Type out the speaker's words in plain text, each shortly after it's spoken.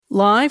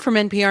Live from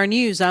NPR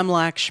News, I'm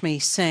Lakshmi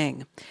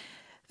Singh.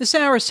 This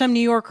hour, some New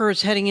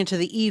Yorkers heading into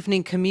the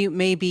evening commute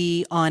may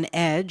be on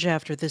edge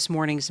after this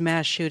morning's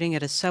mass shooting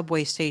at a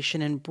subway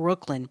station in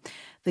Brooklyn.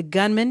 The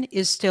gunman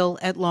is still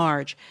at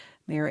large.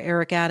 Mayor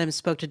Eric Adams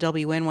spoke to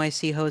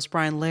WNYC host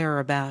Brian Lehrer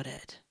about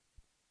it.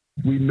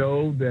 We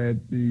know that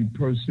the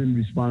person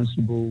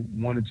responsible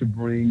wanted to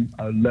bring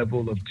a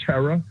level of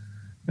terror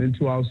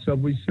into our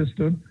subway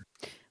system.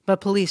 But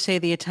police say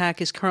the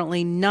attack is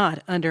currently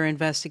not under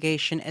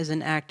investigation as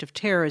an act of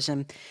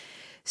terrorism.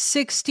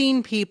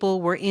 16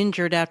 people were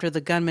injured after the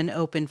gunman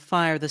opened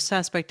fire. The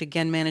suspect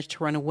again managed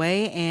to run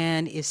away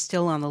and is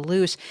still on the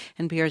loose.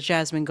 NPR's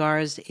Jasmine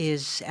Garz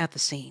is at the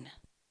scene.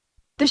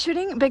 The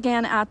shooting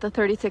began at the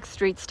 36th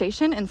Street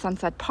station in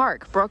Sunset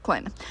Park,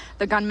 Brooklyn.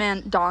 The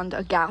gunman donned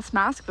a gas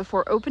mask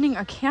before opening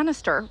a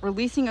canister,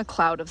 releasing a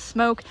cloud of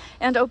smoke,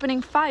 and opening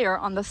fire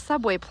on the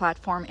subway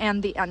platform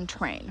and the N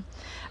train.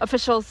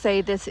 Officials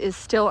say this is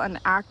still an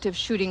active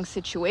shooting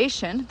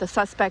situation. The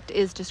suspect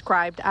is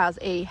described as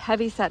a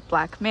heavyset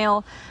black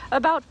male,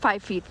 about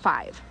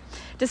 5'5".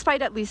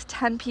 Despite at least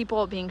 10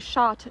 people being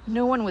shot,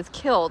 no one was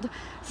killed.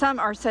 Some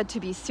are said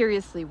to be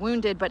seriously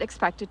wounded but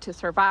expected to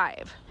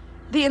survive.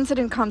 The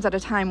incident comes at a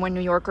time when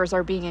New Yorkers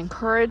are being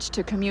encouraged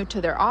to commute to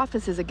their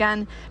offices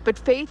again, but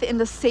faith in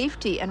the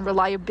safety and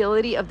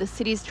reliability of the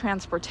city's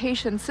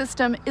transportation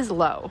system is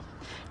low.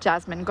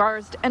 Jasmine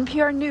Garst,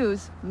 NPR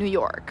News, New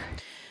York.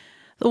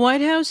 The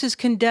White House is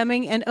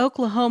condemning an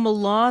Oklahoma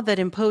law that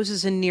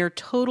imposes a near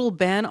total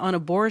ban on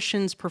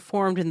abortions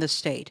performed in the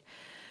state.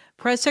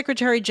 Press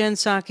Secretary Jen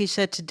Psaki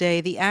said today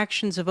the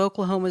actions of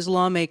Oklahoma's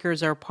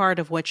lawmakers are part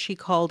of what she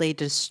called a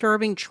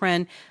disturbing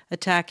trend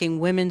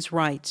attacking women's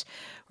rights.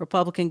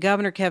 Republican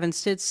Governor Kevin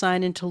Stitt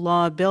signed into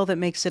law a bill that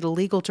makes it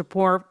illegal to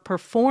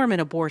perform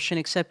an abortion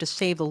except to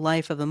save the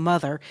life of the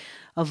mother.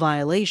 A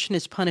violation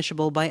is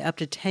punishable by up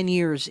to 10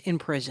 years in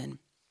prison.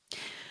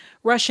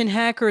 Russian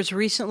hackers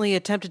recently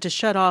attempted to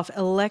shut off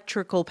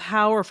electrical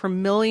power for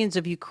millions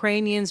of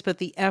Ukrainians, but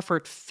the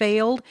effort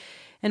failed.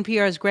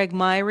 NPR's Greg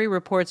Myrie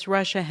reports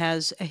Russia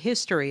has a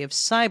history of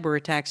cyber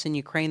attacks in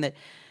Ukraine that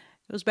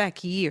goes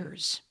back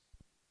years.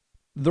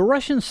 The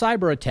Russian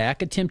cyber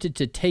attack attempted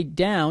to take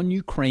down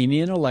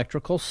Ukrainian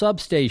electrical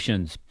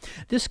substations.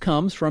 This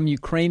comes from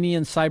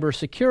Ukrainian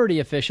cybersecurity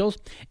officials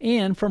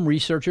and from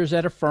researchers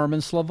at a firm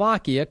in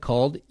Slovakia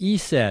called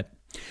ESET.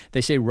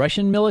 They say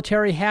Russian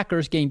military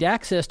hackers gained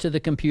access to the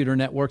computer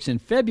networks in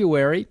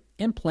February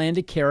and plan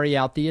to carry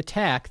out the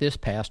attack this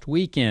past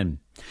weekend.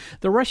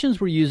 The Russians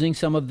were using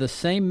some of the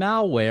same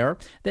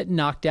malware that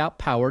knocked out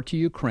power to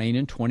Ukraine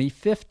in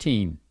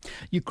 2015.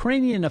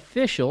 Ukrainian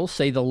officials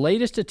say the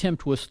latest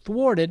attempt was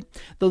thwarted,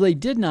 though they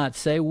did not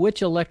say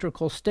which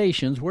electrical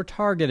stations were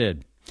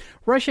targeted.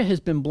 Russia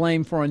has been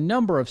blamed for a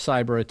number of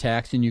cyber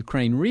attacks in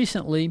Ukraine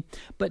recently,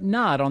 but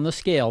not on the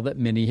scale that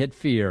many had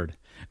feared.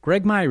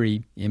 Greg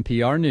Myrie,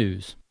 NPR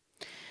News.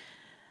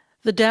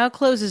 The Dow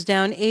closes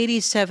down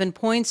 87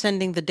 points,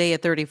 ending the day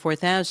at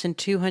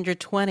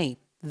 34,220.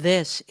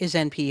 This is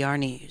NPR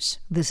News.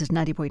 This is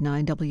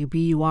 90.9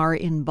 WBUR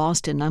in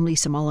Boston. I'm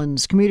Lisa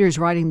Mullins. Commuters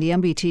riding the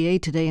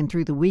MBTA today and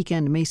through the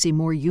weekend may see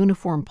more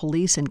uniformed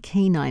police and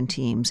canine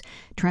teams.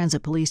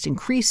 Transit police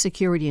increased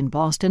security in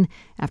Boston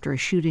after a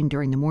shooting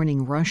during the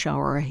morning rush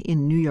hour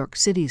in New York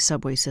City's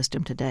subway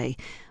system today.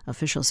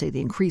 Officials say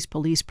the increased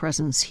police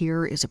presence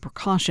here is a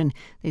precaution.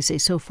 They say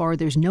so far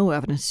there's no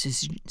evidence to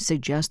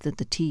suggest that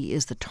the T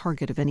is the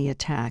target of any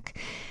attack.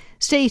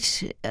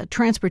 State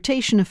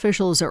transportation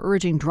officials are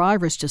urging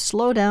drivers to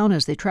slow down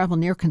as they travel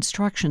near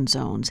construction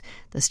zones.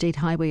 The state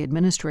highway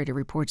administrator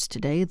reports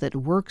today that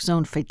work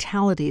zone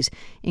fatalities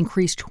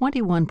increased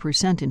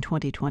 21% in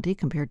 2020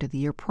 compared to the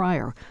year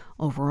prior.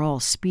 Overall,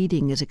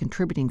 speeding is a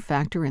contributing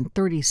factor in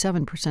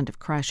 37% of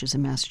crashes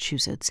in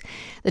Massachusetts.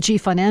 The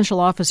chief financial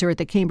officer at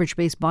the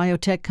Cambridge-based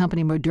biotech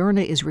company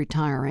Moderna is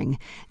retiring.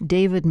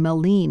 David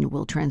Meline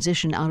will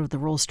transition out of the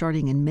role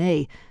starting in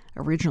May.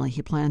 Originally,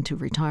 he planned to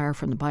retire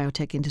from the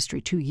biotech industry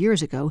 2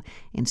 years ago.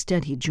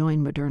 Instead, he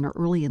joined Moderna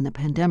early in the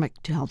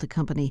pandemic to help the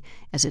company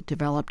as it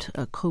developed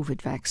a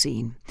COVID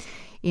vaccine.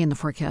 In the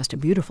forecast, a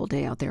beautiful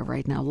day out there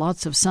right now.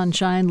 Lots of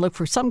sunshine. Look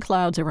for some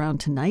clouds around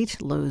tonight.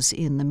 Lows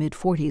in the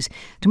mid-40s.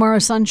 Tomorrow,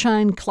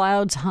 sunshine,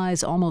 clouds,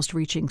 highs almost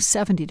reaching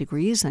 70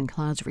 degrees. Then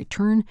clouds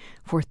return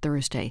for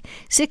Thursday.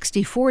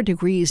 64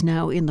 degrees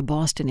now in the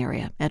Boston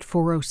area at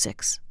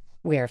 4:06.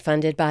 We're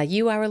funded by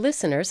you, our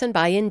listeners, and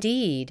by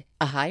Indeed,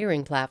 a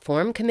hiring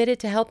platform committed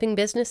to helping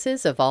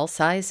businesses of all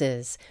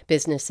sizes.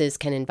 Businesses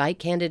can invite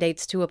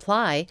candidates to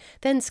apply,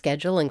 then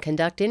schedule and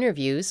conduct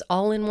interviews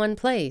all in one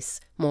place.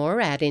 More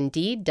at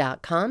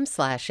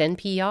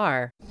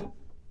Indeed.com/NPR.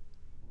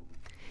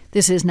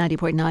 This is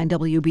 90.9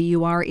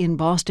 WBUR in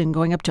Boston,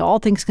 going up to All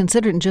Things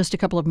Considered in just a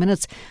couple of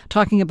minutes,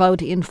 talking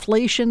about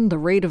inflation. The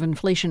rate of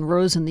inflation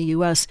rose in the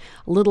U.S.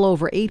 a little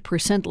over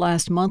 8%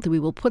 last month. We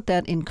will put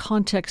that in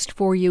context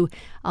for you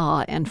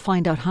and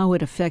find out how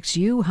it affects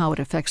you, how it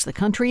affects the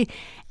country.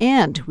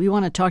 And we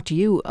want to talk to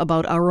you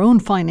about our own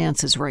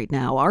finances right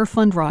now. Our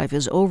fund drive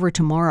is over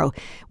tomorrow.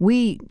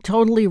 We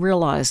totally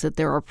realize that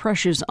there are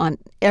pressures on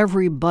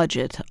every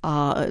budget,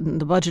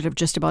 the budget of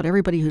just about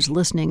everybody who's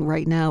listening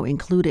right now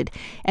included.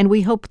 And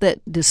we hope that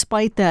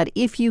despite that,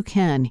 if you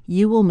can,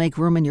 you will make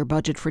room in your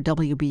budget for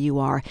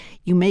WBUR.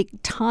 You make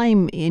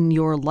time in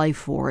your life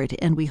for it,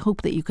 and we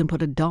hope that you can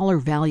put a dollar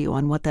value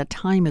on what that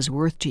time is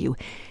worth to you.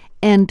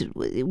 And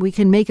we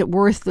can make it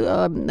worth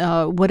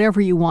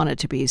whatever you want it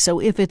to be. So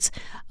if it's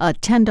a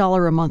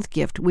 $10 a month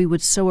gift, we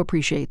would so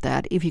appreciate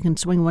that. If you can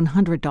swing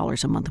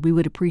 $100 a month, we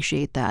would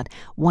appreciate that.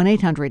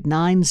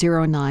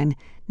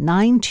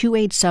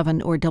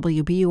 1-800-909-9287 or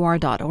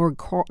WBUR.org.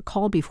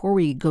 Call before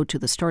we go to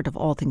the start of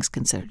All Things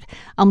Considered.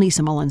 I'm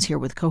Lisa Mullins here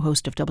with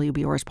co-host of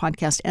WBUR's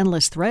podcast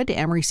Endless Thread,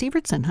 Amory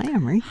Sievertson. Hi,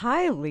 Amory.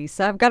 Hi,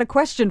 Lisa. I've got a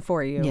question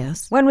for you.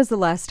 Yes. When was the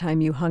last time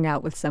you hung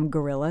out with some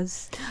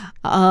gorillas?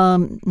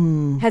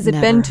 Has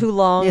it been too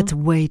long? It's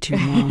way too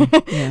long.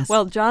 Yes.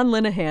 Well, John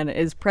Linehan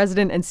is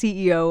president and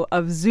CEO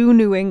of Zoo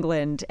New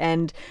England,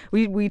 and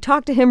we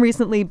talked to him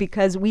recently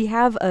because we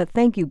have a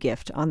thank you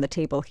gift on the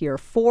table here.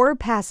 4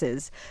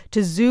 passes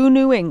to Zoo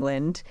New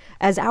England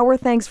as our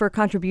thanks for a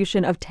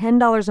contribution of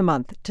 $10 a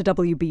month to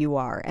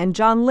WBUR. And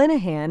John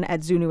Linehan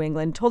at Zoo New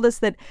England told us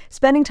that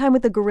spending time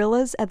with the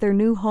gorillas at their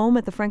new home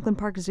at the Franklin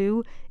Park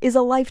Zoo is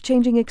a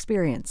life-changing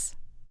experience.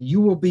 You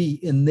will be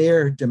in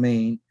their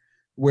domain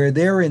where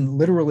they're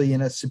literally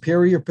in a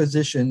superior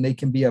position. They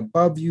can be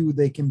above you,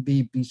 they can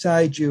be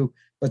beside you,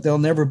 but they'll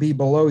never be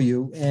below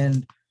you.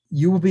 And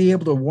you will be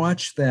able to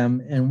watch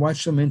them and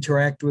watch them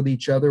interact with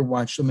each other,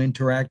 watch them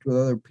interact with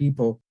other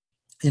people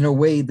in a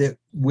way that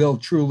will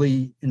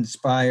truly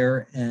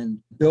inspire and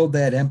build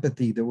that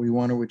empathy that we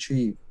want to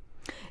achieve.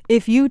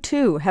 If you,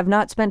 too, have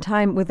not spent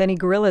time with any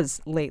gorillas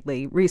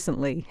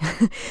recently,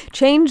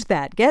 change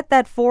that. Get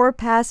that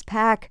 4-pass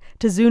pack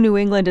to Zoo New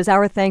England as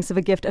our thanks of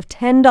a gift of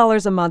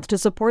 $10 a month to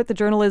support the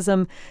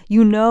journalism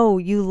you know,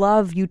 you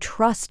love, you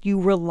trust,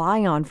 you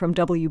rely on from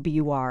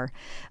WBUR.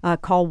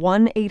 Call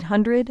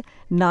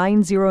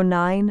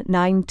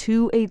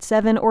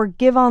 1-800-909-9287 or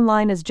give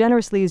online as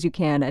generously as you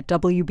can at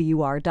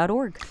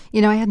WBUR.org.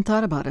 You know, I hadn't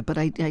thought about it, but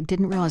I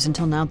didn't realize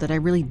until now that I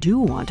really do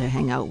want to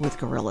hang out with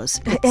gorillas.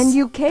 And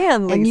you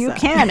can, Lisa. And you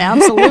can,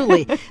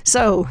 absolutely.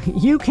 So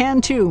you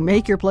can, too.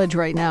 Make your pledge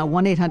right now,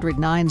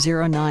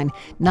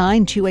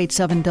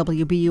 1-800-909-9287,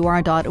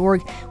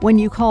 WBUR.org. When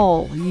you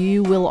call,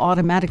 you will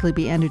automatically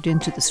be entered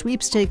into the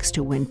sweepstakes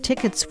to win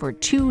tickets for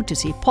 2 to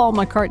see Paul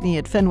McCartney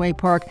at Fenway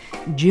Park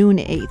June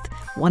 8th.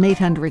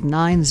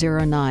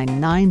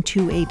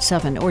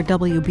 1-800-909-9287 or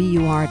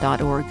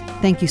WBUR.org.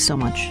 Thank you so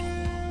much.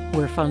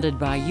 We're funded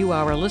by you,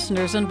 our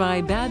listeners, and by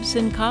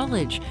Babson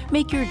College.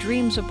 Make your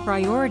dreams a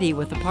priority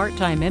with a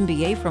part-time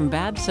MBA from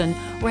Babson,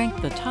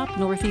 ranked the top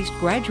Northeast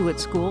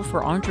graduate school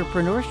for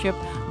entrepreneurship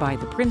by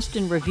the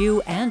Princeton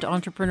Review and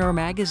Entrepreneur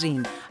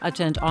Magazine.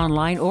 Attend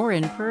online or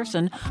in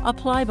person.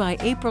 Apply by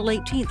April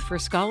 18th for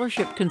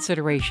scholarship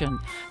consideration.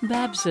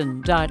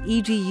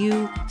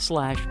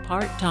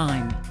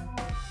 babson.edu/part-time.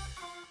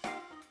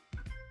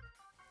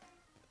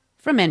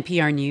 From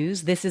NPR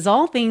News, this is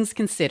All Things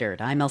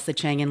Considered. I'm Elsa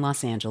Chang in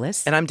Los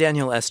Angeles. And I'm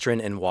Daniel Estrin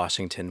in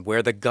Washington,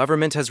 where the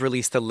government has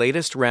released the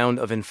latest round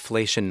of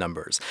inflation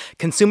numbers.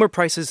 Consumer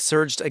prices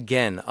surged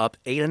again, up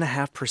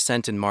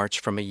 8.5% in March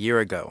from a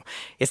year ago.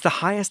 It's the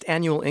highest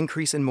annual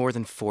increase in more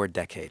than 4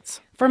 decades.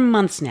 For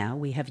months now,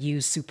 we have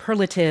used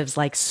superlatives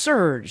like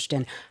surged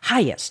and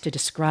highest to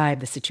describe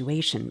the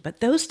situation. But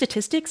those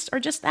statistics are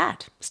just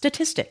that,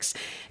 statistics.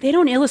 They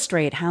don't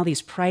illustrate how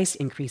these price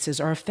increases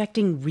are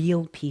affecting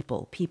real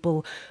people,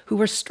 people who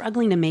were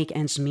struggling to make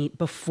ends meet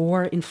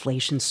before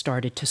inflation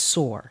started to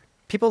soar.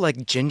 People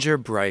like Ginger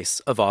Bryce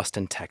of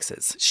Austin,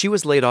 Texas. She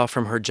was laid off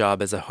from her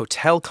job as a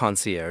hotel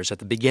concierge at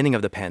the beginning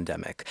of the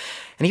pandemic.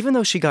 And even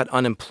though she got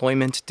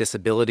unemployment,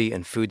 disability,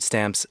 and food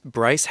stamps,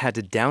 Bryce had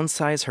to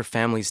downsize her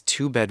family's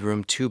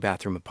 2-bedroom,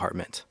 2-bathroom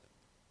apartment.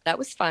 That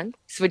was fun.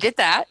 So we did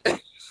that.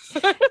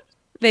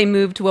 They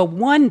moved to a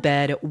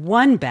 1-bed,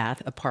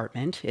 1-bath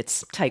apartment.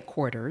 It's tight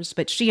quarters,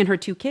 but she and her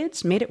 2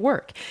 kids made it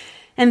work.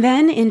 And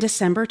then in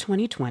December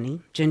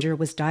 2020, Ginger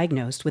was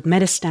diagnosed with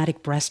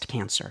metastatic breast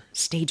cancer,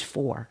 stage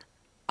 4.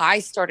 I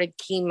started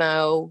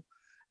chemo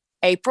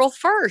April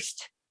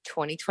 1st,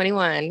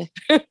 2021.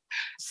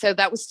 So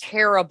that was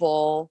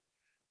terrible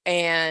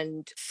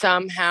and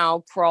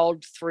somehow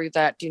crawled through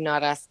that. Do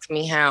not ask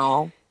me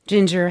how.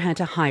 Ginger had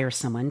to hire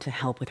someone to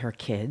help with her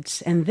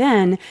kids. And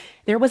then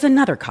there was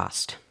another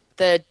cost.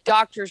 The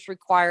doctors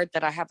required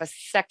that I have a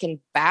second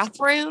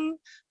bathroom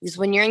because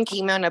when you're in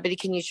chemo, nobody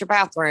can use your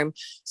bathroom.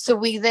 So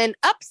we then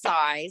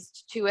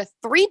upsized to a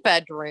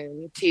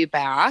 3-bedroom,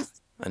 2-bath.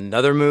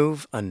 Another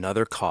move,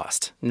 another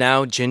cost.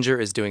 Now Ginger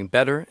is doing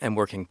better and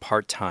working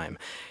part-time.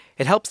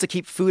 It helps to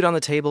keep food on the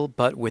table,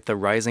 but with the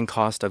rising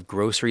cost of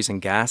groceries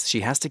and gas, she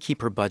has to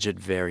keep her budget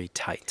very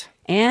tight.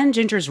 And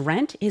Ginger's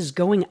rent is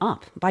going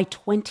up by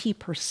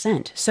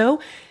 20%. So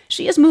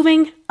she is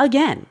moving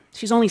again.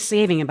 She's only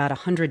saving about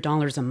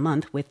 $100 a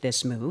month with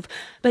this move.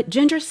 But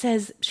Ginger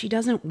says she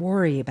doesn't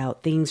worry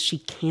about things she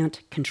can't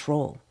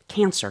control.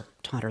 Cancer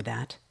taught her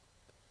that.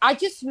 I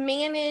just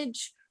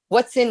manage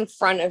what's in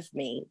front of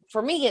me.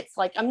 For me, it's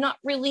like I'm not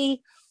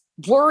really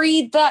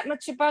worried that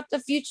much about the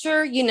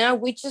future.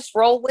 We just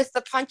roll with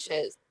the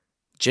punches.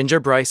 Ginger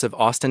Bryce of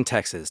Austin,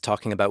 Texas,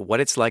 talking about what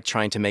it's like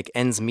trying to make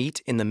ends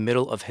meet in the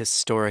middle of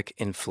historic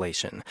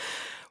inflation.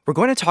 We're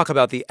going to talk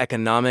about the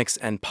economics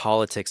and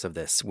politics of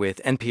this with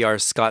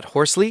NPR's Scott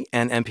Horsley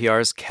and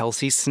NPR's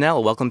Kelsey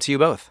Snell. Welcome to you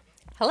both.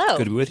 Hello.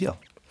 Good to be with you.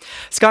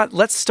 Scott,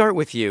 let's start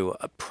with you.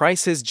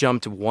 Prices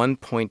jumped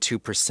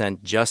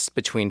 1.2% just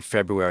between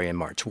February and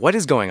March. What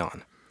is going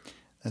on?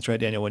 That's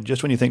right, Daniel. When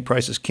you think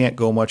prices can't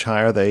go much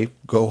higher, they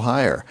go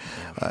higher.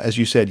 As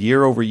you said,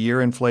 year-over-year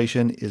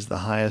inflation is the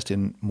highest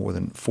in more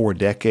than 4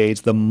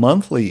 decades. The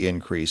monthly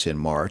increase in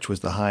March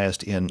was the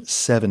highest in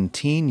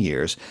 17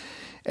 years.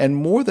 And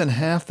more than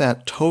half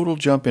that total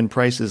jump in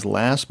prices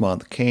last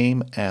month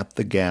came at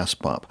the gas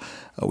pump.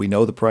 We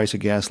know the price of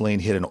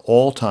gasoline hit an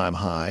all-time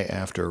high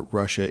after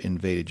Russia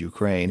invaded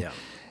Ukraine. Yeah.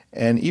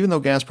 And even though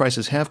gas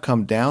prices have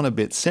come down a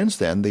bit since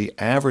then, the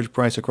average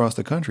price across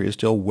the country is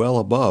still well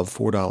above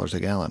 $4 a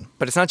gallon.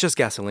 But it's not just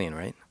gasoline,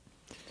 right?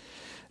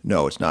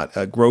 No, it's not.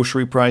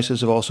 Grocery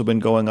prices have also been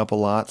going up a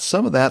lot.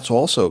 Some of that's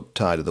also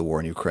tied to the war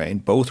in Ukraine.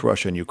 Both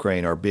Russia and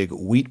Ukraine are big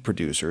wheat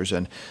producers,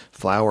 and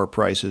flour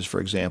prices, for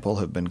example,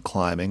 have been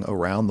climbing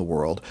around the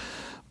world.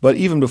 But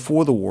even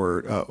before the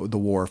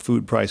war,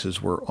 food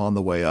prices were on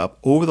the way up.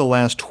 Over the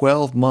last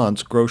 12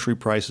 months, grocery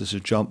prices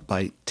have jumped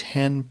by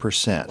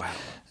 10%. Wow.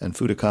 And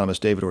food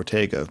economist David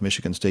Ortega of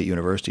Michigan State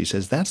University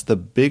says that's the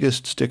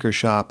biggest sticker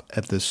shop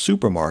at the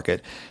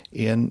supermarket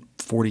in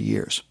 40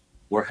 years.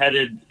 We're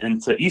headed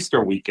into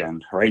Easter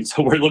weekend, right?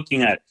 So we're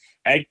looking at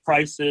egg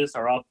prices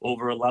are up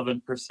over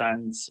 11%.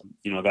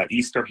 That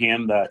Easter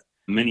ham that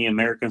many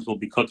Americans will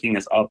be cooking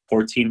is up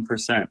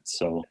 14%.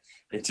 So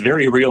it's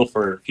very real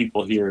for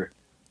people here.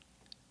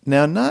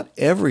 Now, not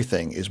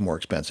everything is more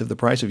expensive. The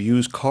price of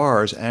used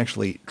cars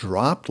actually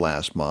dropped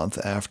last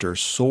month after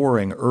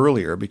soaring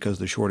earlier because of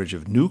the shortage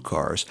of new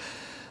cars.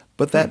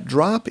 But that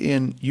drop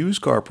in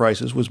used car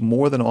prices was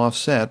more than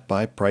offset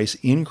by price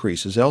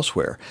increases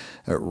elsewhere.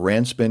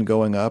 Rent's been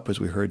going up, as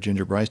we heard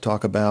Ginger Bryce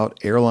talk about.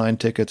 Airline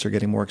tickets are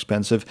getting more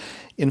expensive.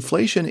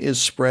 Inflation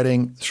is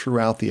spreading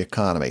throughout the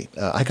economy.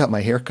 I got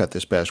my hair cut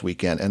this past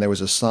weekend, and there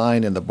was a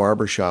sign in the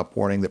barber shop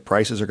warning that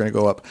prices are going to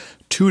go up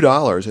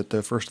 $2 at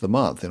the first of the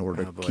month in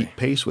order to keep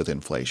pace with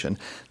inflation.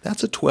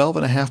 That's a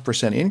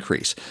 12.5%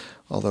 increase,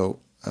 although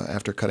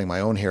after cutting my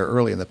own hair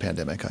early in the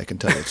pandemic, I can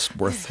tell you it's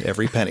worth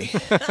every penny.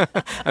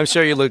 I'm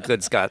sure you look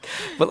good, Scott.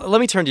 But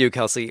let me turn to you,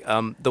 Kelsey.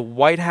 The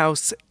White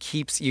House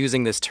keeps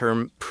using this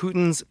term,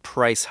 Putin's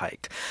price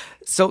hike.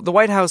 So the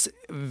White House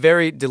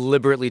very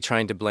deliberately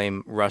trying to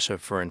blame Russia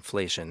for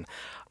inflation,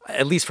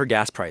 at least for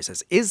gas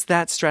prices. Is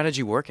that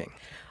strategy working?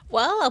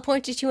 Well, I'll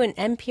point you to an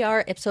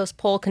NPR Ipsos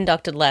poll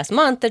conducted last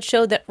month that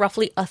showed that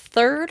roughly a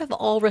third of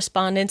all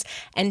respondents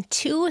and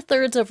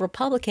 2/3 of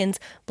Republicans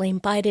blame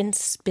Biden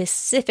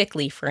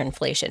specifically for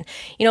inflation.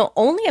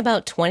 Only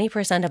about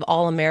 20% of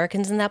all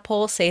Americans in that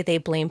poll say they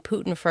blame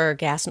Putin for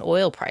gas and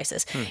oil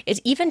prices.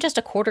 It's even just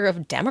a quarter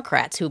of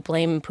Democrats who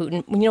blame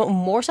Putin.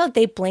 More so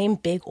they blame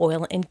big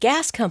oil and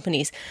gas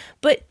companies.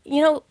 But,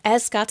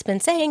 as Scott's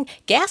been saying,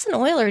 gas and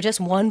oil are just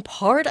one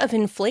part of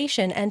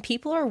inflation, and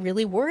people are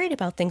really worried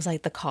about things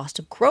like the cost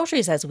of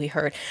groceries, as we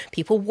heard.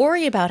 People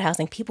worry about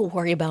housing. People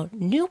worry about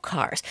new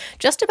cars.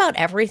 Just about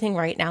everything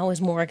right now is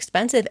more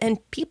expensive, and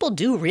people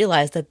do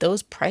realize that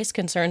those price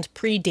concerns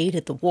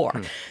predated the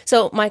war.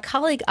 So my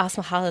colleague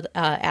Asma Khalid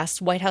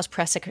asked White House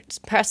Press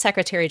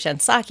Secretary Jen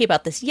Psaki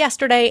about this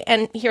yesterday,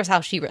 and here's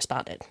how she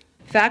responded.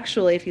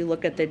 Factually, if you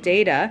look at the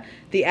data,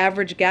 the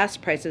average gas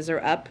prices are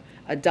up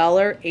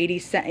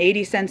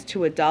 $1.80 to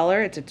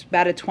 $1. It's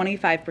about a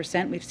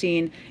 25%. We've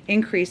seen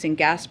increase in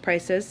gas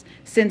prices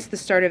since the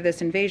start of this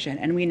invasion.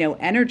 And we know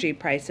energy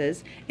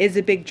prices is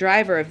a big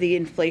driver of the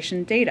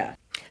inflation data.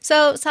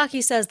 So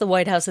Psaki says the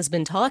White House has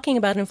been talking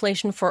about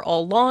inflation for a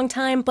long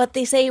time, but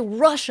they say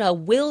Russia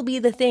will be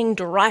the thing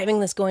driving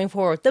this going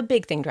forward, the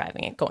big thing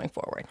driving it going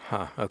forward.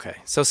 Okay.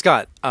 So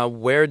Scott,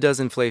 where does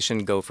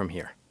inflation go from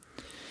here?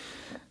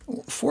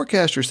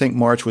 Forecasters think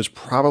March was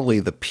probably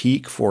the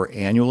peak for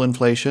annual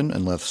inflation,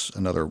 unless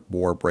another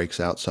war breaks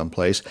out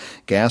someplace.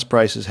 Gas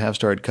prices have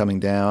started coming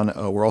down.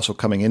 We're also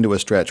coming into a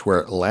stretch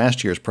where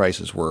last year's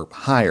prices were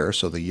higher,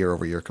 so the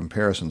year-over-year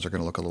comparisons are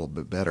going to look a little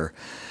bit better.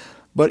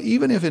 But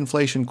even if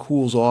inflation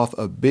cools off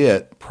a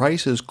bit,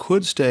 prices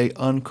could stay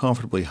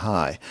uncomfortably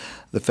high.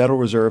 The Federal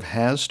Reserve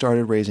has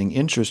started raising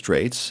interest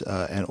rates,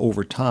 and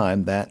over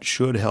time, that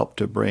should help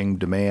to bring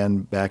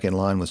demand back in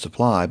line with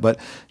supply. But,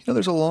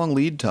 there's a long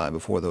lead time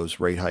before those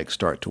rate hikes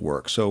start to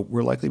work. So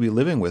we're likely to be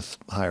living with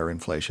higher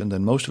inflation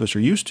than most of us are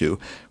used to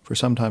for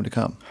some time to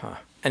come.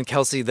 And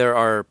Kelsey, there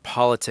are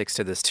politics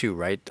to this too,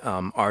 right?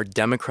 Are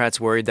Democrats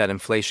worried that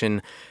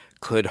inflation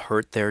could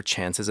hurt their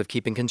chances of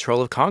keeping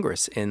control of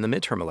Congress in the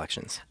midterm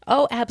elections?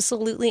 Oh,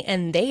 absolutely.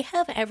 And they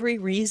have every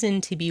reason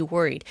to be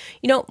worried.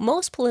 You know,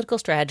 most political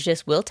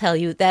strategists will tell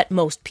you that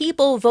most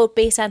people vote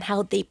based on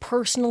how they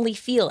personally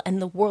feel and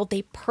the world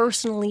they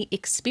personally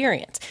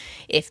experience.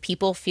 If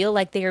people feel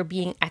like they are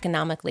being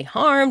economically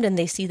harmed and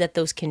they see that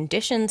those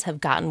conditions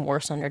have gotten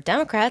worse under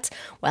Democrats,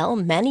 well,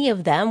 many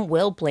of them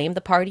will blame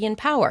the party in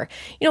power.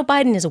 You know,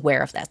 Biden is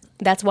aware of that.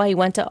 That's why he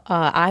went to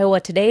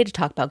Iowa today to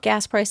talk about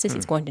gas prices.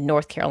 He's going to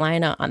North Carolina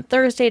on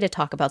Thursday to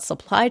talk about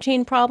supply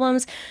chain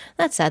problems.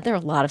 That said, there are a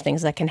lot of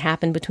things that can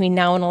happen between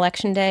now and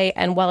Election Day,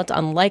 and while it's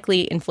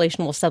unlikely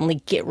inflation will suddenly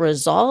get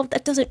resolved,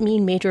 that doesn't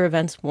mean major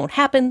events won't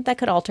happen that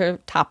could alter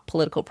top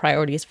political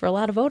priorities for a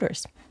lot of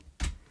voters.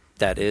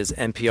 That is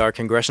NPR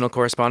congressional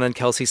correspondent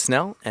Kelsey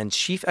Snell and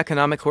chief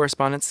economic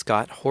correspondent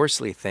Scott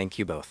Horsley. Thank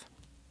you both.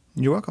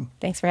 You're welcome.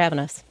 Thanks for having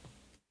us.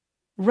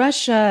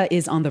 Russia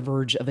is on the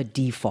verge of a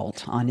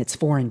default on its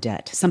foreign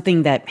debt,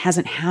 something that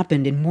hasn't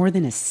happened in more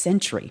than a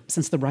century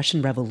since the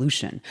Russian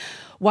Revolution.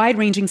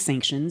 Wide-ranging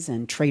sanctions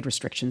and trade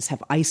restrictions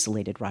have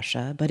isolated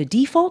Russia, but a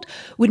default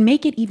would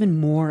make it even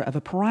more of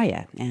a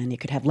pariah, and it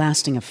could have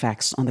lasting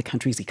effects on the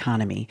country's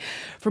economy.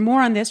 For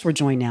more on this, we're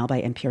joined now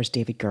by NPR's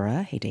David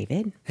Gura. Hey,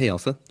 David. Hey,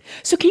 Elsa.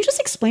 So can you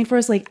just explain for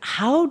us,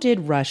 how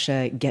did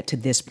Russia get to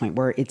this point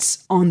where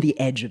it's on the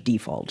edge of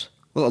default?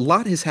 Well, a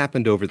lot has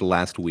happened over the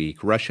last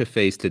week. Russia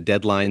faced a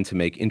deadline to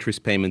make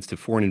interest payments to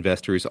foreign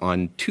investors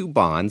on 2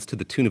 bonds to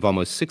the tune of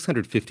almost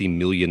 $650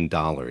 million.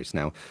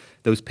 Now,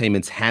 those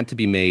payments had to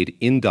be made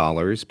in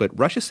dollars, but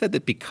Russia said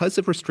that because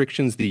of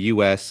restrictions the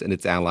U.S. and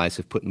its allies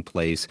have put in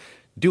place,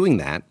 doing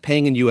that,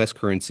 paying in U.S.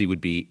 currency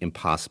would be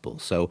impossible.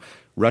 So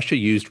Russia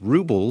used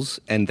rubles,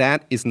 and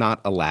that is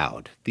not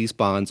allowed. These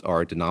bonds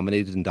are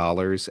denominated in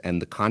dollars,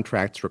 and the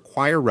contracts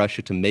require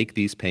Russia to make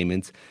these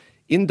payments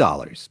in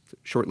dollars.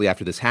 Shortly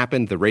after this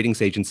happened, the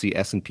ratings agency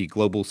S&P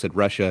Global said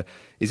Russia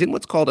is in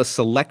what's called a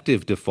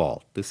selective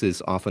default. This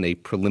is often a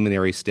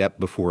preliminary step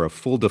before a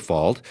full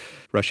default.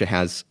 Russia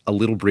has a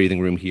little breathing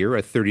room here,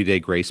 a 30-day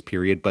grace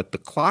period, but the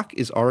clock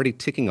is already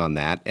ticking on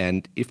that.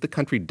 And if the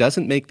country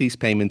doesn't make these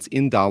payments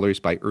in dollars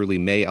by early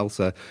May,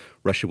 Elsa,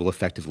 Russia will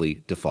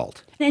effectively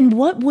default. And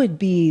what would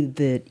be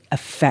the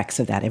effects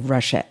of that if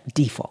Russia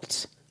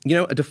defaults? You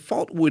know, a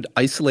default would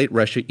isolate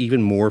Russia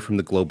even more from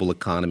the global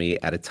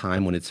economy at a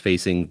time when it's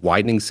facing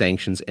widening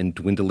sanctions and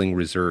dwindling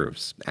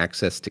reserves.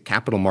 Access to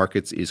capital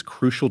markets is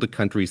crucial to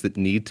countries that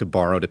need to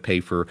borrow to pay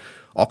for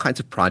all kinds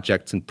of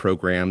projects and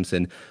programs.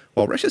 And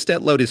while Russia's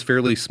debt load is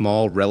fairly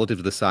small relative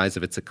to the size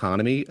of its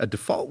economy, a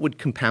default would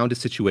compound a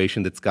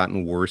situation that's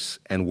gotten worse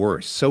and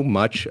worse. So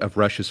much of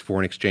Russia's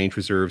foreign exchange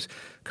reserves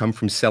come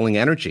from selling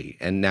energy,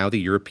 and now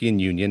the European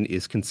Union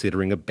is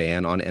considering a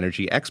ban on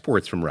energy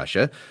exports from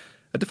Russia.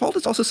 A default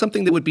is also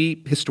something that would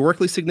be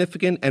historically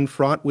significant and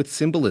fraught with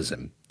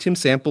symbolism. Tim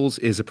Samples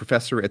is a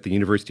professor at the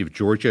University of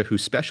Georgia who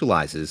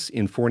specializes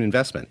in foreign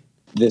investment.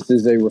 This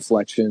is a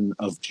reflection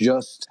of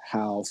just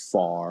how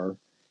far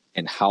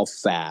and how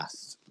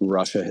fast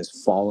Russia has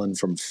fallen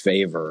from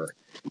favor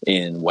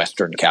in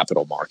Western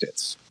capital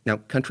markets. Now,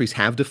 countries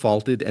have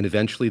defaulted, and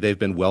eventually they've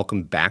been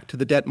welcomed back to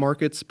the debt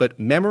markets, but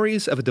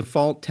memories of a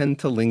default tend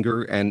to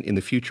linger, and in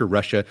the future,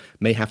 Russia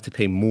may have to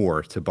pay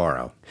more to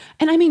borrow.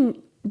 And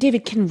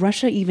David, can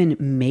Russia even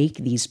make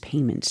these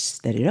payments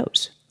that it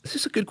owes? This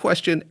is a good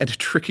question and a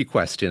tricky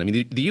question.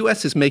 The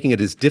U.S. is making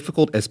it as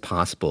difficult as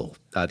possible.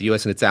 The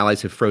U.S. and its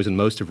allies have frozen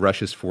most of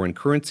Russia's foreign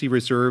currency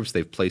reserves.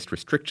 They've placed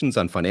restrictions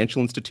on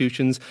financial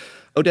institutions.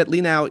 Odette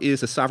Lenow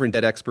is a sovereign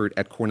debt expert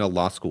at Cornell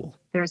Law School.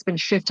 There's been a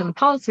shift in the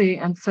policy,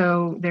 and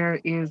so there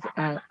is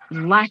a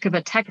lack of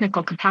a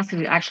technical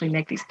capacity to actually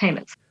make these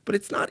payments. But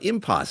it's not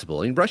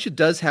impossible. Russia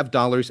does have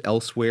dollars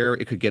elsewhere.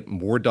 It could get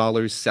more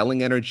dollars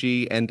selling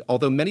energy. And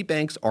although many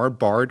banks are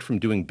barred from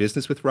doing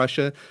business with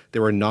Russia,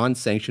 there are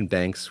non-sanctioned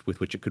banks with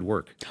which it could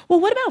work. Well,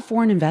 what about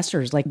foreign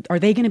investors? Are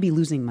they going to be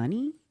losing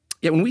money?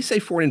 Yeah, when we say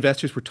foreign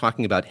investors, we're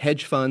talking about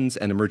hedge funds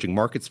and emerging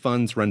markets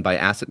funds run by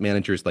asset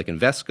managers like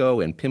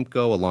Invesco and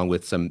PIMCO, along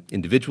with some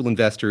individual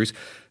investors.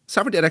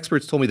 Sovereign debt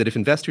experts told me that if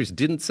investors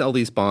didn't sell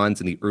these bonds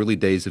in the early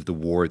days of the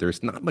war,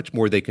 there's not much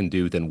more they can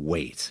do than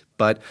wait.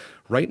 But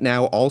right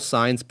now, all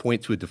signs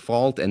point to a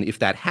default, and if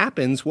that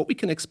happens, what we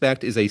can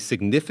expect is a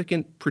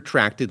significant,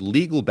 protracted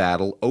legal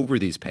battle over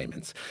these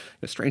payments.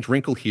 A strange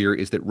wrinkle here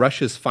is that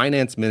Russia's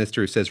finance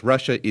minister says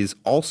Russia is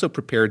also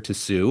prepared to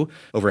sue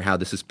over how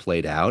this is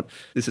played out.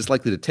 This is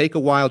likely to take a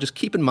while. Just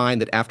keep in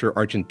mind that after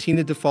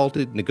Argentina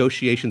defaulted,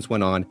 negotiations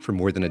went on for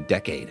more than a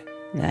decade.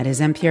 That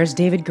is NPR's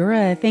David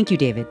Gura. Thank you,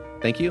 David.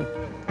 Thank you.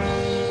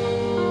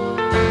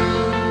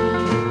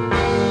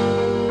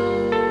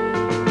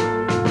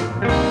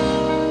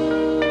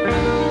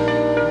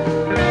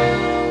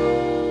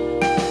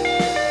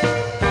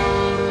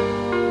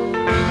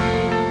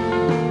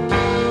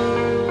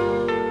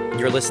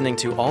 You're listening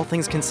to All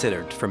Things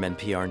Considered from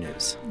NPR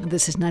News.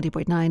 This is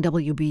 90.9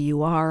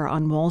 WBUR.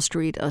 On Wall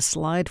Street, a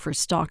slide for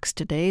stocks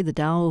today. The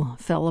Dow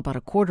fell about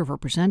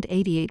 0.25%,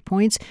 88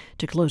 points,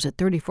 to close at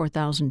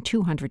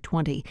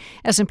 34,220.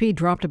 S&P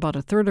dropped about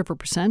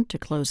 0.33% to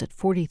close at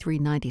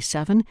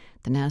 43.97.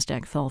 The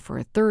Nasdaq fell for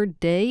a third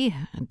day,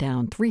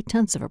 down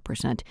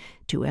 0.3%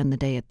 to end the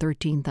day at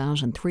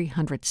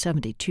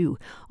 13,372.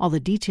 All the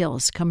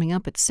details coming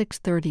up at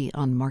 6:30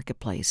 on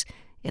Marketplace.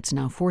 It's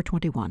now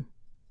 4:21.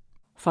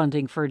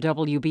 Funding for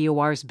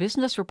WBUR's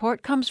Business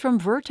Report comes from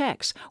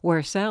Vertex,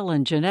 where cell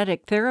and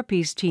genetic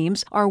therapies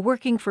teams are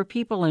working for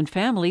people and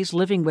families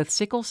living with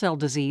sickle cell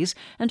disease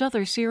and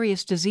other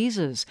serious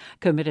diseases,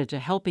 committed to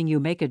helping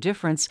you make a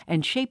difference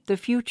and shape the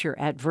future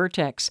at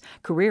Vertex.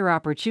 Career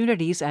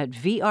opportunities at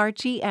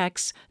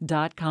vrtx.com.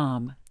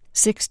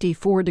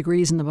 64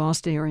 degrees in the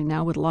Boston area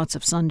now with lots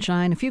of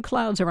sunshine. A few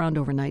clouds around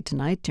overnight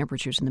tonight.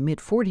 Temperatures in the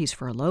mid-40s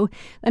for a low.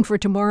 Then for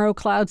tomorrow,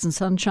 clouds and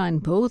sunshine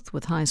both,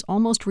 with highs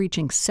almost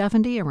reaching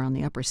 70, around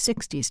the upper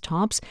 60s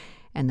tops.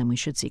 And then we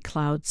should see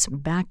clouds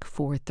back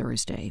for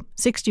Thursday.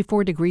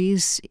 64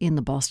 degrees in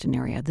the Boston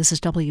area. This is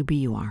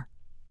WBUR.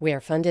 We are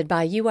funded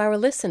by you, our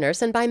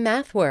listeners, and by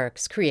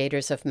MathWorks,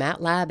 creators of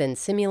MATLAB and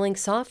Simulink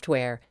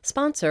software,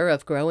 sponsor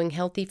of Growing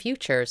Healthy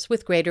Futures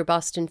with Greater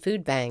Boston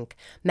Food Bank.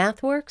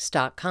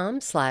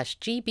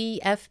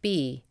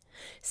 MathWorks.com/GBFB.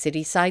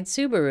 Cityside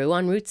Subaru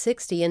on Route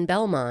 60 in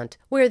Belmont,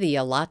 where the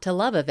A Lot to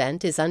Love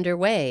event is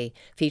underway,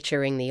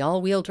 featuring the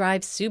all-wheel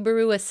drive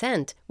Subaru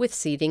Ascent with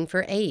seating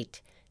for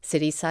 8.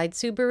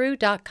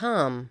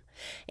 CitysideSubaru.com.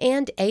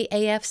 And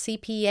AAF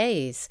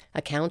CPAs,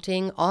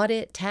 accounting,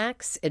 audit,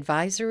 tax,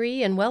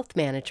 advisory, and wealth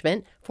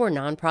management for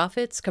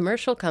nonprofits,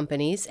 commercial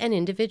companies, and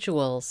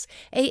individuals.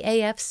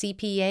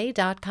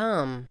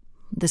 AAFCPA.com.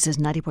 This is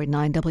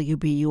 90.9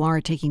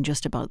 WBUR, taking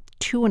just about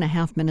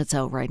 2.5 minutes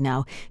out right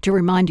now to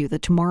remind you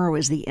that tomorrow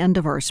is the end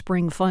of our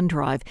spring fund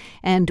drive,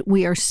 and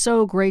we are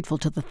so grateful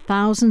to the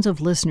thousands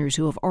of listeners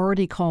who have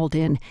already called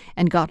in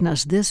and gotten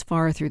us this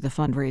far through the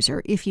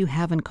fundraiser. If you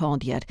haven't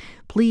called yet,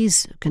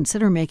 please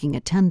consider making a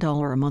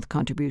 $10 a month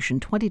contribution,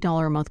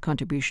 $20 a month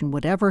contribution,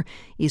 whatever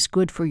is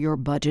good for your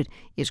budget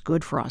is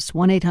good for us.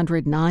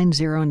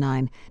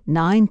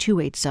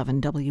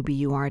 1-800-909-9287,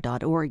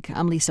 WBUR.org.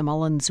 I'm Lisa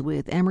Mullins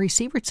with Amory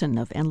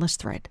Sievertson of Endless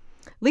Thread.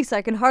 Lisa,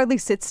 I can hardly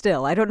sit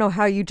still. I don't know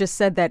how you just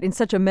said that in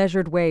such a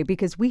measured way,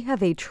 because we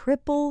have a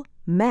triple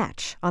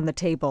match on the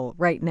table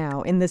right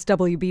now in this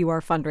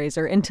WBUR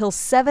fundraiser until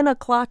 7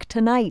 o'clock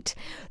tonight.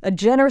 A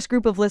generous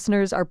group of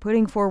listeners are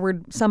putting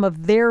forward some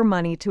of their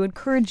money to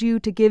encourage you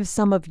to give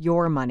some of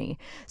your money.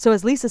 So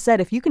as Lisa said,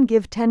 if you can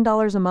give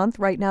 $10 a month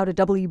right now to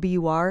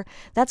WBUR,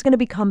 that's going to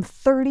become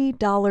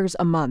 $30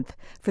 a month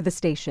for the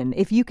station.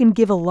 If you can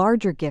give a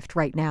larger gift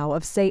right now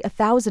of, say,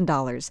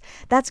 $1,000,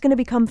 that's going to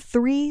become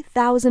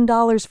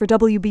 $3,000 for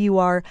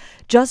WBUR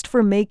just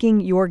for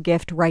making your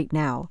gift right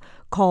now.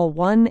 Call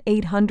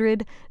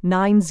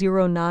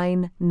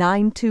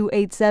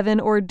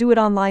 1-800-909-9287 or do it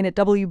online at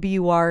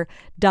WBUR.org.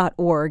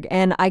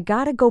 And I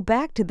got to go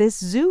back to this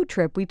zoo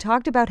trip. We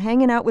talked about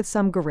hanging out with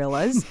some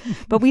gorillas,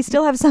 but we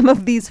still have some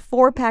of these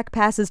 4-pack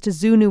passes to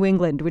Zoo New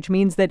England, which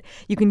means that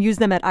you can use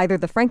them at either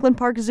the Franklin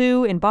Park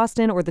Zoo in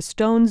Boston or the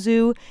Stone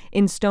Zoo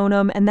in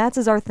Stoneham. And that's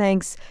as our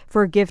thanks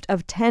for a gift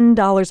of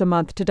 $10 a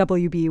month to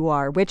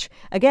WBUR, which,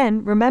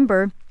 again,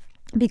 remember,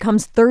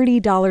 becomes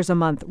 $30 a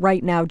month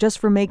right now just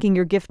for making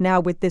your gift now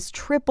with this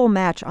triple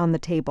match on the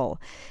table.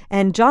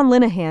 And John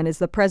Linehan is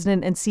the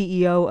president and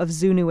CEO of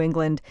Zoo New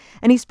England,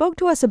 and he spoke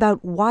to us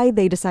about why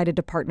they decided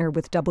to partner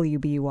with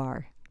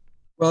WBUR.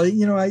 Well,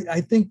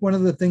 I think one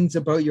of the things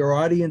about your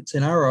audience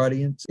and our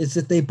audience is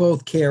that they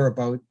both care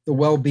about the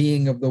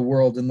well-being of the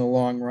world in the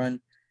long run.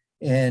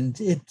 And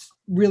it's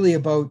really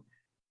about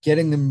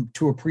getting them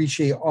to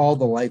appreciate all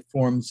the life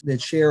forms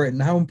that share it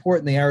and how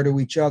important they are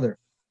to each other.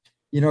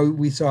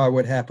 We saw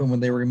what happened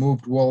when they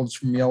removed wolves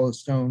from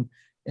Yellowstone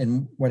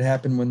and what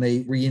happened when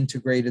they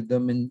reintegrated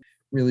them and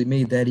really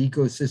made that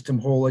ecosystem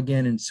whole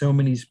again. And so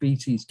many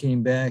species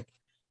came back.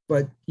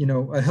 But,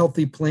 a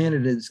healthy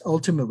planet is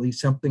ultimately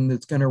something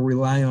that's going to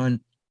rely on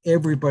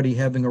everybody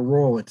having a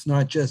role. It's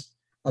not just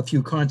a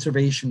few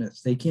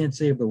conservationists. They can't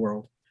save the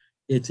world.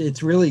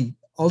 It's really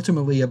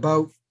ultimately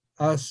about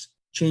us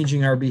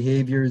changing our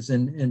behaviors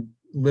and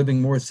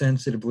living more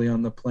sensitively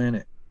on the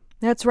planet.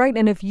 That's right.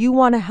 And if you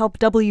want to help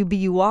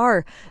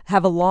WBUR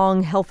have a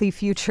long, healthy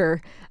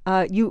future,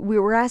 we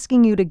were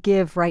asking you to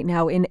give right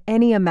now in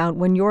any amount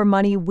when your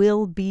money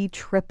will be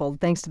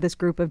tripled, thanks to this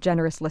group of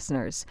generous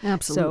listeners.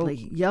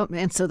 Absolutely. Yep.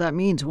 And so that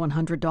means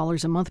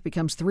 $100 a month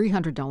becomes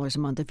 $300 a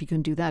month. If you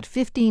can do that,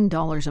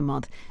 $15 a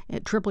month,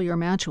 triple your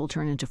match will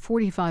turn into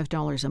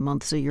 $45 a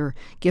month. So your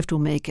gift will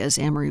make, as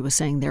Amory was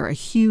saying there, a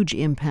huge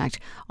impact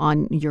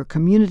on your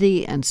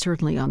community and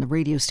certainly on the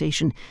radio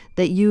station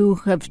that you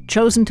have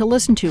chosen to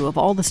listen to of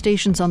all the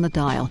stations on the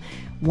dial.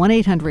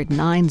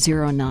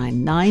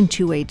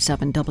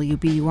 1-800-909-9287,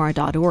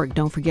 WBUR.org.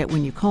 Don't forget,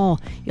 when you call,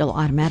 you'll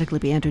automatically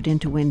be entered in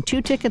to win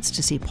 2 tickets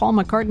to see Paul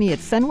McCartney at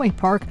Fenway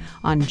Park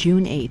on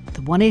June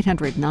 8th.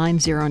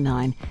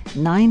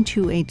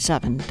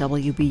 1-800-909-9287,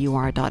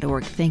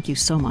 WBUR.org. Thank you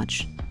so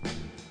much.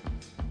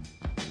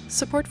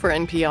 Support for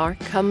NPR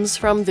comes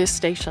from this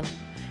station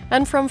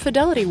and from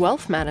Fidelity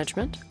Wealth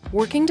Management,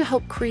 working to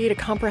help create a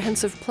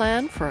comprehensive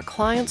plan for a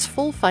client's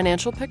full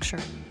financial picture.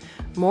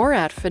 More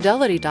at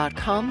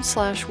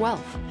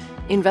fidelity.com/wealth.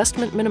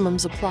 Investment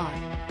minimums apply.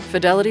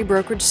 Fidelity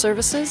Brokerage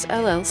Services,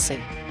 LLC.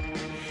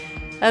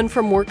 And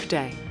from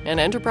Workday, an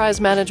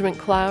enterprise management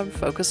cloud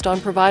focused on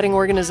providing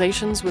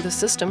organizations with a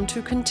system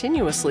to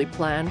continuously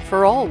plan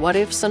for all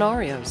what-if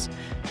scenarios.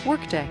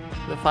 Workday,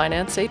 the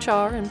finance,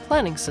 HR, and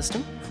planning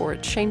system for a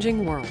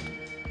changing world.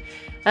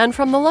 And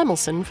from the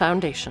Lemelson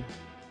Foundation.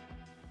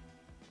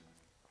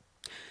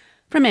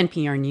 From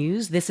NPR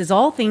News, this is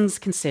All Things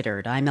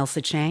Considered. I'm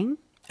Elsa Chang.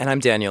 And I'm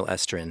Daniel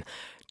Estrin.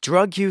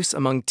 Drug use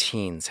among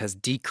teens has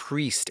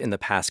decreased in the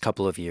past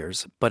couple of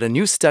years, but a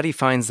new study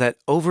finds that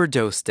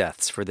overdose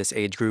deaths for this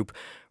age group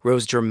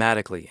rose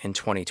dramatically in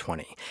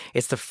 2020.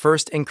 It's the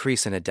first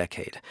increase in a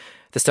decade.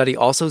 The study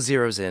also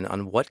zeroes in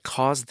on what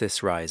caused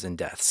this rise in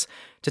deaths.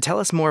 To tell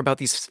us more about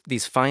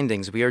these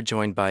findings, we are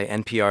joined by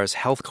NPR's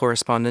health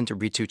correspondent,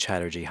 Ritu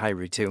Chatterjee. Hi,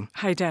 Ritu.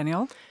 Hi,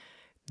 Daniel.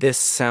 This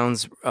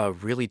sounds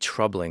really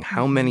troubling.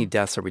 How many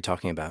deaths are we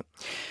talking about?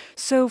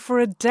 So for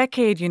a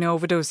decade,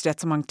 overdose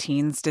deaths among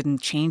teens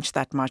didn't change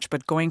that much.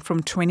 But going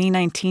from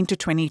 2019 to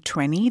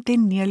 2020, they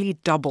nearly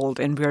doubled.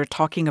 And we're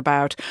talking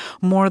about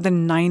more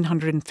than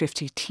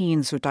 950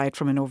 teens who died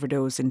from an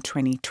overdose in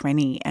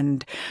 2020.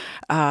 And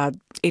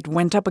it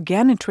went up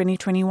again in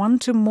 2021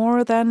 to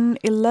more than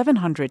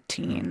 1,100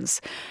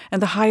 teens.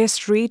 And the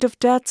highest rate of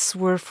deaths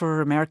were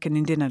for American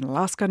Indian and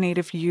Alaska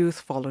Native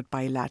youth, followed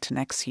by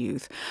Latinx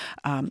youth.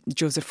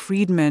 Joseph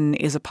Friedman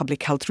is a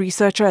public health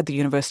researcher at the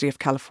University of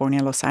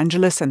California, Los Angeles,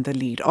 and the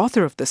lead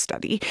author of the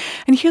study.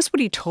 And here's what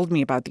he told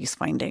me about these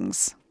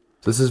findings.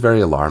 This is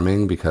very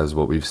alarming because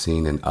what we've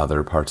seen in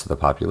other parts of the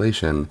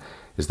population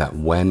is that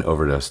when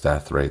overdose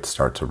death rates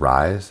start to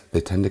rise,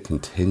 they tend to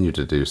continue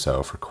to do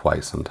so for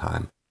quite some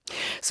time.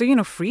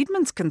 So,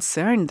 Friedman's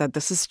concerned that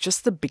this is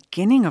just the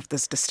beginning of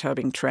this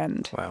disturbing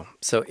trend. Wow.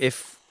 So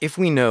if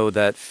we know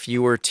that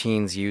fewer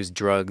teens used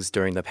drugs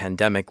during the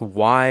pandemic,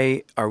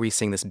 why are we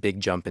seeing this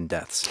big jump in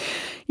deaths?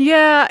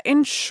 Yeah,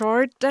 in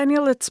short,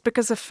 Daniel, it's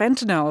because of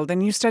fentanyl. The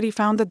new study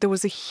found that there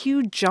was a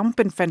huge jump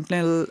in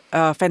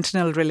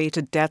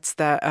fentanyl-related deaths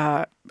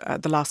the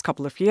last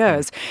couple of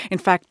years. In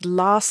fact,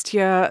 last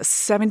year,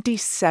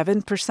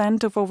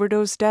 77% of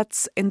overdose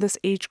deaths in this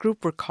age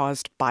group were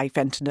caused by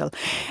fentanyl.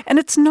 And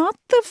it's not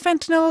the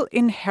fentanyl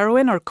in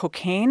heroin or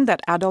cocaine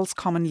that adults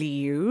commonly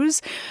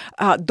use.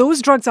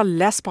 Those drugs are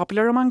less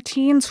popular among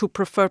teens who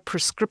prefer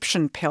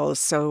prescription pills,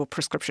 so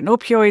prescription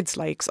opioids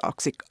like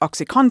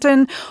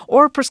OxyContin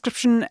or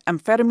prescription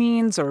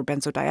amphetamines or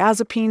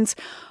benzodiazepines.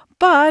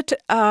 But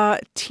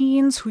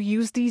teens who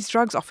use these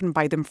drugs often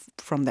buy them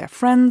from their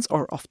friends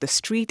or off the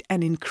street,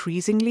 and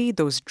increasingly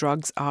those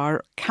drugs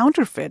are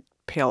counterfeit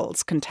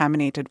pills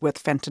contaminated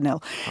with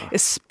fentanyl,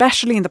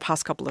 especially in the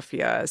past couple of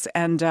years.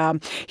 And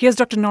here's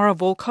Dr. Nora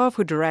Volkov,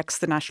 who directs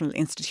the National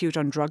Institute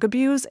on Drug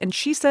Abuse, and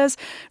she says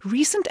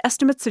recent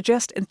estimates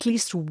suggest at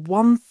least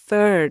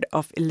 1/3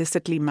 of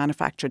illicitly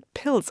manufactured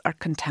pills are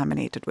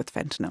contaminated with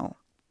fentanyl.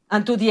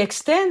 And to the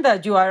extent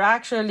that you are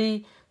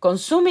actually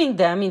consuming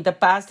them, in the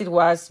past it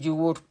was you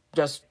would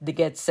just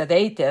get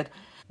sedated.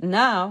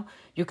 Now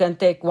you can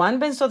take one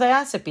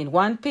benzodiazepine,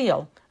 one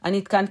pill, and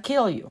it can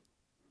kill you.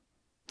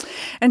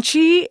 And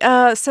she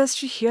says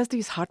she hears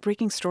these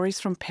heartbreaking stories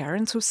from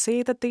parents who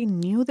say that they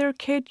knew their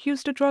kid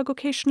used a drug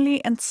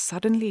occasionally and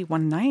suddenly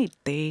one night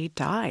they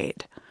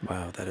died.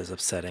 Wow, that is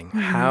upsetting.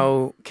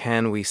 How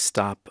can we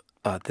stop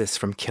this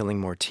from killing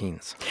more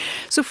teens?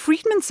 So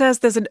Friedman says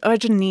there's an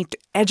urgent need to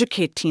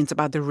educate teens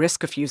about the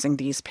risk of using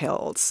these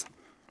pills.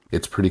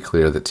 It's pretty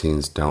clear that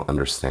teens don't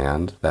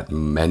understand that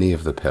many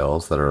of the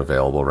pills that are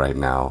available right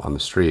now on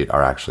the street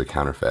are actually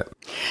counterfeit.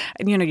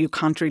 And, you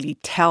can't really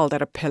tell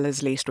that a pill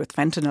is laced with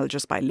fentanyl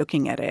just by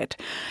looking at it.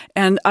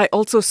 And I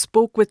also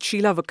spoke with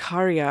Sheila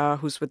Vakaria,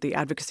 who's with the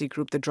advocacy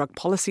group, the Drug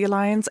Policy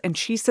Alliance, and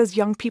she says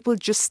young people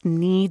just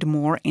need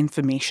more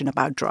information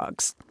about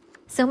drugs.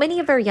 So many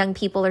of our young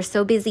people are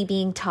so busy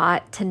being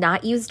taught to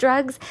not use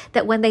drugs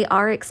that when they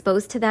are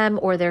exposed to them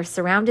or they're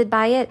surrounded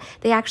by it,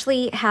 they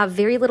actually have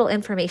very little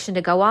information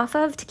to go off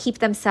of to keep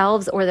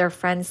themselves or their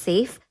friends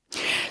safe.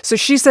 So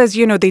she says,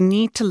 they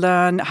need to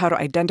learn how to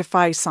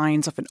identify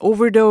signs of an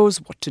overdose,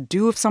 what to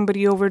do if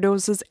somebody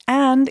overdoses,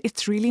 and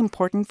it's really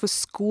important for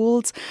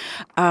schools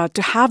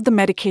to have the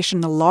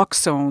medication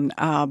naloxone,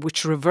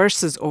 which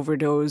reverses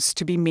overdose,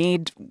 to be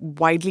made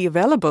widely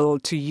available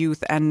to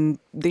youth, and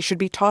they should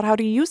be taught how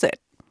to use it.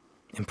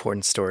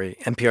 Important story.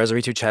 NPR's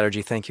Ritu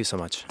Chatterjee, thank you so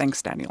much.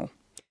 Thanks, Daniel.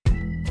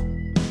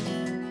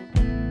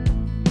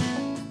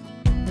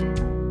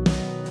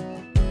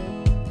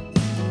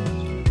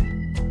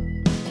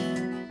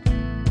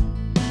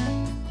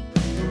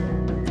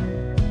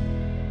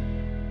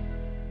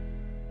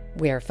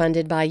 We're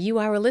funded by you,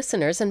 our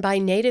listeners, and by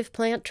Native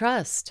Plant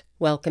Trust.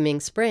 Welcoming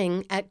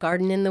spring at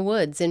Garden in the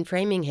Woods in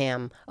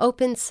Framingham.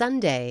 Open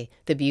Sunday.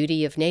 The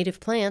beauty of native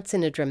plants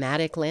in a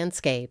dramatic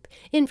landscape.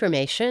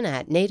 Information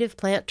at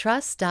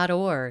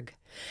nativeplanttrust.org.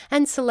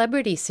 And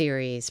Celebrity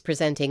Series,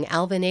 presenting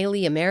Alvin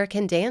Ailey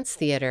American Dance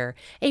Theater,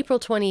 April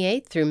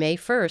 28th through May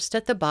 1st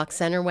at the Bach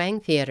Center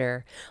Wang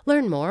Theater.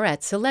 Learn more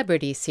at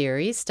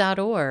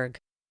celebrityseries.org.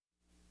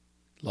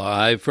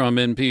 Live from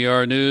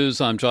NPR News,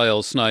 I'm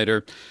Giles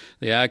Snyder.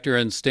 The actor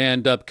and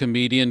stand-up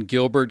comedian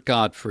Gilbert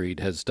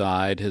Gottfried has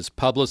died. His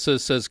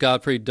publicist says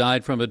Gottfried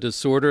died from a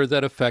disorder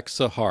that affects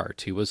the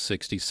heart. He was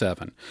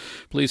 67.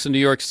 Police in New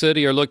York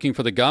City are looking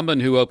for the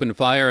gunman who opened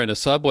fire in a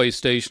subway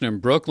station in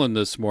Brooklyn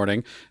this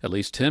morning. At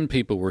least 10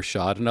 people were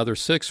shot. Another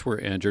 6 were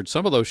injured.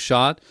 Some of those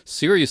shot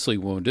seriously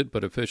wounded,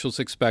 but officials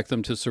expect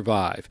them to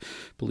survive.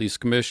 Police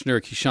Commissioner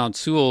Keechant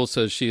Sewell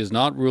says she is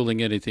not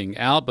ruling anything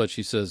out, but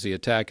she says the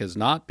attack is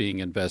not being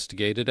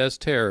investigated as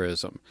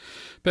terrorism.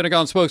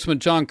 Pentagon spokesman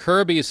John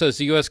Kirby says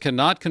the U.S.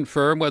 cannot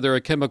confirm whether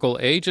a chemical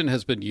agent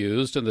has been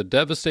used in the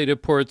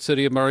devastated port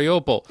city of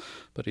Mariupol,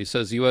 but he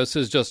says the U.S.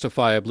 is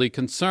justifiably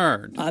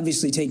concerned.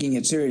 Obviously taking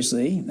it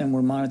seriously, and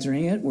we're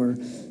monitoring it. We're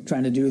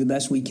trying to do the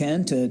best we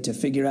can to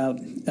figure out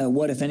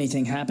what, if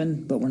anything,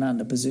 happened, but we're not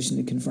in a position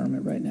to confirm it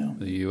right now.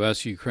 The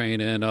U.S.,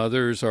 Ukraine, and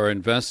others are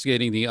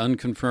investigating the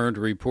unconfirmed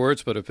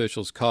reports, but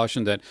officials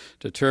caution that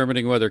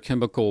determining whether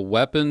chemical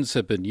weapons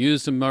have been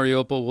used in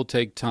Mariupol will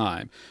take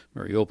time.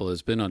 Mariupol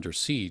has been under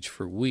siege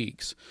for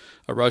weeks.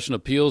 A Russian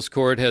appeals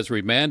court has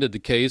remanded the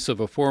case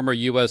of a former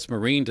U.S.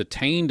 Marine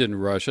detained in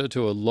Russia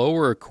to a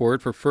lower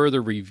court for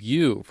further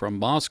review from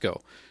Moscow.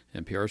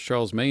 NPR's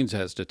Charles Maines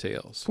has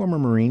details. Former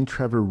Marine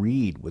Trevor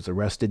Reed was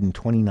arrested in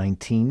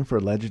 2019 for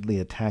allegedly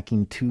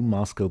attacking 2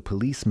 Moscow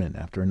policemen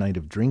after a night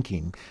of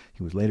drinking.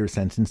 He was later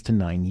sentenced to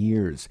 9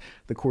 years.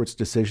 The court's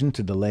decision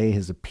to delay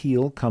his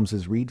appeal comes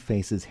as Reed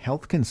faces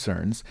health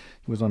concerns.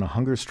 He was on a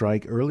hunger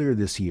strike earlier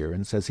this year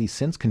and says he's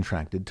since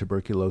contracted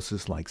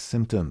tuberculosis-like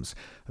symptoms.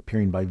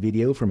 Appearing by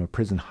video from a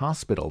prison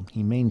hospital,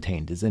 he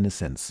maintained his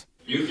innocence.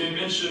 You can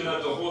mention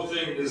that the whole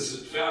thing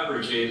is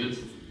fabricated,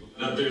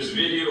 that there's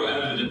video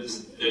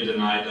evidence they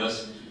denied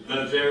us,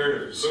 that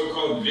their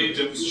so-called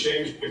victims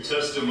changed their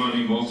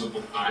testimony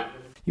multiple times.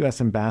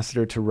 U.S.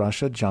 Ambassador to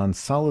Russia John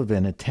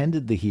Sullivan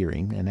attended the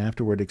hearing and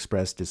afterward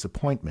expressed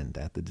disappointment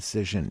at the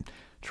decision.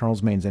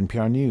 Charles Maines,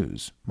 NPR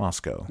News,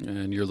 Moscow.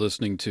 And you're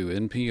listening to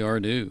NPR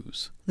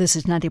News. This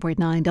is 90.9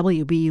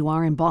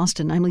 WBUR in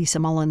Boston. I'm Lisa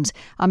Mullins.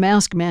 A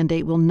mask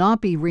mandate will not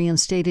be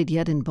reinstated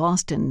yet in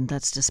Boston.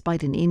 That's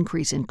despite an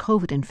increase in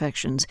COVID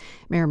infections.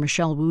 Mayor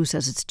Michelle Wu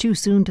says it's too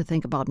soon to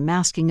think about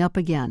masking up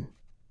again.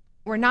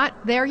 We're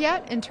not there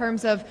yet in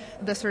terms of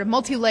the sort of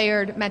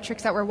multi-layered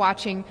metrics that we're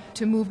watching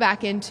to move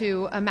back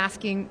into a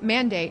masking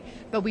mandate.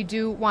 But we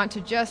do want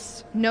to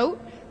just note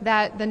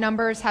that the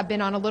numbers have been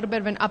on a little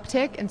bit of an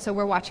uptick, and so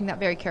we're watching that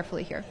very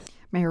carefully here.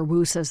 Mayor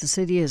Wu says the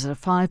city is at a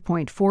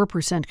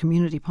 5.4%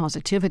 community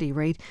positivity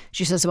rate.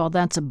 She says while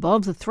that's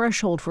above the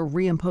threshold for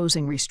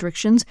reimposing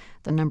restrictions,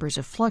 the numbers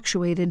have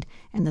fluctuated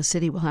and the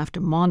city will have to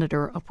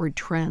monitor upward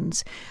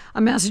trends.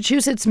 A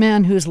Massachusetts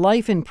man whose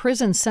life in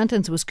prison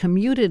sentence was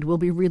commuted will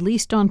be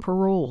released on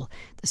parole.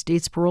 The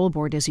state's parole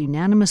board has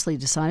unanimously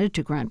decided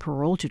to grant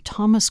parole to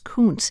Thomas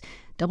Kuntz.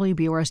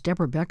 WBUR's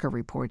Deborah Becker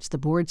reports the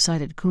board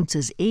cited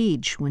Kuntz's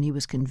age when he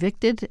was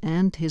convicted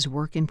and his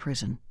work in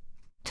prison.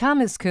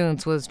 Thomas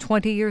Kuntz was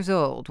 20 years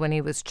old when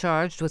he was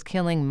charged with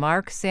killing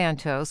Mark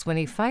Santos when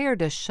he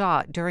fired a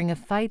shot during a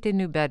fight in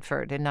New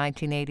Bedford in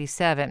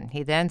 1987.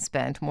 He then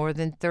spent more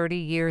than 30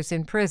 years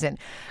in prison.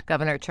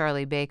 Governor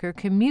Charlie Baker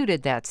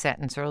commuted that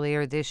sentence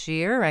earlier this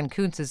year, and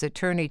Kuntz's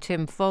attorney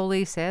Tim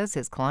Foley says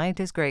his client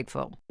is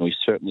grateful. He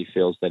certainly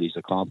feels that he's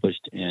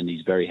accomplished, and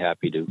he's very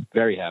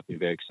very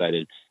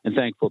excited, and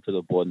thankful to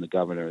the board and the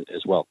governor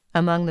as well.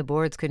 Among the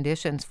board's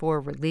conditions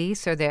for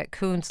release are that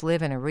Kuntz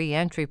live in a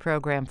re-entry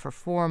program for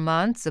 4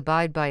 months,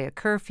 abide by a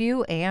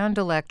curfew, and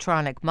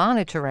electronic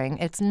monitoring.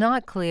 It's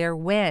not clear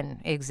when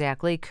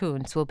exactly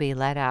Kuntz will be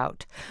let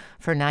out.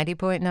 For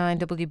 90.9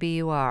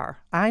 WBUR,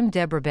 I'm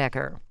Deborah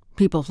Becker.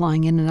 People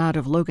flying in and out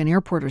of Logan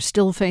Airport are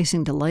still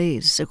facing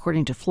delays.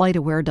 According to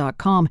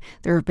FlightAware.com,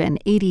 there have been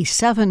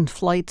 87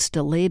 flights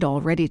delayed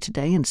already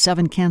today and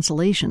 7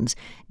 cancellations.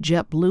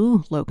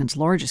 JetBlue, Logan's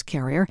largest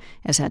carrier,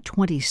 has had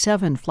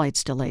 27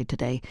 flights delayed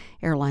today.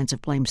 Airlines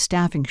have blamed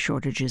staffing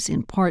shortages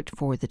in part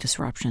for the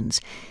disruptions.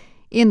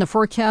 In the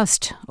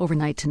forecast,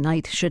 overnight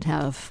tonight should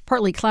have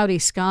partly cloudy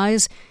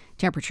skies.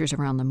 Temperatures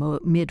around the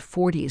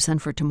mid-40s. Then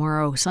for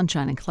tomorrow,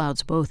 sunshine and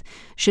clouds both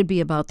should be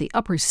about the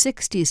upper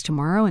 60s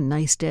tomorrow, a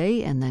nice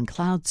day, and then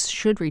clouds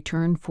should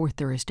return for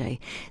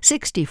Thursday.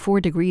 64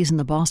 degrees in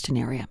the Boston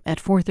area at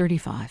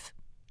 4:35.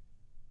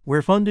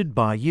 We're funded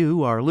by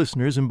you, our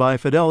listeners, and by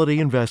Fidelity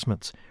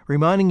Investments,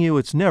 reminding you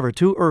it's never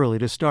too early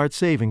to start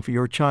saving for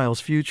your child's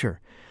future.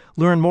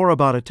 Learn more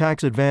about a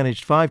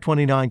tax-advantaged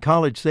 529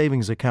 college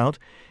savings account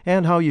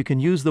and how you can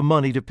use the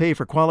money to pay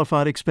for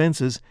qualified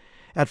expenses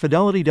at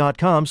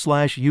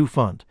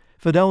fidelity.com/ufund.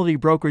 Fidelity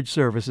Brokerage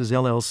Services,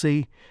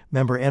 LLC,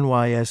 member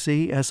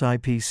NYSE,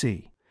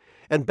 SIPC.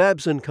 And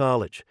Babson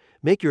College.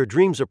 Make your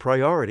dreams a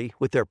priority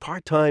with their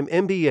part-time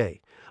MBA.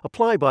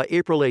 Apply by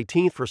April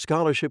 18th for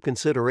scholarship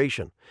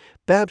consideration.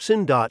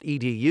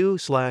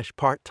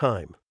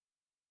 babson.edu/part-time.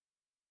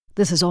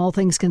 This is All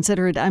Things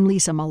Considered. I'm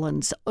Lisa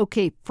Mullins.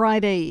 Okay,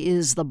 Friday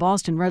is the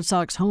Boston Red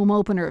Sox home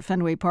opener at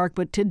Fenway Park,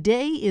 but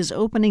today is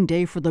opening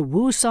day for the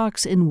Woo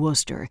Sox in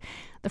Worcester.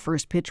 The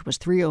first pitch was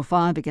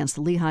 3:05 against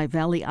the Lehigh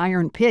Valley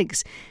Iron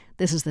Pigs.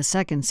 This is the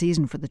second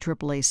season for the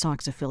AAA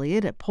Sox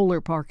affiliate at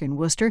Polar Park in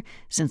Worcester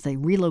since they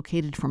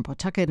relocated from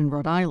Pawtucket in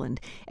Rhode Island.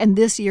 And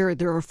this year,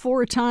 there are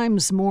 4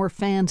 times more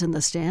fans in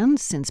the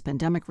stands since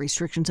pandemic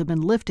restrictions have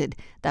been lifted.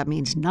 That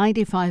means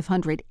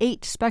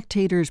 9,508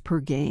 spectators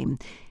per game.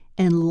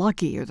 And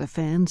lucky are the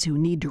fans who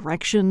need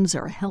directions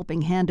or a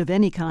helping hand of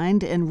any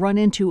kind and run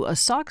into a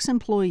Sox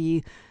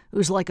employee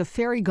who's like a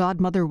fairy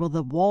godmother with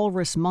a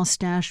walrus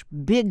mustache,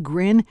 big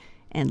grin,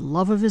 and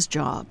love of his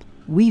job.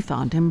 We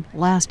found him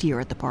last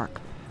year at the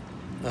park.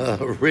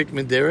 Rick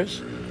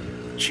Medeiros,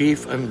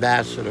 Chief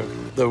Ambassador,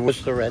 the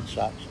Worcester Red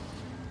Sox,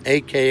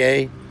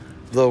 a.k.a.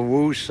 the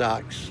Woo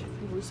Sox.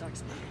 Woo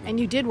Sox.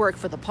 And you did work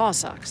for the Paw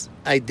Sox.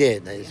 I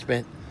did. I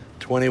spent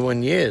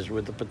 21 years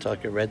with the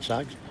Pawtucket Red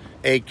Sox,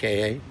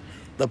 a.k.a.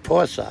 the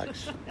Paw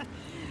Sox.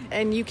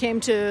 And you came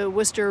to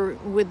Worcester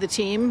with the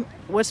team.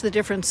 What's the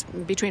difference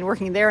between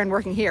working there and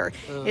working here?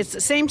 It's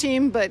the same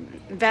team, but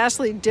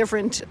vastly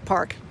different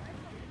park.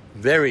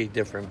 Very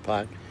different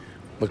park.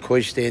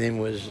 McCoy Stadium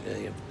was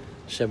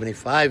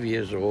 75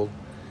 years old,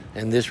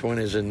 and this one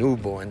is a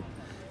newborn,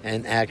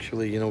 and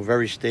actually,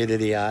 very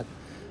state-of-the-art.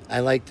 I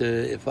like to,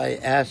 if I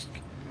ask,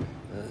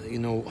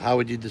 how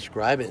would you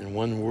describe it in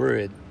one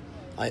word,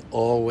 I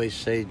always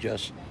say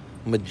just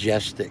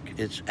majestic.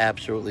 It's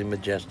absolutely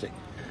majestic.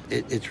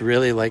 It's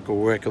really like a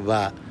work of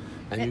art,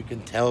 and you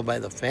can tell by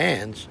the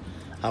fans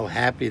how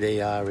happy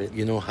they are,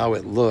 how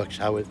it looks,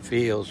 how it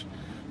feels,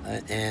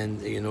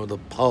 and, the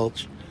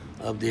pulse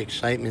of the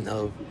excitement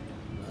of,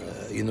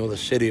 the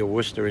city of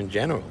Worcester in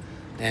general.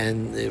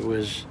 And it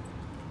was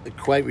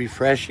quite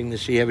refreshing to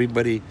see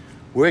everybody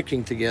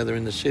working together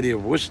in the city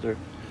of Worcester.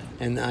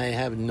 And I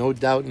have no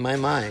doubt in my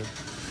mind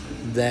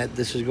that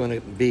this is going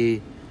to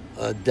be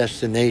a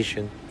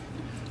destination.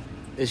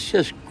 It's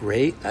just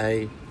great.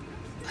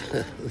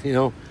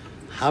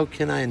 How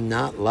can I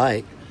not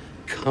like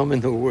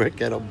coming to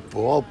work at a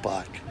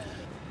ballpark?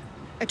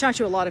 I talked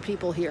to a lot of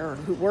people here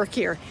who work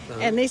here,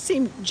 and they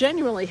seem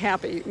genuinely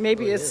happy.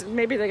 Maybe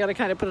they got to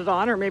kind of put it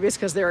on, or maybe it's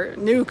because they're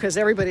new, because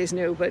everybody's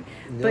new. But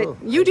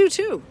you do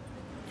too.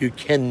 You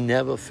can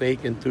never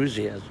fake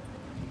enthusiasm.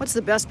 What's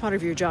the best part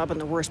of your job and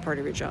the worst part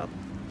of your job?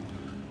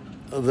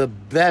 The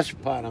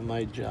best part of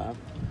my job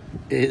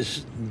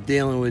is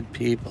dealing with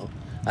people.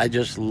 I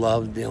just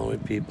love dealing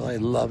with people. I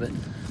love it.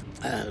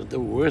 The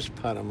worst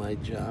part of my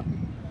job,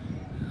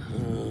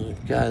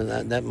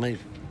 that might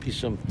be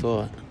some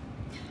thought.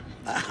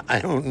 I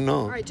don't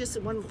know. All right, just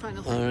one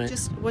final thing. Right.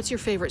 Just what's your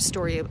favorite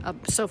story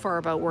so far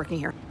about working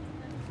here?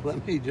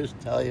 Let me just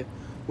tell you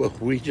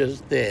what we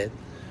just did.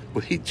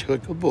 We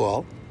took a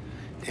ball,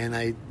 and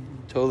I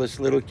told this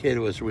little kid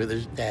who was with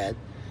his dad,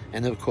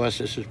 and of course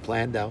this was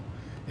planned out,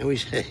 and we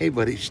said, hey,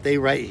 buddy, stay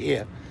right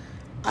here.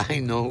 I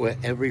know where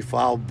every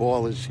foul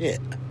ball is hit,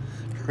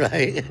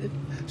 right?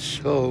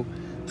 So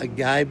a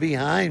guy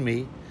behind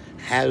me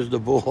has the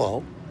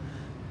ball,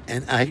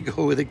 and I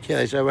go with the kid.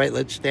 I said, all right,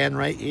 let's stand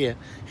right here.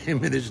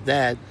 Him and his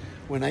dad.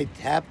 When I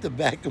tap the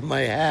back of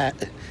my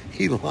hat,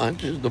 he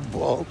launches the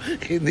ball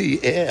in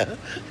the air,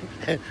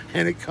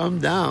 and it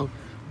comes down,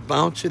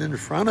 bouncing in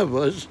front of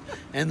us,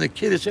 and the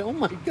kid is saying, oh,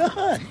 my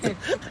God,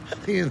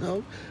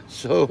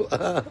 So,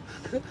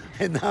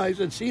 and now I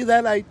said, see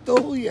that? I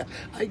told you.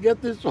 I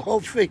got this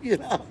all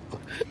figured out.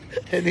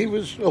 And he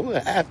was so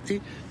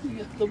happy to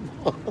get the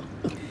ball.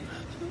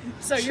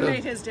 So you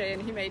made his day,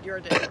 and he made your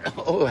day.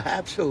 Oh,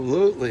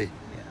 absolutely.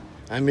 Yeah.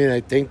 I mean, I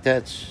think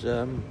that's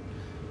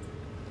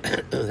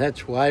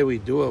why we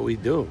do what we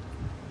do.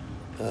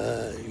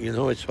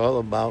 It's all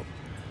about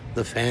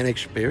the fan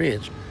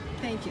experience.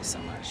 Thank you so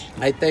much.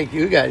 I thank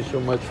you guys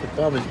so much for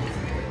coming.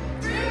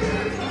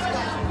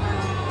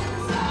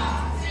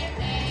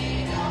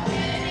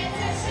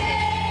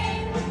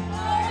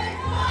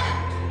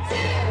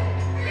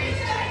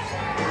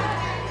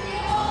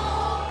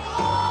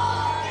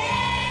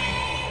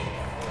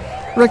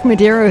 Rick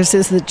Medeiros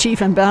is the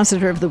chief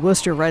ambassador of the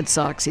Worcester Red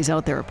Sox. He's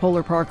out there at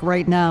Polar Park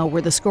right now,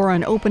 where the score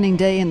on opening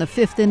day in the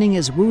 5th inning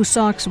is Woo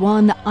Sox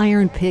 1,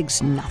 Iron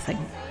Pigs nothing.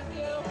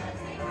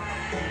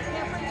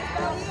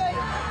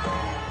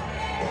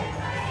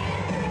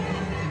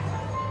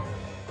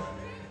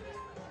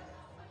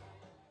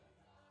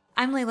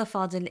 I'm Layla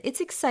Falden.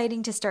 It's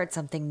exciting to start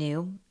something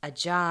new, a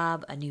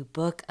job, a new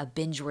book, a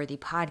binge-worthy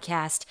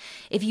podcast.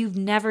 If you've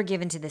never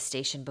given to this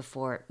station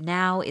before,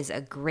 now is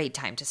a great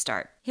time to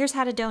start. Here's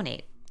how to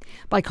donate.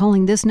 By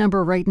calling this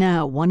number right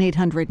now,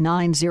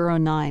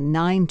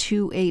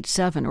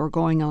 1-800-909-9287, or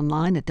going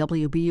online at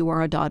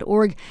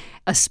wbur.org.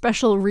 A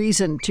special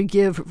reason to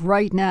give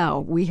right now.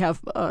 We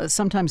have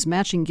sometimes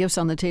matching gifts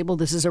on the table.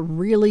 This is a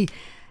really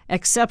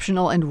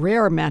exceptional and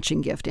rare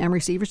matching gift. Amory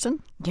Severson?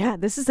 Yeah,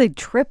 this is a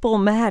triple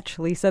match,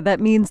 Lisa.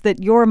 That means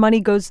that your money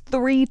goes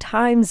 3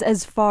 times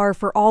as far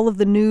for all of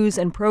the news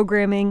and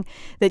programming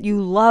that you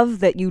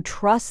love, that you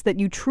trust, that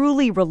you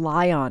truly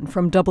rely on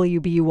from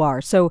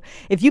WBUR. So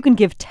if you can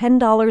give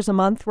 $10 a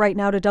month right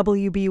now to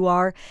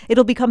WBUR,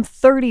 it'll become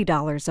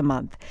 $30 a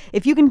month.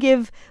 If you can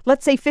give,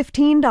 let's say,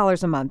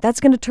 $15 a month,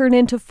 that's going to turn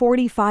into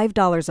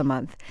 $45 a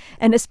month.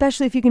 And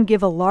especially if you can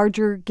give a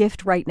larger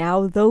gift right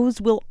now, those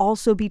will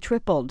also be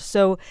tripled.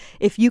 So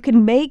if you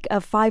can make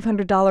a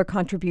 $500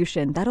 contribution,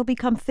 that'll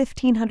become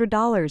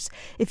 $1,500.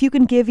 If you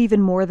can give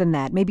even more than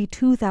that, maybe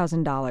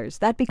 $2,000,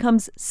 that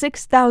becomes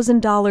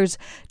 $6,000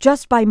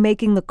 just by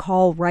making the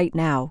call right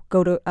now.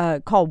 Go to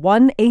call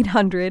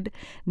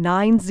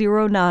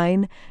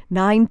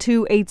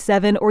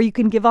 1-800-909-9287, or you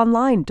can give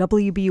online,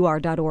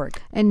 WBUR.org.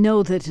 And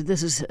know that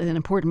this is an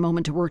important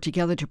moment to work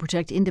together to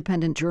protect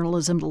independent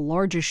journalism. The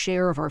largest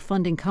share of our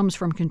funding comes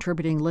from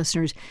contributing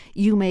listeners.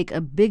 You make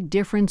a big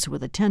difference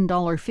with a $10,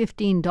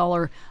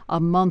 $15 a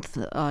month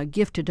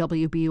gift to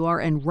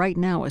WBUR, and right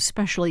now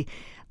especially,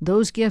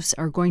 those gifts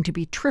are going to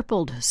be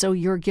tripled. So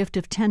your gift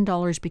of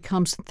 $10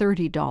 becomes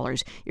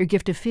 $30. Your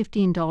gift of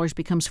 $15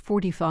 becomes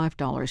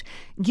 $45.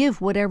 Give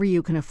whatever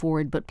you can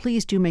afford, but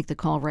please do make the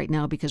call right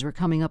now because we're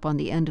coming up on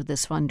the end of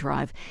this fund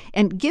drive.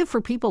 And give for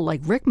people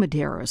like Rick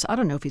Medeiros. I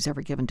don't know if he's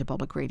ever given to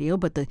public radio,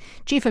 but the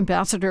chief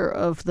ambassador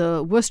of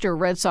the Worcester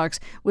Red Sox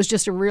was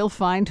just a real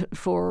find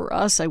for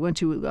us. I went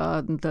to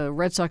the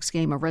Red Sox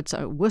game,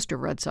 Worcester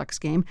Red Sox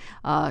game,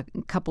 a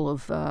couple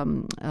of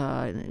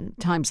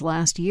times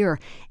last year,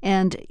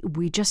 and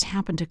we just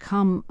happened to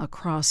come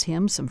across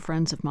him, some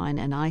friends of mine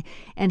and I,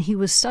 and he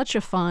was such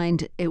a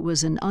find. It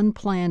was an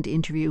unplanned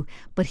interview,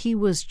 but he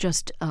was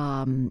just,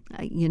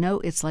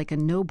 it's like a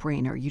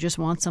no-brainer. You just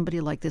want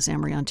somebody like this,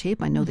 Amory, on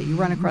tape. I know that you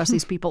run across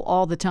these people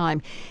all the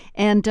time.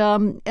 And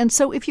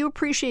so if you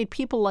appreciate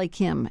people like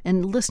him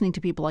and listening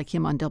to people like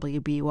him on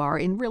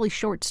WBUR in really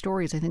short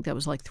stories, I think that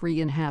was like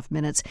 3.5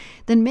 minutes,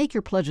 then make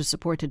your pledge of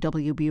support to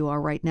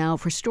WBUR right now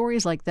for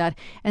stories like that,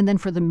 and then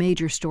for the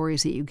major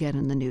stories that you get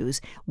in the news.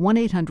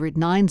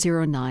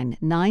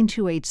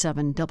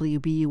 1-800-909-9287,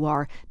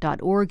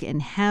 WBUR.org,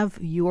 and have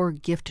your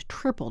gift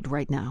tripled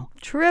right now.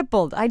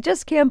 Tripled. I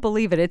just can't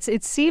believe it.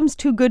 It seems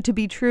too good to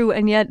be true,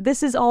 and yet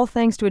this is all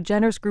thanks to a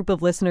generous group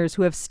of listeners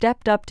who have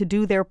stepped up to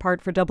do their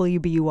part for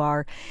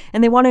WBUR,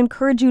 and they want to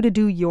encourage you to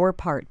do your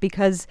part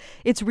because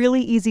it's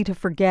really easy to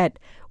forget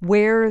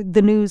where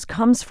the news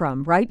comes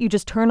from, right? You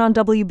just turn on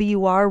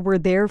WBUR. We're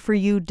there for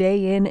you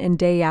day in and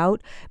day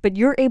out, but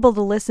you're able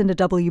to listen to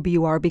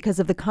WBUR because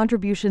of the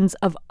contributions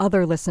of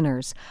other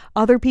listeners.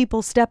 Other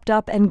people stepped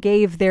up and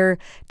gave their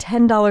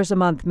 $10 a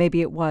month,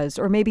 maybe it was,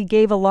 or maybe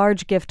gave a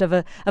large gift of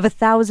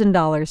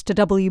 $1,000 to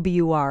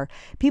WBUR.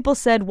 People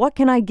said, what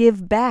can I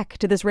give back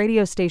to this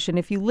radio station?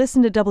 If you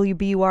listen to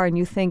WBUR and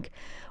you think,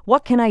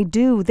 what can I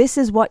do? This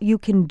is what you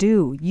can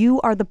do.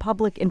 You are the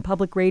public in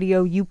public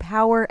radio. You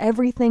power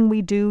everything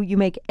we do. You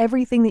make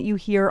everything that you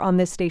hear on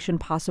this station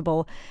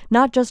possible,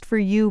 not just for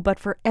you, but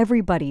for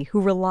everybody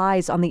who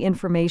relies on the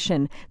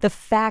information, the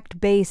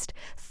fact-based,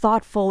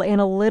 thoughtful,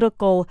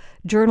 analytical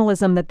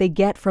journalism that they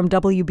get from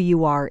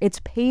WBUR.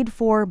 It's paid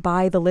for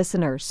by the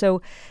listener.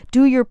 So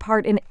do your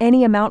part in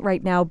any amount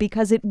right now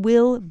because it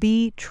will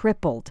be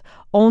tripled.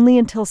 Only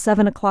until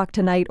 7 o'clock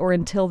tonight or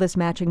until this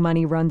matching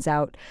money runs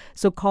out.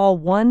 So call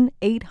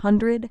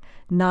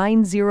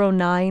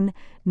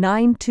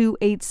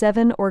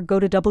 1-800-909-9287 or go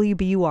to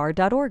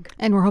WBUR.org.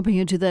 And we're hoping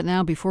you do that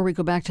now before we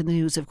go back to the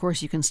news. Of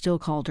course, you can still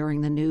call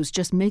during the news.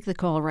 Just make the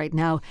call right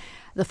now.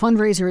 The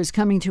fundraiser is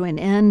coming to an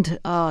end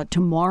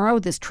tomorrow.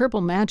 This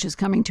triple match is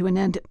coming to an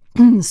end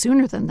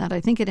sooner than that.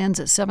 I think it ends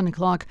at 7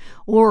 o'clock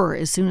or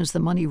as soon as the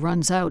money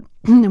runs out.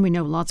 And we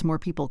know lots more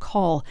people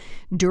call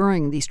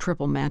during these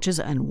triple matches.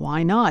 And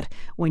why not?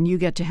 When you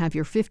get to have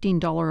your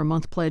 $15 a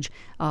month pledge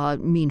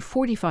mean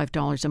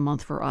 $45 a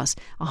month for us,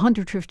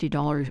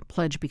 $150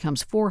 pledge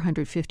becomes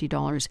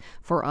 $450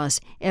 for us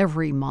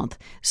every month.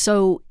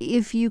 So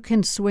if you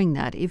can swing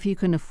that, if you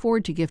can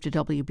afford to give to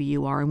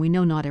WBUR, and we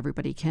know not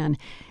everybody can,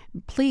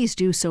 please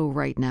do so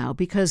right now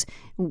because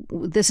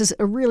this is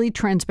a really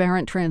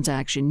transparent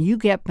transaction. You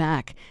get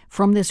back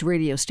from this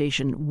radio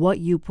station what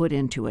you put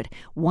into it.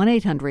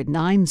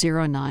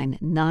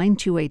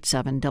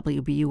 1-800-909-9287,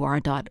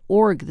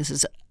 WBUR.org. This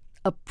is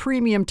a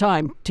premium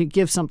time to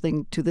give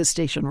something to this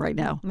station right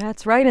now.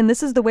 That's right, and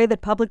this is the way that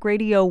public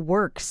radio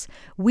works.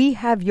 We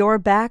have your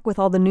back with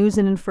all the news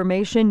and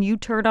information. You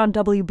turn on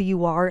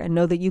WBUR and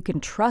know that you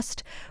can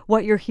trust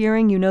what you're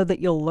hearing. You know that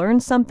you'll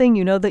learn something.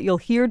 You know that you'll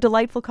hear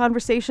delightful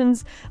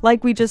conversations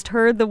like we just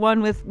heard, the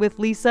one with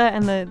Lisa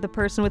and the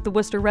person with the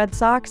Worcester Red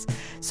Sox.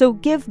 So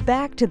give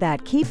back to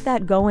that. Keep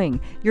that going.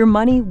 Your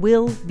money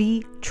will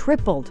be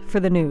tripled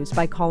for the news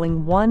by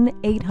calling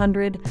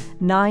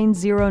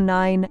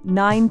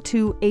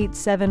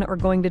 1-800-909-9287 or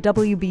going to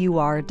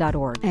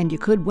WBUR.org. And you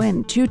could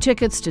win 2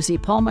 tickets to see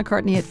Paul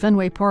McCartney at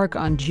Fenway Park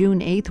on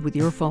June 8th with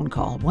your phone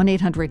call.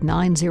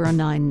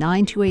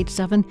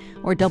 1-800-909-9287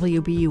 or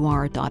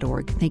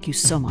WBUR.org. Thank you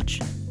so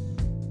much.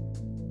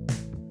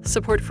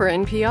 Support for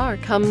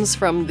NPR comes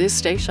from this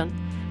station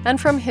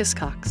and from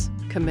Hiscox,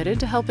 committed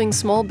to helping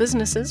small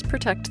businesses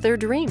protect their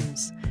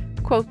dreams.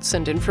 Quotes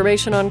and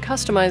information on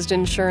customized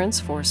insurance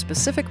for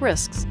specific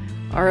risks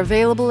are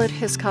available at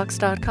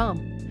hiscox.com.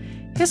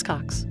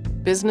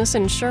 Hiscox, business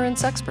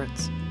insurance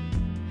experts.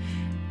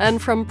 And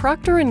from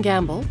Procter &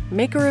 Gamble,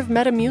 maker of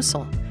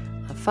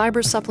Metamucil, a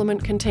fiber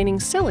supplement containing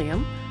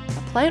psyllium,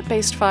 a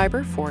plant-based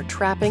fiber for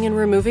trapping and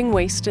removing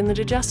waste in the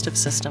digestive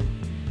system.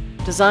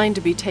 Designed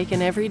to be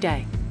taken every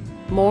day.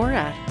 More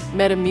at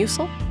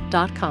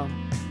metamucil.com.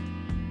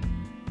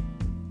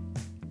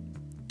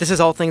 This is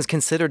All Things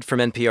Considered from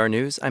NPR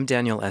News. I'm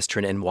Daniel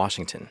Estrin in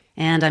Washington.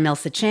 And I'm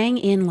Elsa Chang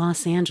in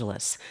Los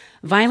Angeles.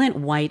 Violent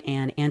white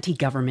and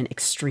anti-government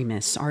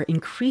extremists are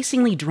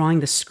increasingly drawing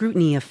the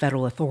scrutiny of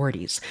federal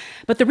authorities.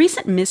 But the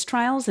recent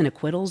mistrials and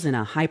acquittals in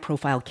a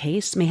high-profile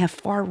case may have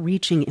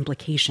far-reaching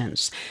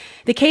implications.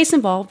 The case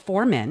involved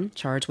 4 men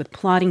charged with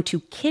plotting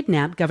to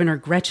kidnap Governor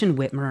Gretchen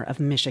Whitmer of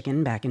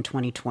Michigan back in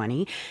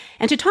 2020.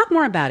 And to talk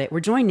more about it, we're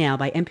joined now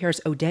by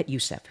NPR's Odette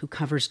Youssef, who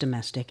covers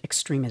domestic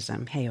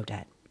extremism. Hey,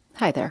 Odette.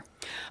 Hi there.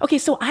 Okay,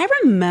 so I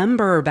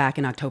remember back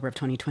in October of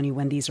 2020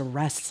 when these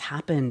arrests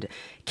happened.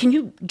 Can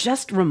you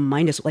just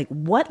remind us,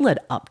 what led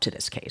up to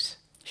this case?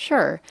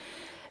 Sure.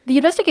 The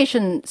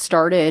investigation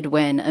started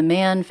when a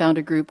man found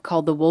a group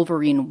called the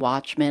Wolverine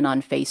Watchmen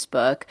on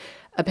Facebook,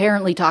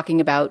 apparently talking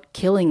about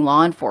killing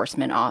law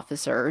enforcement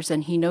officers,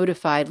 and he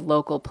notified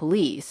local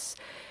police.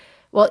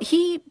 Well,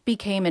 he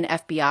became an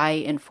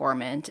FBI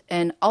informant,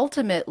 and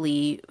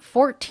ultimately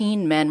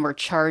 14 men were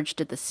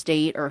charged at the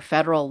state or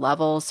federal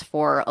levels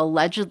for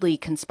allegedly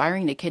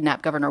conspiring to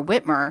kidnap Governor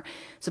Whitmer,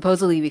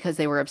 supposedly because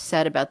they were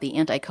upset about the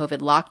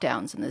anti-COVID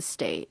lockdowns in the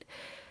state.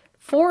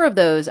 4 of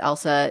those,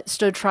 Elsa,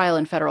 stood trial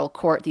in federal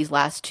court these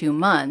last 2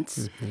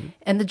 months,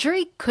 and the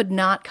jury could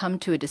not come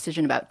to a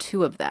decision about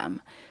 2 of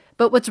them.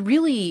 But what's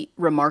really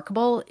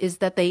remarkable is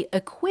that they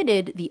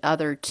acquitted the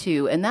other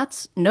 2, and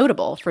that's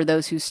notable for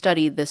those who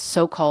study this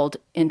so-called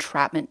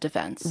entrapment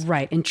defense.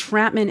 Right.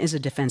 Entrapment is a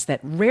defense that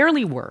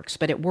rarely works,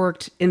 but it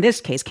worked in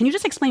this case. Can you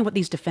just explain what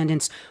these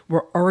defendants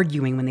were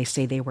arguing when they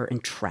say they were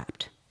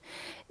entrapped?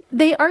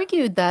 They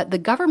argued that the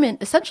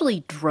government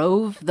essentially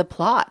drove the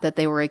plot that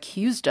they were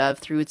accused of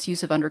through its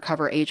use of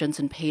undercover agents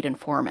and paid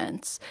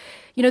informants.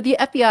 You know, the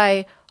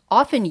FBI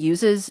often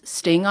uses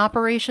sting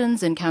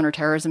operations in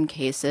counterterrorism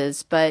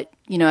cases, but,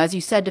 as you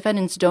said,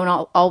 defendants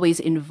don't always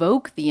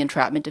invoke the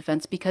entrapment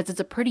defense because it's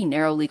a pretty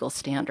narrow legal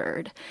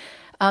standard.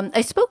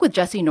 I spoke with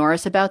Jesse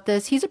Norris about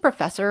this. He's a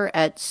professor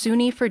at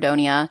SUNY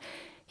Fredonia.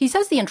 He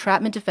says the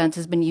entrapment defense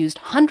has been used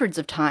hundreds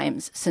of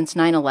times since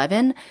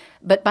 9/11,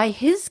 but by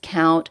his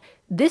count,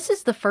 this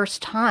is the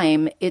first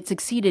time it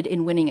succeeded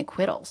in winning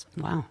acquittals.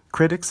 Wow.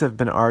 Critics have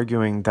been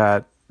arguing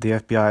that the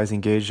FBI is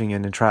engaging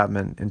in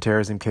entrapment in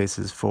terrorism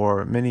cases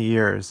for many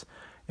years.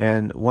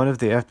 And one of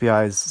the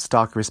FBI's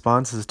stock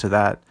responses to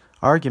that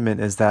argument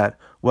is that,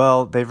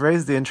 well, they've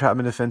raised the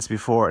entrapment defense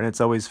before and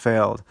it's always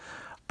failed.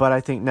 But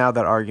I think now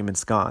that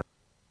argument's gone.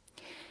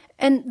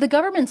 And the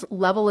government's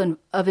level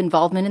of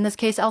involvement in this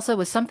case also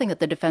was something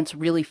that the defense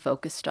really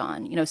focused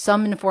on.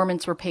 Some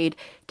informants were paid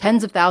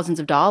tens of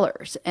thousands of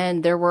dollars,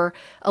 and there were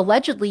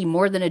allegedly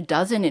more than a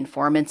dozen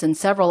informants and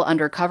several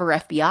undercover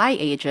FBI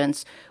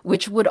agents,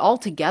 which would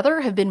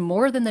altogether have been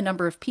more than the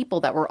number of people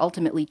that were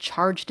ultimately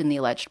charged in the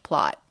alleged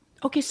plot.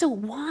 Okay, so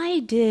why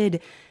did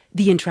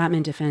the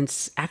entrapment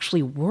defense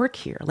actually work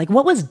here?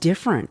 What was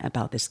different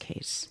about this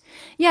case?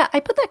 Yeah,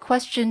 I put that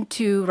question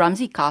to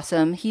Ramzi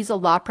Qasim. He's a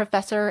law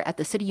professor at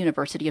the City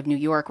University of New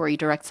York, where he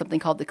directs something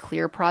called the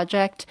CLEAR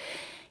Project.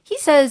 He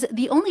says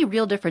the only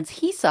real difference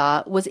he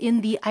saw was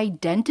in the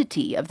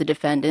identity of the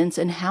defendants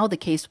and how the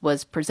case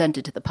was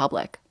presented to the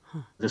public.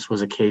 This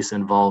was a case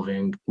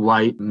involving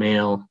white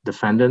male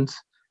defendants.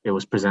 It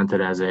was presented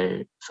as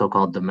a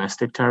so-called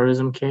domestic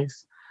terrorism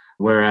case.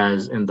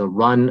 Whereas in the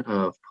run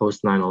of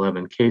post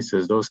 9/11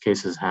 cases, those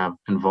cases have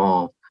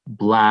involved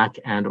Black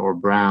and or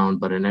brown,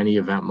 but in any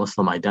event,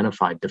 Muslim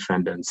identified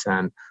defendants.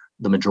 And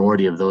the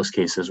majority of those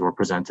cases were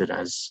presented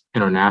as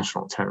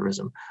international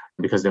terrorism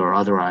because they were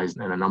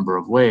otherized in a number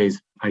of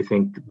ways. I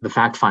think the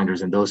fact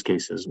finders in those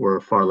cases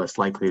were far less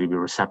likely to be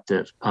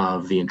receptive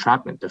of the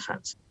entrapment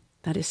defense.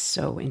 That is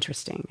so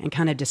interesting and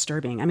kind of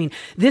disturbing. I mean,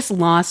 this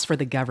loss for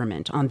the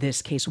government on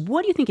this case,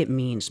 what do you think it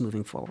means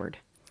moving forward?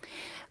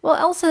 Well,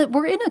 Elsa,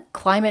 we're in a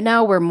climate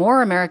now where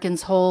more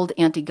Americans hold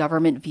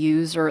anti-government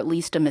views or at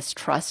least a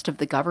mistrust of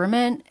the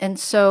government. And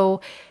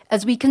so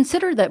as we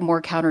consider that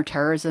more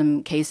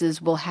counterterrorism cases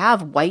will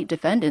have white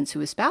defendants who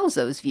espouse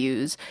those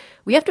views,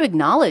 we have to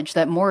acknowledge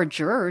that more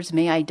jurors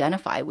may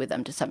identify with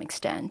them to some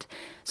extent.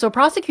 So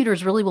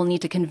prosecutors really will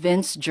need to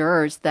convince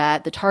jurors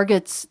that the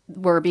targets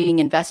were being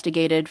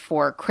investigated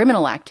for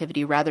criminal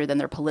activity rather than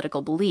their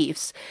political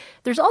beliefs.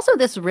 There's also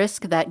this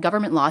risk that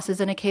government losses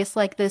in a case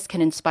like this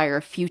can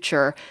inspire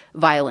future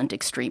violent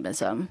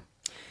extremism.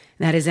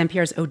 That is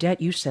NPR's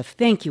Odette Youssef.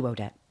 Thank you,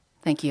 Odette.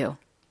 Thank you.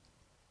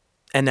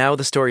 And now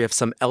the story of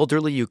some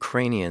elderly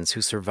Ukrainians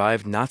who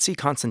survived Nazi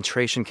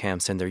concentration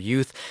camps in their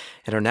youth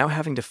and are now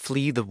having to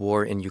flee the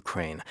war in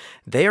Ukraine.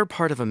 They are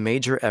part of a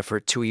major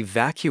effort to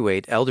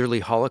evacuate elderly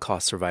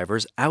Holocaust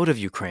survivors out of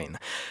Ukraine.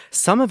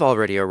 Some have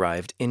already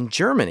arrived in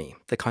Germany,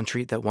 the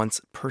country that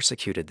once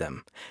persecuted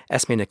them.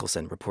 Esme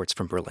Nicholson reports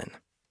from Berlin.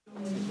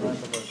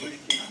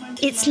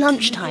 It's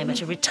lunchtime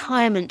at a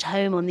retirement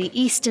home on the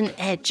eastern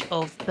edge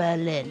of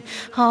Berlin.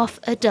 Half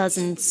a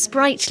dozen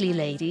sprightly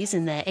ladies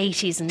in their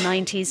 80s and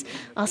 90s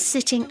are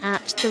sitting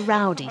at the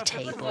rowdy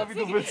table.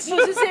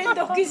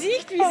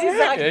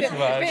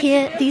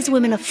 Here, these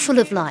women are full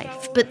of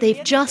life, but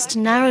they've just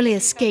narrowly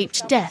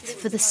escaped death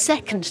for the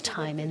second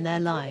time in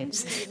their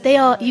lives. They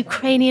are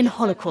Ukrainian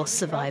Holocaust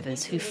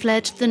survivors who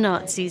fled the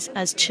Nazis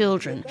as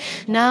children.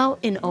 Now,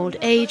 in old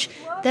age,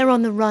 they're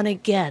on the run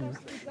again,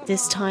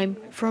 this time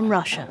from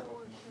Russia.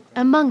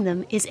 Among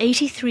them is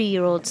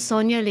 83-year-old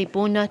Sonia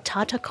Lebona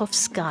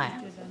Tartakovskaya.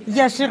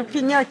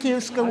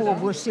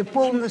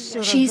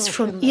 She's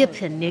from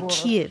Irpin, near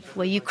Kiev,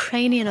 where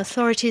Ukrainian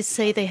authorities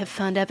say they have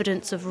found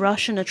evidence of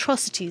Russian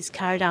atrocities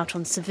carried out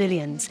on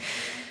civilians.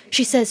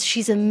 She says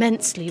she's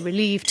immensely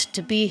relieved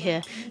to be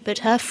here, but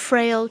her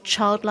frail,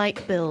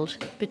 childlike build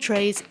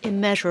betrays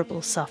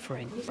immeasurable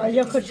suffering. For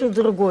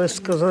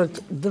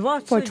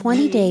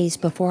 20 days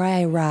before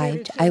I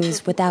arrived, I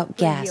was without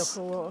gas,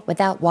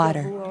 without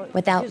water,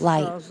 without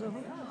light.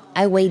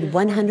 I weighed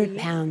 100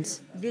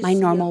 pounds, my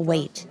normal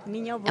weight.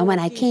 And when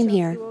I came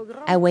here,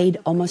 I weighed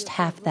almost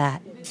half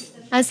that.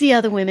 As the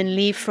other women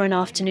leave for an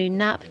afternoon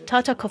nap,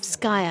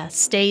 Tartakovskaya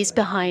stays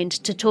behind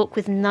to talk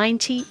with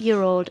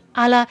 90-year-old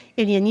Alla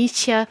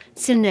Ilyanichya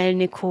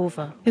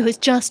Sinelnikova, who has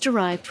just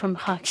arrived from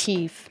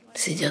Kharkiv.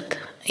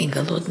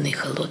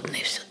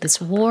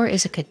 This war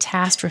is a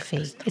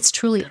catastrophe. It's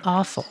truly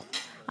awful.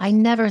 I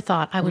never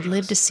thought I would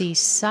live to see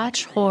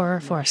such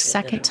horror for a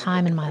second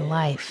time in my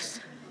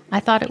life. I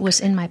thought it was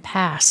in my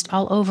past,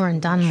 all over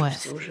and done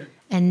with.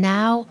 And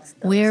now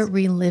we're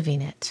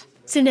reliving it.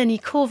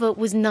 Sinelnikova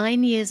was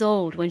 9 years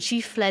old when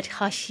she fled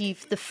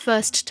Kharkiv the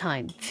first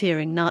time,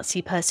 fearing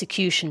Nazi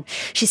persecution.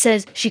 She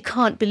says she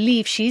can't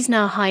believe she's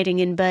now hiding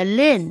in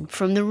Berlin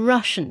from the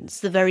Russians,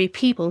 the very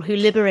people who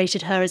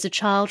liberated her as a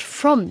child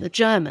from the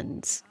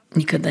Germans.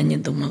 It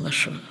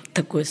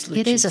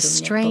is a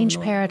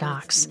strange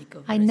paradox.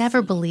 I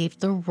never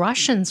believed the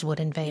Russians would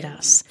invade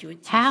us.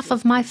 Half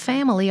of my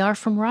family are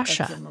from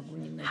Russia.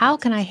 How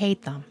can I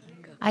hate them?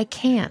 I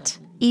can't,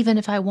 even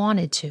if I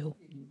wanted to.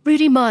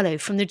 Rudy Marlow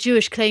from the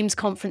Jewish Claims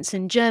Conference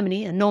in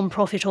Germany, a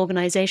non-profit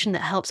organisation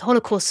that helps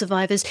Holocaust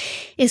survivors,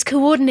 is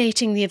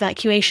coordinating the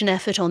evacuation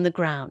effort on the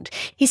ground.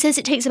 He says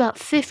it takes about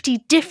 50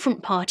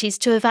 different parties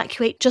to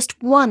evacuate just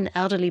one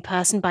elderly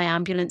person by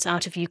ambulance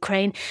out of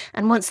Ukraine,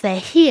 and once they're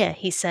here,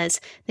 he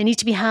says, they need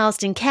to be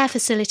housed in care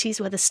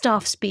facilities where the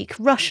staff speak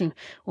Russian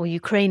or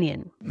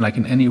Ukrainian. Like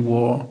in any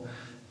war,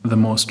 the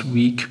most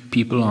weak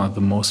people are the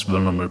most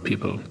vulnerable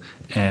people,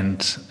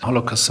 and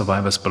Holocaust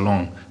survivors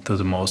belong to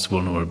the most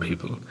vulnerable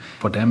people.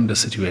 For them, the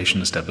situation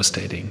is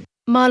devastating.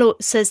 Marlow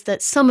says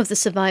that some of the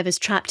survivors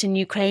trapped in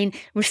Ukraine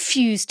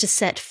refuse to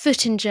set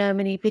foot in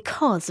Germany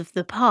because of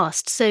the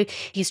past, so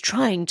he's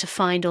trying to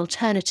find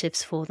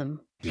alternatives for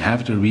them. We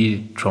have the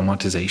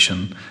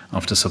re-traumatization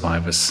of the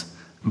survivors,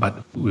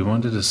 but we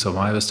wanted the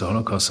survivors, the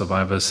Holocaust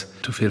survivors,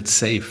 to feel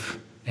safe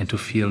and to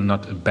feel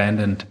not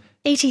abandoned.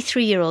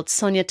 83-year-old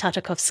Sonia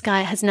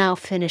Tartakovskaya has now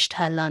finished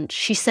her lunch.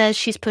 She says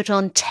she's put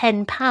on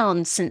 10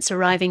 pounds since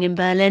arriving in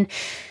Berlin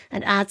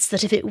and adds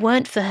that if it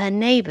weren't for her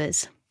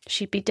neighbours,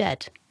 she'd be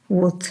dead. I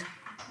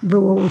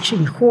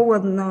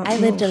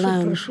lived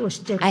alone.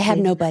 I have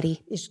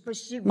nobody.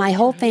 My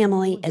whole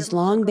family is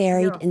long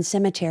buried in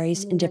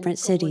cemeteries in different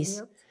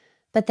cities.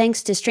 But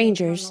thanks to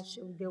strangers,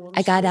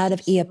 I got out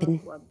of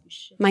Irpin.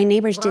 My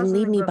neighbors didn't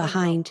leave me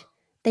behind.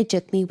 They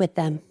took me with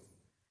them.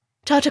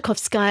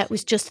 Tartakovskaya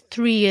was just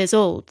 3 years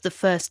old the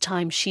first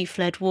time she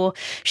fled war.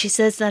 She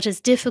says that as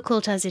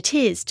difficult as it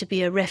is to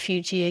be a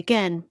refugee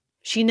again,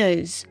 she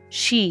knows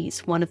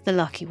she's one of the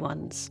lucky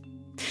ones.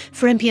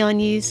 For NPR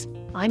News,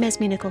 I'm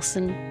Esme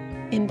Nicholson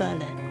in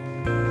Berlin.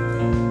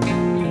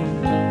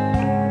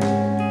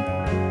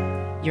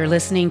 You're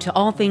listening to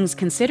All Things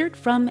Considered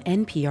from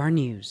NPR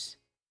News.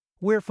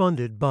 We're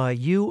funded by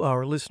you,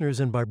 our listeners,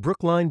 and by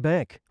Brookline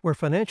Bank, where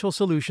financial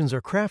solutions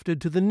are crafted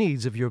to the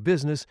needs of your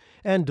business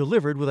and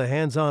delivered with a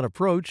hands-on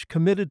approach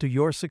committed to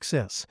your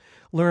success.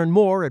 Learn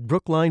more at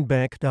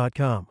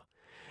brooklinebank.com.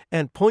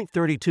 And Point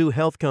 32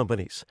 Health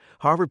Companies,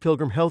 Harvard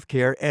Pilgrim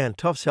Healthcare and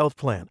Tufts Health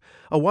Plan,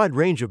 a wide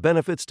range of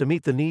benefits to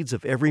meet the needs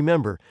of every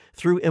member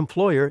through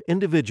employer,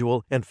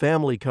 individual, and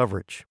family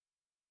coverage.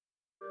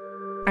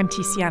 I'm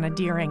Tiziana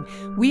Deering.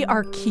 We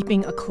are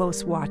keeping a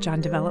close watch on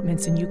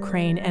developments in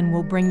Ukraine and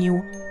will bring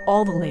you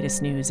all the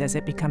latest news as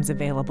it becomes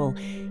available,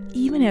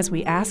 even as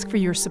we ask for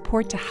your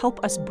support to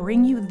help us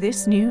bring you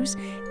this news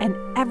and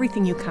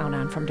everything you count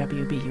on from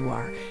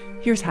WBUR.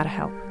 Here's how to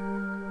help.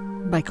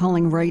 by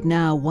calling right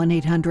now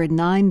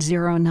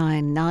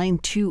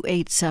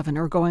 1-800-909-9287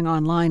 or going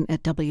online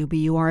at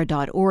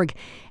wbur.org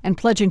and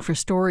pledging for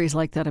stories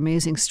like that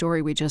amazing story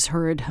we just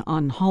heard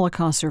on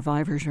Holocaust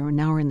survivors who are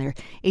now in their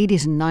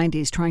 80s and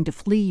 90s trying to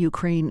flee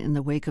Ukraine in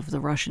the wake of the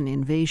Russian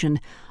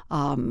invasion.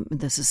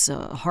 This is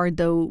hard,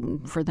 though,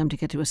 for them to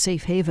get to a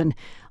safe haven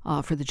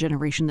for the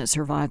generation that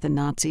survived the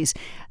Nazis.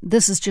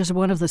 This is just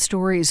one of the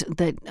stories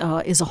that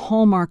is a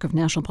hallmark of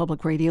National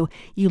Public Radio.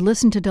 You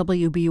listen to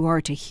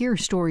WBUR to hear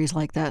stories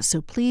like that,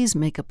 so please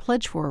make a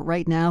pledge for it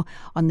right now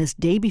on this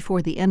day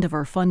before the end of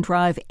our fund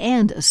drive,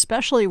 and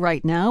especially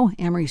right now.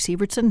 Amory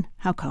Sievertson,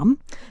 how come?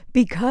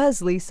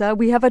 Because, Lisa,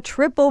 we have a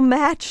triple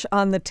match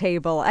on the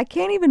table. I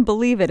can't even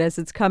believe it as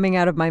it's coming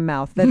out of my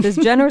mouth that this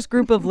generous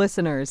group of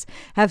listeners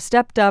have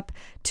stepped up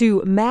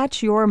to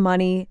match your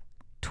money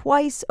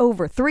twice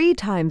over, 3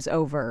 times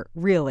over,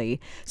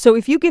 really. So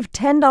if you give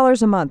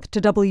 $10 a month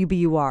to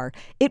WBUR,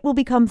 it will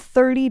become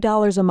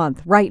 $30 a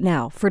month right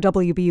now for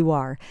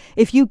WBUR.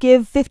 If you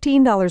give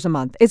 $15 a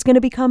month, it's going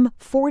to become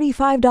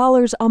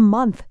 $45 a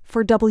month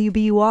for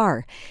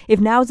WBUR. If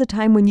now's a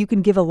time when you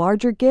can give a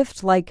larger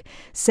gift, like,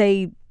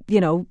 say,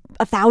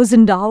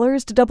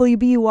 $1,000 to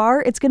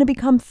WBUR, it's going to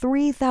become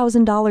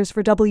 $3,000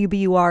 for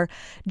WBUR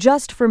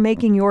just for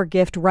making your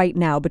gift right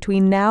now,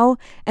 between now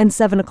and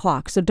 7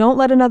 o'clock. So don't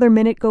let another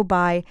minute go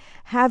by.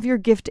 Have your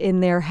gift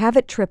in there. Have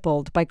it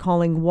tripled by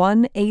calling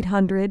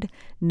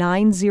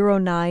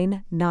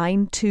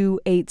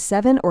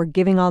 1-800-909-9287 or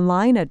giving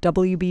online at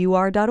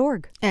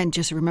WBUR.org. And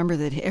just remember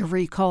that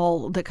every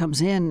call that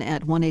comes in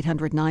at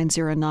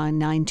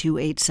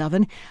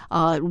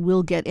 1-800-909-9287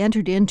 will get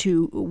entered in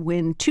to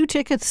win 2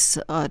 tickets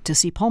to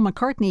see Paul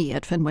McCartney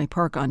at Fenway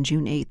Park on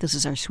June 8th. This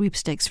is our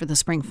sweepstakes for the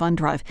Spring Fund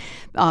Drive.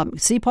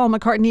 See Paul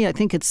McCartney, I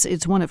think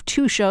it's one of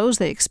 2 shows.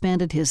 They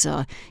expanded his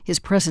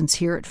presence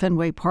here at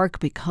Fenway Park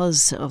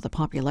because of the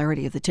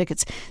popularity of the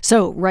tickets.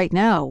 So right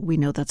now, we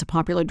know that's a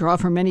popular draw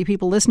for many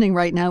people listening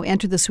right now.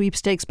 Enter the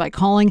sweepstakes by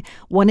calling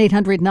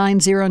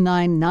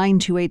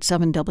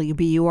 1-800-909-9287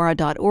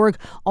 WBUR.org.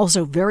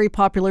 Also very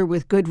popular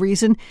with good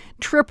reason,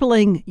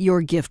 tripling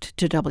your gift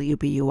to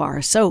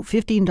WBUR. So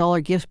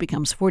 $15 gift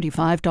becomes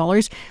 $45.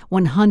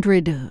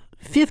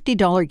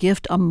 $150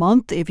 gift a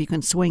month, if you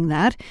can swing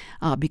that,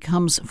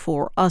 becomes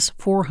for us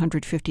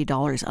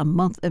 $450 a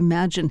month.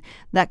 Imagine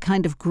that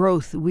kind of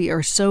growth. We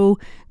are so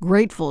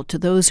grateful to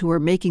those who are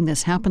making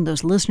this happen,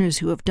 those listeners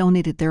who have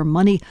donated their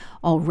money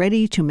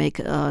already to make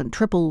a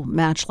triple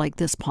match like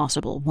this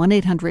possible.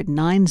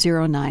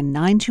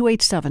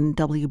 1-800-909-9287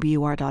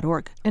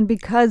 WBUR.org. And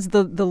because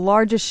the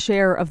largest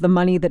share of the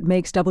money that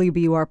makes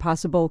WBUR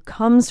possible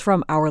comes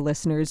from our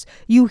listeners,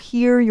 you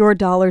hear your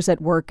dollars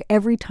at work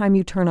every time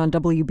you turn on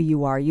WBUR.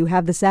 You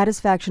have the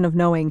satisfaction of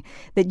knowing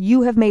that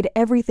you have made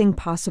everything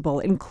possible,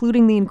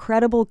 including the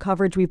incredible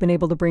coverage we've been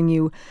able to bring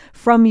you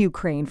from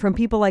Ukraine, from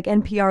people like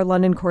NPR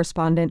London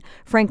correspondent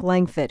Frank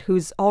Langfitt,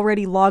 who's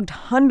already logged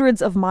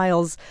hundreds of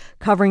miles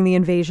covering the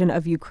invasion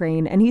of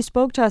Ukraine. And he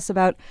spoke to us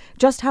about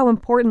just how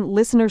important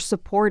listener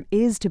support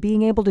is to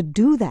being able to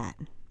do that.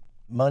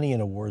 Money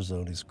in a war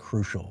zone is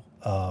crucial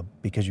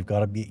because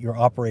you're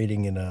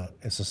operating in a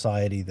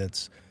society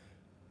that's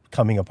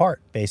coming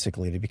apart,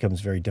 basically. It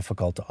becomes very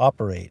difficult to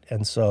operate.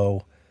 And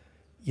so,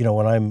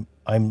 when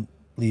I'm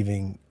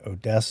leaving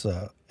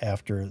Odessa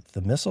after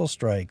the missile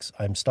strikes,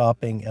 I'm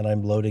stopping and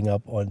I'm loading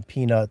up on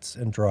peanuts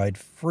and dried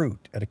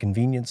fruit at a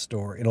convenience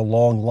store in a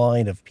long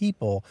line of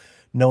people,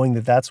 knowing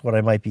that that's what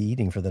I might be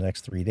eating for the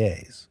next 3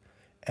 days.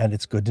 And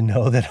it's good to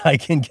know that I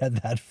can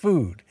get that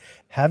food.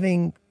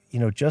 Having,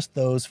 just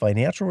those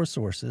financial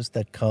resources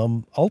that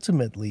come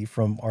ultimately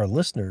from our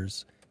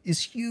listeners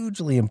is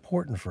hugely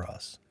important for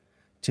us,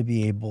 to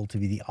be able to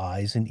be the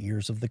eyes and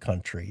ears of the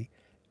country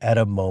at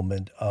a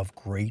moment of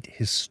great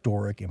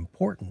historic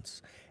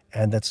importance.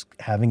 And that's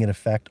having an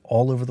effect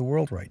all over the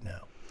world right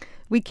now.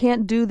 We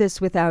can't do this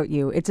without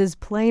you. It's as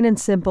plain and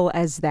simple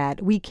as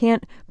that. We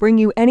can't bring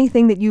you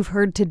anything that you've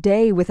heard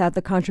today without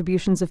the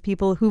contributions of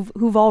people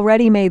who've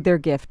already made their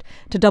gift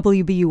to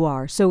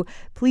WBUR. So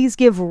please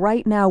give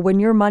right now, when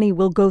your money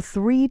will go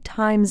 3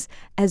 times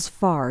as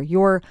far.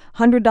 Your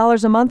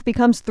 $100 a month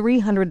becomes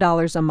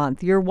 $300 a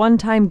month. Your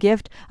one-time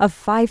gift of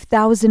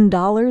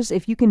 $5,000,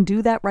 if you can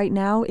do that right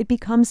now, it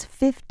becomes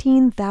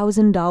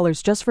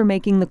 $15,000 just for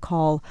making the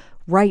call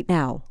right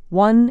now.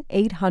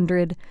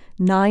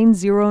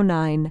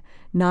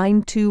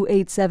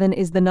 1-800-909-9287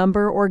 is the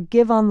number, or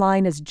give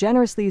online as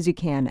generously as you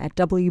can at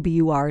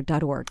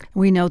WBUR.org.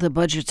 We know the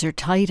budgets are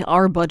tight.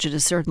 Our budget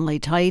is certainly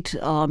tight.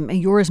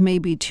 Yours may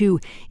be too.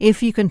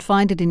 If you can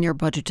find it in your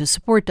budget to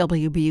support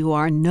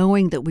WBUR,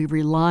 knowing that we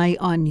rely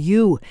on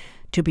you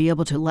to be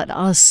able to let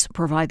us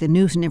provide the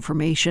news and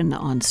information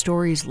on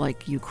stories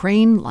like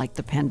Ukraine, like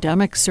the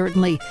pandemic,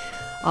 certainly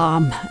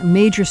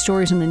major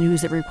stories in the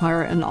news that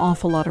require an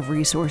awful lot of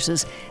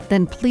resources,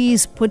 then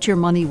please put your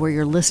money where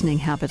your listening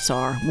habits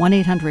are.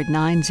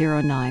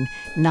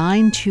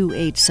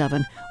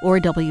 1-800-909-9287 or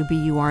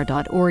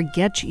WBUR.org.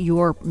 Get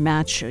your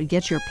match,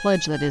 get your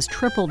pledge that is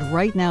tripled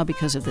right now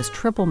because of this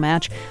triple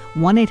match.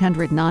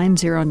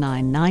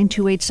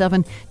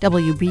 1-800-909-9287,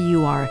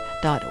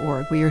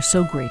 WBUR.org. We are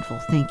so grateful.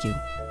 Thank you.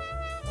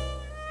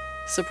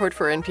 Support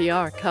for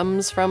NPR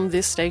comes from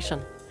this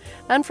station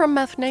and from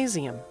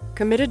Mathnasium,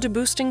 committed to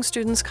boosting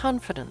students'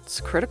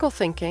 confidence, critical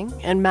thinking,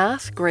 and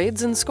math,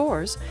 grades, and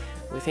scores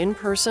with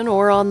in-person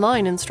or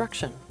online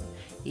instruction.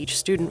 Each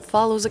student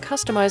follows a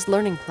customized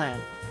learning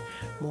plan.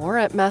 More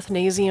at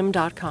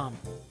mathnasium.com.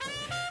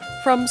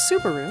 From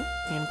Subaru,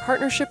 in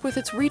partnership with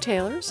its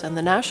retailers and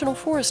the National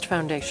Forest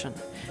Foundation,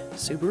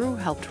 Subaru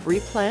helped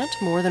replant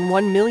more than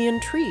 1 million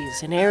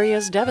trees in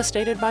areas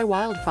devastated by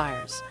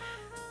wildfires.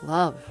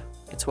 Love,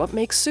 it's what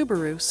makes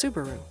Subaru,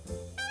 Subaru.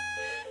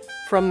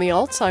 From the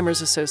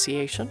Alzheimer's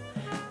Association,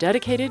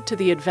 dedicated to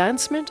the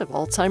advancement of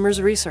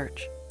Alzheimer's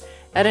research.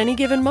 At any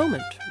given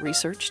moment,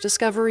 research,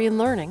 discovery, and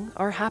learning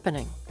are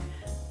happening.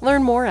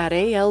 Learn more at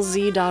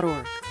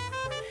alz.org.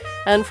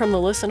 And from the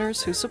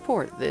listeners who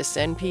support this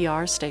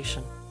NPR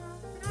station.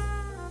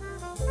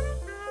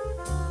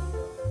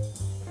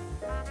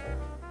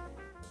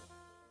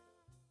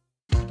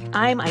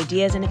 I'm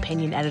Ideas and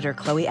Opinion Editor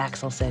Chloe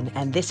Axelson,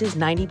 and this is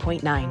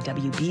 90.9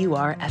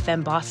 WBUR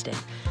FM Boston,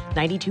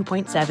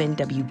 92.7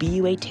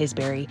 WBUA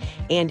Tisbury,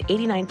 and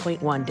 89.1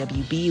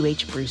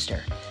 WBUH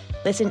Brewster.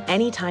 Listen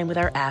anytime with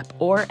our app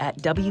or at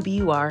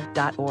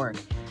WBUR.org.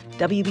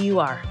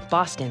 WBUR,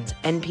 Boston's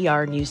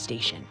NPR news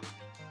station.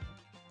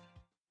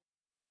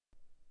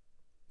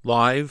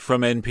 Live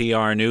from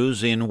NPR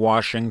News in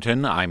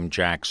Washington, I'm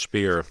Jack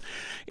Speer.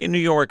 In New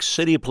York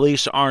City,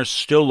 police are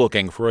still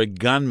looking for a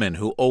gunman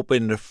who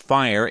opened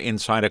fire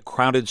inside a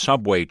crowded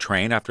subway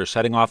train after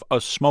setting off a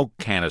smoke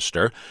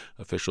canister.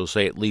 Officials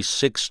say at least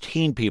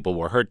 16 people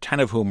were hurt, 10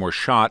 of whom were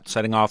shot,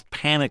 setting off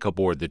panic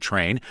aboard the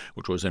train,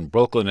 which was in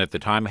Brooklyn at the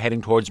time,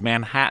 heading towards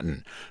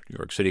Manhattan. New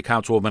York City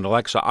Councilwoman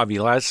Alexa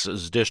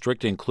Aviles'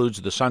 district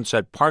includes the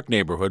Sunset Park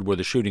neighborhood where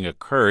the shooting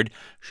occurred.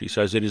 She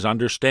says it is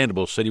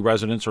understandable city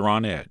residents are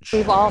on edge.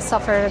 We've all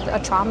suffered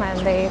a trauma and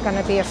they're going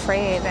to be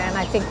afraid, and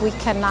I think we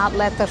cannot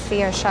let the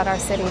fear shut our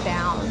city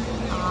down.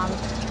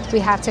 We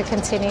have to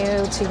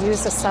continue to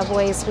use the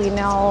subways. We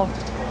know,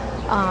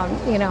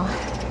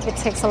 it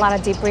takes a lot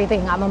of deep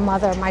breathing. I'm a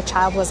mother. My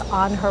child was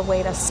on her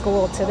way to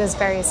school to this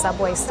very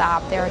subway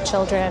stop. There are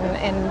children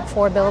in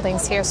 4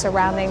 buildings here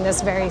surrounding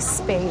this very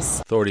space.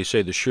 Authorities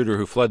say the shooter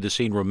who fled the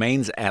scene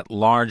remains at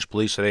large.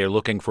 Police say they are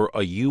looking for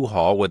a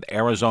U-Haul with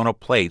Arizona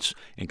plates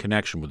in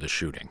connection with the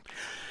shooting.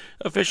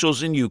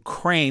 Officials in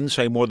Ukraine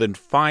say more than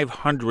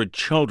 500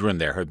 children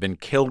there have been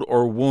killed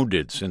or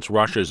wounded since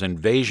Russia's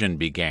invasion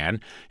began.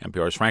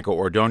 NPR's Franco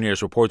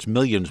Ordonez reports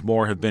millions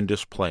more have been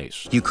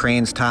displaced.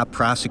 Ukraine's top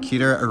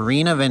prosecutor,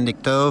 Irina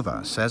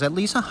Vendiktova, says at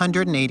least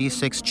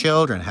 186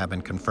 children have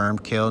been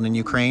confirmed killed in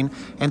Ukraine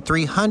and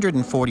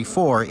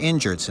 344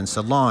 injured since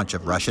the launch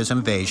of Russia's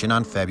invasion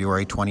on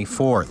February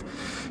 24th.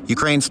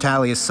 Ukraine's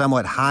tally is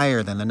somewhat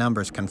higher than the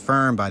numbers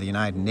confirmed by the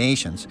United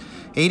Nations.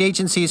 Aid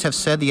agencies have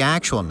said the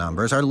actual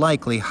numbers are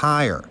likely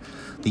higher.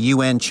 The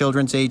UN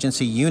Children's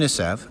Agency,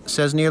 UNICEF,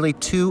 says nearly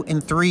 2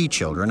 in 3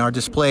 children are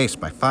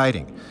displaced by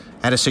fighting.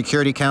 At a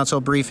Security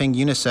Council briefing,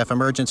 UNICEF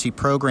Emergency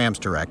Programs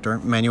Director,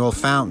 Manuel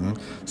Fountain,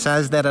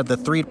 says that of the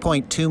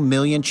 3.2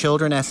 million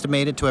children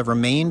estimated to have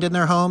remained in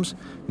their homes,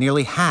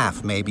 nearly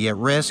half may be at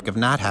risk of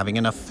not having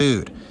enough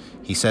food.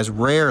 He says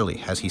rarely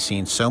has he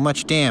seen so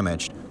much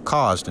damage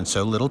caused in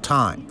so little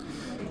time.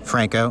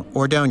 Franco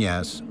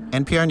Ordonez,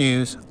 NPR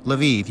News,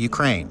 Lviv,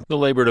 Ukraine. The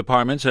Labor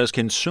Department says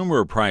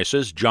consumer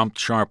prices jumped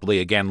sharply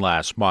again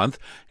last month.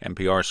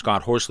 NPR's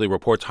Scott Horsley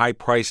reports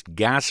high-priced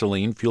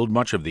gasoline fueled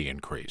much of the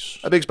increase.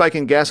 A big spike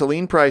in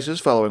gasoline prices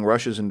following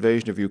Russia's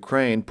invasion of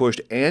Ukraine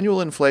pushed annual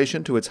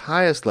inflation to its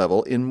highest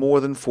level in more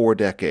than 4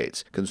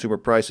 decades. Consumer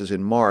prices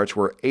in March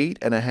were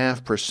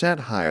 8.5%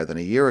 higher than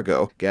a year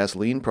ago.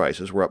 Gasoline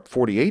prices were up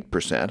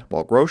 48%,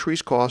 while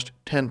groceries cost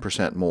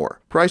 10% more.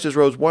 Prices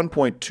rose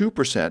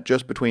 1.2%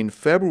 just between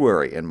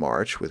February and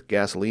March, with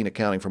gasoline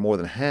accounting for more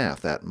than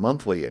half that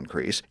monthly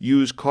increase.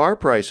 Used car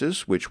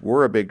prices, which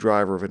were a big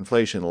driver of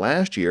inflation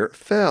last year,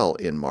 fell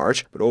in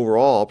March, but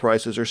overall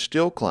prices are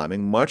still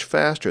climbing much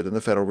faster than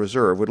the Federal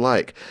Reserve would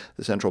like.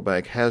 The central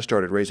bank has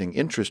started raising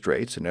interest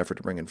rates in an effort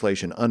to bring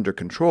inflation under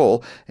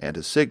control and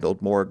has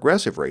signaled more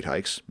aggressive rate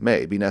hikes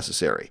may be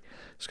necessary.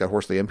 Scott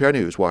Horsley, NPR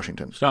News,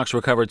 Washington. Stocks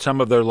recovered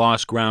some of their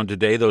lost ground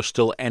today, though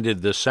still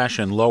ended the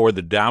session lower.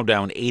 The Dow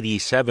down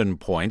 87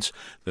 points.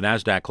 The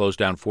Nasdaq closed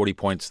down 40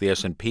 points. The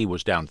S&P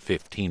was down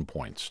 15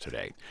 points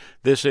today.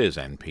 This is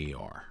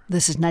NPR.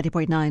 This is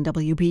 90.9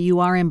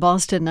 WBUR in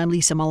Boston. I'm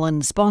Lisa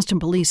Mullins. Boston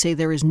police say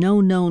there is no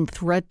known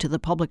threat to the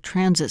public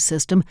transit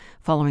system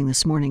following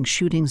this morning's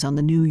shootings on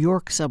the New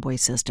York subway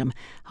system.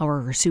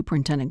 However,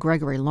 Superintendent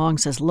Gregory Long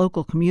says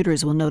local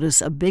commuters will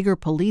notice a bigger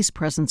police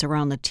presence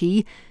around the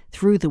T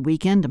through the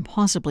weekend and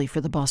possibly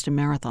for the Boston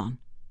Marathon.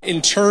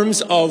 In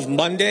terms of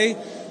Monday,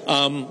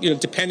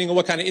 depending on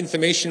what kind of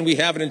information we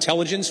have and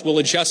intelligence, we'll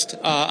adjust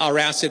our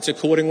assets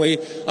accordingly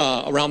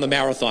around the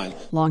marathon.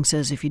 Long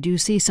says if you do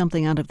see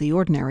something out of the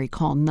ordinary,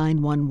 call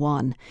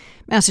 911.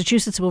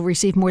 Massachusetts will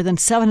receive more than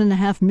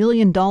 $7.5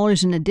 million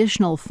in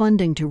additional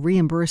funding to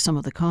reimburse some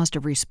of the cost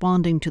of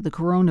responding to the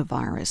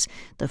coronavirus.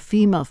 The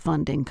FEMA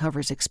funding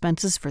covers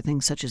expenses for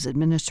things such as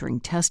administering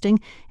testing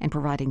and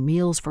providing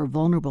meals for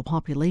vulnerable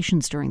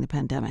populations during the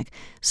pandemic.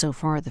 So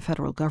far, the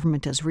federal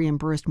government has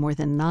reimbursed more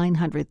than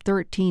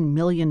 $913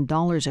 million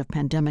of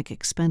pandemic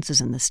expenses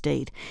in the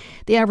state.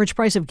 The average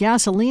price of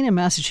gasoline in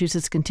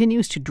Massachusetts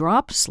continues to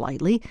drop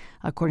slightly.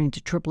 According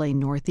to AAA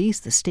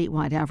Northeast, the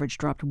statewide average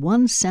dropped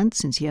 1 cent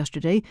since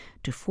yesterday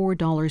to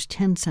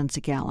 $4.10 a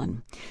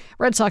gallon.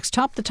 Red Sox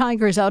top the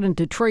Tigers out in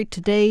Detroit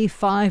today,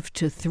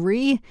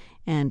 5-3,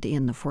 and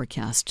in the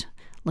forecast,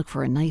 look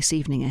for a nice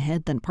evening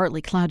ahead, then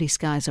partly cloudy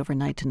skies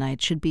overnight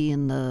tonight. Should be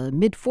in the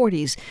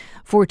mid-40s.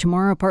 For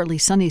tomorrow, partly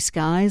sunny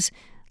skies.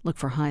 Look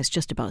for highs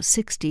just about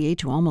 68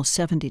 to almost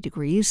 70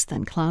 degrees.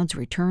 Then clouds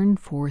return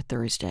for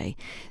Thursday.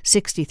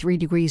 63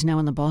 degrees now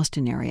in the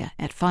Boston area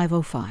at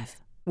 5:05.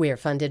 We're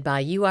funded by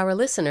you, our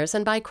listeners,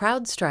 and by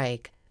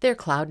CrowdStrike. Their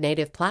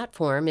cloud-native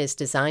platform is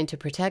designed to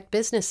protect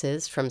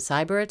businesses from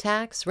cyber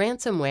attacks,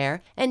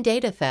 ransomware, and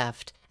data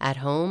theft. At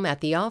home,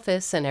 at the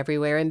office, and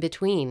everywhere in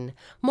between.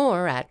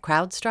 More at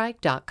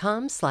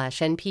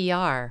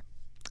crowdstrike.com/NPR.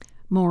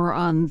 More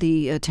on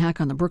the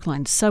attack on the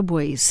Brookline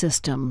subway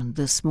system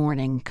this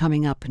morning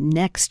coming up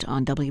next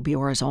on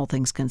WBUR's All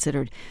Things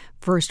Considered.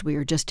 First, we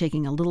are just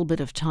taking a little bit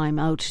of time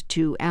out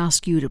to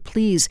ask you to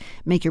please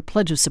make your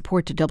pledge of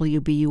support to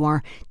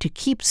WBUR to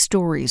keep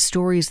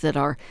stories that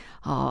are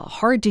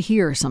hard to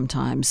hear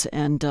sometimes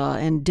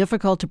and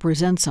difficult to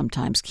present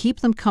sometimes.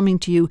 Keep them coming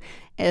to you,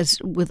 as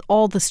with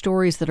all the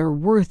stories that are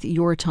worth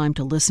your time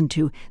to listen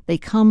to. They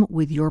come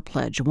with your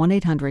pledge.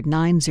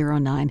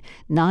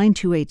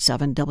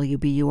 1-800-909-9287,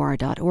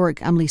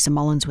 WBUR.org. I'm Lisa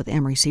Mullins with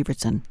Amory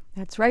Sievertson.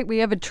 That's right. We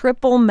have a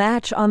triple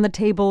match on the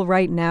table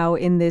right now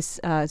in this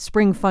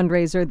spring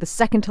fundraiser, the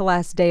second to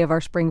last day of our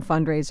spring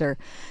fundraiser.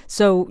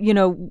 So,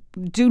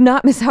 do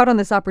not miss out on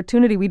this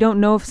opportunity. We don't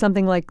know if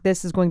something like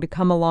this is going to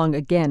come along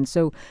again.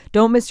 So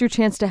don't miss your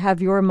chance to have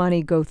your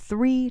money go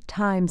 3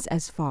 times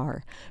as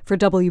far for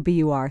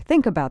WBUR.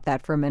 Think about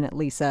that for a minute,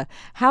 Lisa.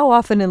 How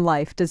often in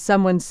life does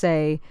someone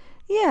say,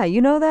 yeah,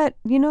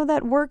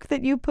 that work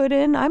that you put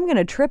in, I'm going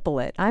to triple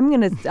it.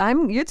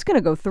 It's going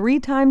to go 3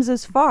 times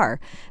as far.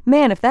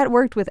 Man, if that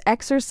worked with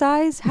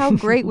exercise, how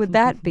great would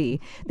that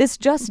be? This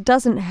just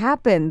doesn't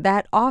happen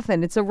that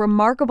often. It's a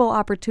remarkable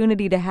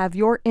opportunity to have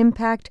your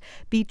impact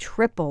be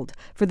tripled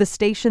for the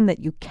station that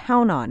you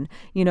count on.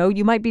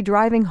 You might be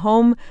driving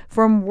home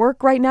from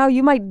work right now.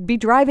 You might be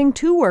driving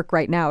to work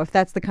right now if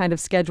that's the kind of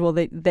schedule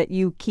that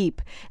you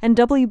keep. And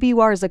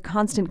WBUR is a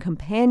constant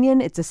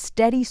companion. It's a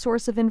steady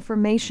source of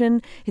information.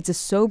 It's a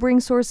sobering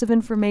source of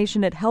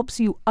information. It helps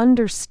you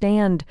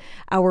understand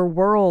our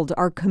world,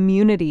 our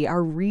community,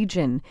 our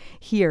region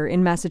here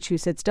in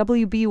Massachusetts.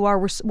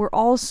 WBUR, we're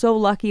all so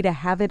lucky to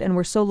have it, and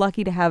we're so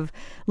lucky to have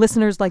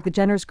listeners like the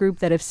generous group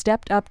that have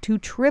stepped up to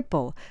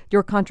triple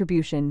your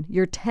contribution.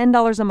 Your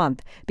 $10 a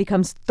month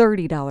becomes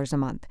 $30 a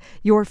month.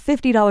 Your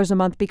 $50 a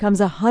month becomes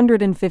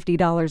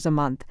 $150 a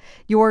month.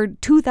 Your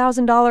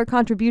 $2,000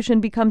 contribution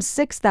becomes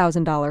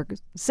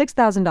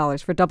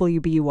 $6,000 for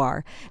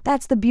WBUR.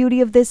 That's the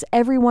beauty of this.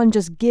 Everyone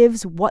just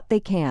gives what they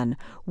can.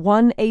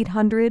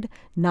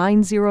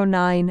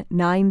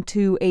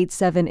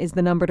 1-800-909-9287 is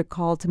the number to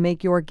call to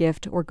make your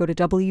gift, or go to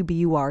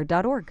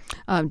WBUR.org.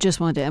 Just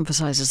wanted to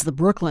emphasize is the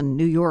Brooklyn,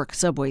 New York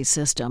subway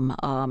system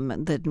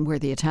where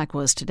the attack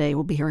was today.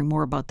 We'll be hearing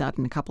more about that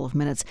in a couple of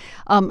minutes.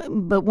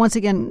 But once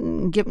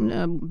again,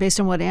 based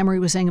on what Amory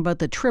was saying about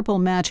the triple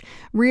match,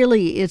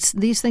 really,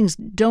 these things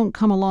don't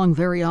come along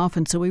very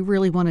often, so we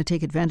really want to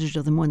take advantage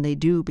of them when they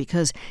do,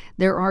 because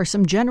there are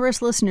some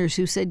generous listeners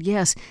who said,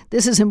 yes,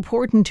 this is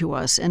important to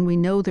us, and we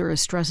know there are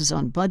stresses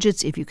on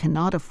budgets. If you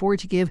cannot afford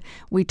to give,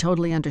 we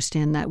totally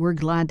understand that. We're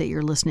glad that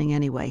you're listening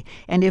anyway.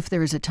 And if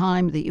there is a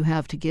time that you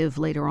have to give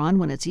later on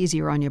when it's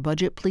easier on your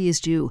budget, please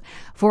do.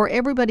 For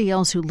everybody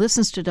else who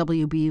listens to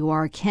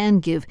WBUR can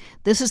give,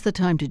 this is the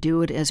time to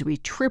do it as we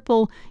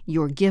triple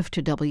your gift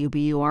to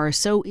WBUR.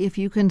 So if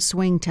you can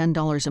swing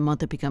 $10 a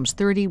month, it becomes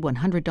 $30.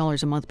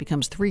 $100 a month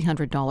becomes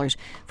 $300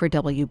 for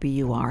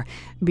WBUR.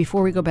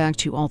 Before we go back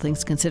to All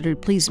Things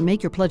Considered, please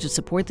make your pledge of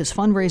support. This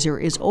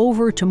fundraiser is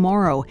over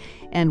tomorrow,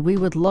 and we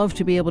would love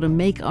to be able to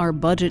make our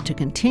budget to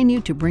continue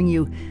to bring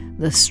you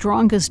the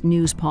strongest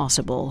news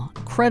possible,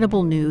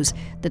 credible news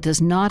that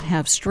does not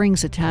have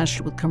strings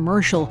attached with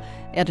commercial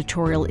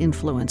editorial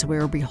influence. We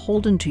are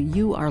beholden to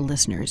you, our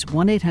listeners.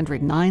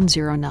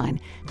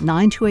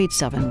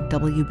 1-800-909-9287,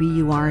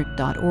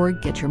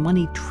 WBUR.org. Get your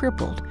money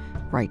tripled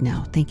right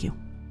now. Thank you.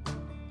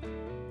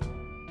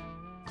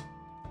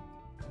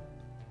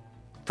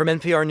 From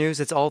NPR News,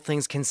 it's All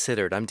Things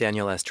Considered. I'm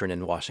Daniel Estrin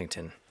in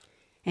Washington.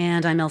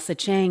 And I'm Elsa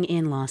Chang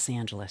in Los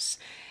Angeles.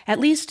 At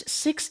least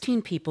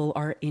 16 people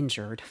are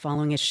injured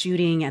following a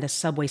shooting at a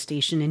subway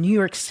station in New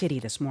York City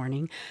this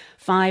morning.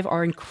 5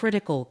 are in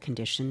critical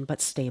condition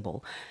but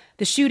stable.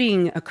 The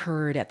shooting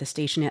occurred at the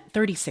station at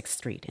 36th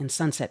Street in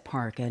Sunset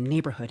Park, a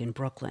neighborhood in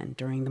Brooklyn,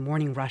 during the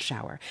morning rush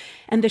hour.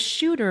 And the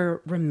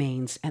shooter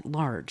remains at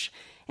large.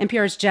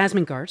 NPR's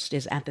Jasmine Garst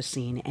is at the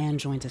scene and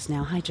joins us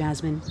now. Hi,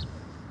 Jasmine.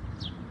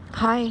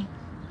 Hi.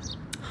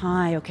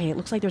 Hi, okay, it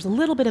looks like there's a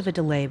little bit of a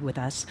delay with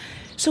us.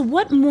 So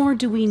what more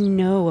do we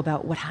know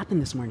about what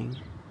happened this morning?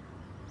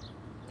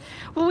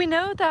 Well, we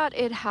know that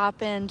it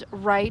happened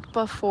right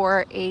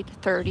before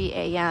 8:30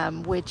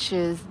 a.m., which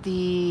is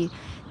the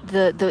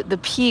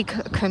peak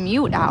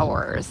commute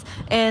hours,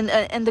 and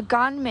the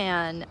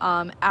gunman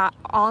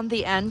on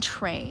the N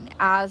train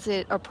as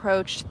it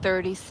approached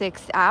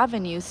 36th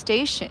Avenue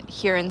station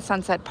here in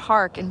Sunset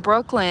Park in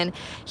Brooklyn,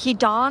 he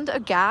donned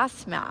a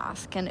gas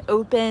mask and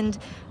opened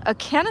a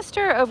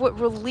canister of what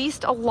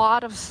released a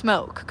lot of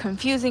smoke,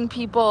 confusing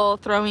people,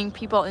 throwing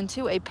people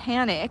into a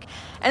panic,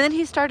 and then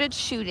he started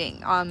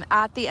shooting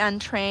at the N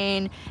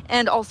train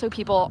and also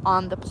people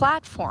on the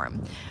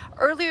platform.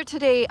 Earlier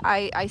today,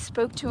 I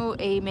spoke to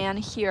a man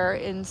here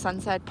in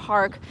Sunset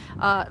Park,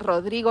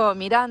 Rodrigo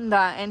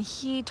Miranda, and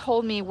he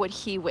told me what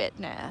he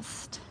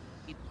witnessed.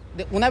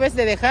 Una vez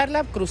de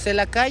dejarla, crucé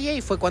la calle y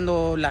fue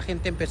cuando la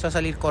gente empezó a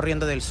salir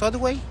corriendo del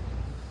subway.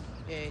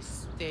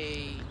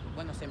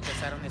 Bueno, se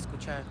empezaron a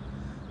escuchar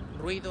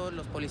ruidos,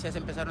 los policías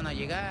empezaron a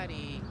llegar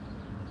y...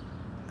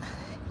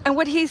 And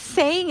what he's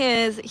saying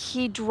is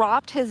he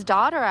dropped his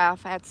daughter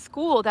off at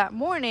school that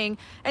morning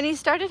and he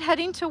started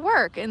heading to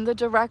work in the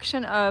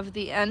direction of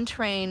the N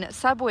train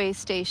subway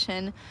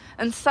station.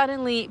 And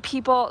suddenly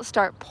people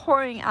start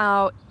pouring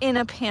out in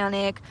a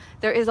panic.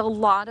 There is a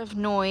lot of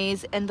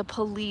noise and the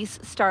police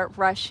start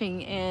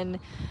rushing in.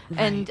 Right.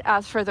 And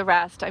as for the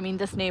rest, I mean,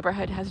 this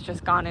neighborhood has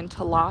just gone into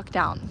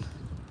lockdown.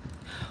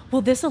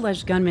 Well, this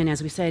alleged gunman,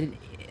 as we said,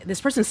 this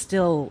person's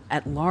still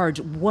at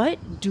large.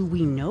 What do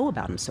we know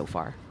about him so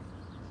far?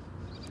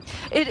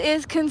 It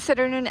is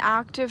considered an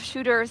active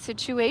shooter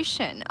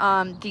situation.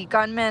 The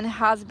gunman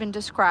has been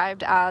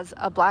described as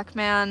a black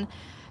man,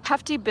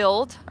 hefty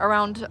build,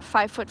 around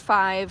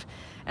 5'5",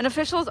 and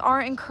officials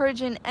are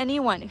encouraging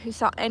anyone who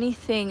saw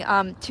anything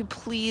to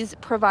please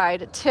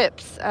provide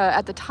tips.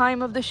 At the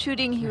time of the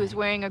shooting, he was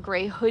wearing a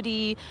gray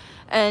hoodie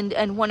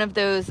and one of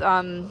those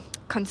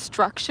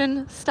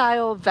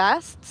construction-style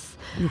vests.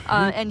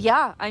 And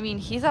yeah, I mean,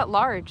 he's at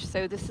large,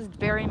 so this is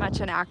very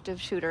much an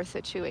active shooter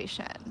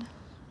situation.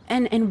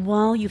 And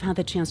while you've had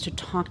the chance to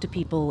talk to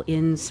people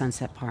in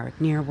Sunset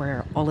Park, near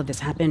where all of this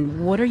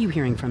happened, what are you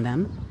hearing from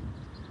them?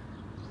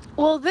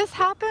 Well, this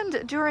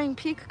happened during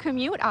peak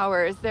commute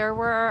hours. There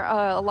were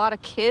a lot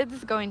of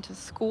kids going to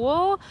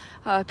school,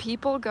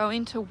 people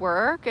going to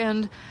work,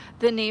 and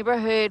the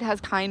neighborhood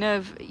has kind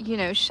of,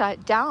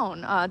 shut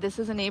down. This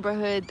is a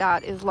neighborhood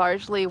that is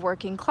largely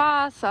working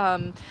class,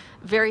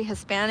 very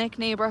Hispanic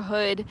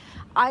neighborhood.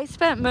 I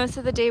spent most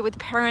of the day with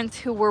parents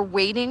who were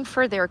waiting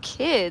for their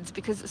kids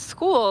because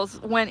schools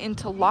went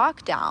into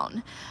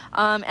lockdown.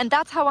 And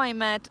that's how I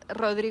met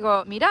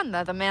Rodrigo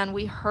Miranda, the man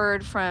we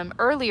heard from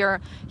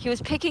earlier. He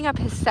was picking up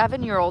his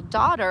 7-year-old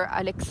daughter,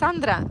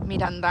 Alexandra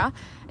Miranda,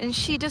 and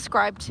she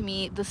described to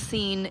me the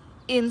scene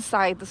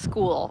inside the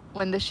school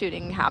when the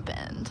shooting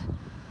happened.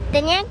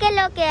 Tenían que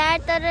bloquear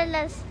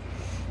todas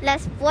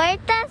las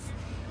puertas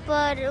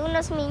por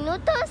unos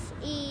minutos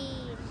y...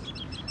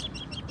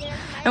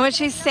 And what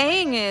she's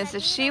saying is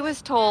that she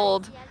was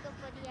told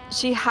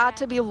she had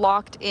to be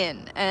locked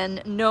in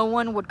and no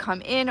one would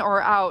come in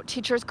or out.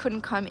 Teachers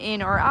couldn't come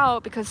in or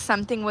out because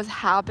something was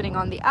happening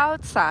on the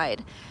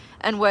outside.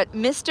 And what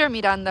Mr.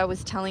 Miranda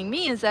was telling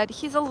me is that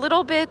he's a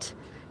little bit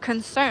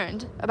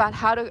concerned about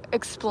how to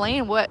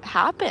explain what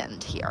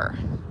happened here.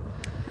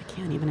 I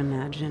can't even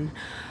imagine.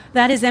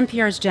 That is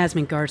NPR's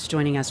Jasmine Garst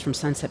joining us from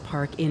Sunset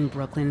Park in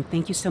Brooklyn.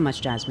 Thank you so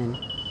much, Jasmine.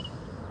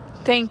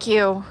 Thank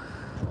you.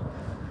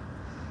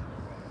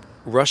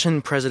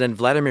 Russian President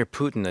Vladimir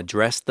Putin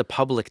addressed the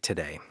public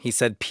today. He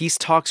said peace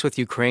talks with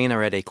Ukraine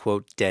are at a,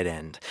 quote, dead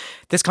end.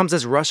 This comes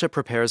as Russia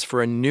prepares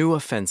for a new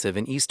offensive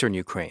in eastern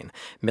Ukraine.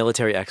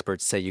 Military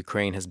experts say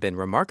Ukraine has been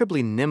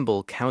remarkably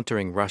nimble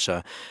countering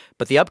Russia,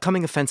 but the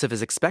upcoming offensive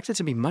is expected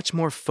to be much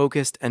more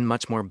focused and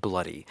much more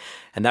bloody.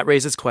 And that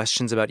raises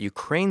questions about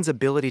Ukraine's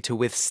ability to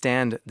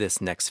withstand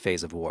this next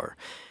phase of war.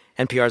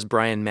 NPR's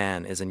Brian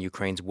Mann is in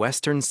Ukraine's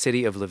western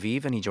city of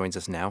Lviv, and he joins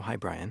us now. Hi,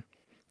 Brian.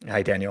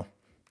 Hi, Daniel.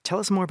 Tell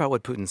us more about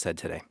what Putin said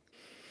today.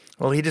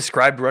 Well, he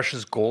described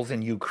Russia's goals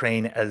in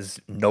Ukraine as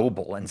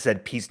noble and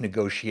said peace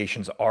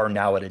negotiations are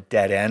now at a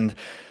dead end.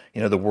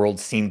 The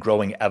world's seen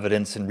growing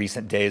evidence in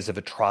recent days of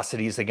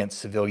atrocities against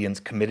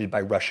civilians committed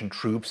by Russian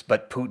troops,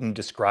 but Putin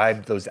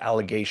described those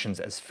allegations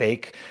as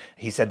fake.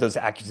 He said those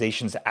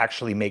accusations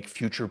actually make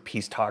future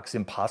peace talks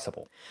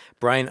impossible.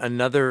 Brian,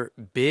 another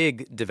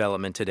big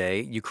development today.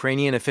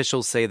 Ukrainian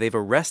officials say they've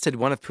arrested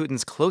one of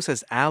Putin's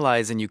closest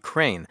allies in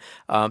Ukraine.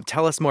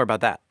 Tell us more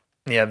about that.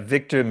 Yeah,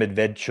 Viktor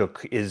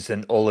Medvedchuk is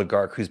an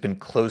oligarch who's been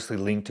closely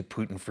linked to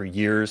Putin for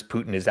years.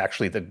 Putin is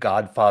actually the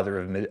godfather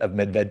of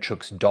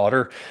Medvedchuk's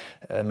daughter.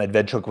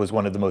 Medvedchuk was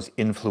one of the most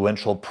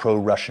influential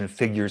pro-Russian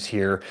figures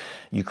here.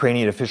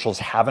 Ukrainian officials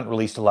haven't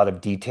released a lot of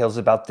details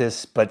about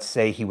this, but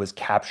say he was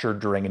captured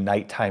during a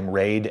nighttime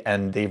raid,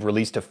 and they've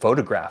released a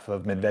photograph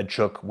of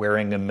Medvedchuk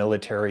wearing a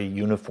military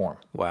uniform.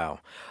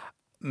 Wow.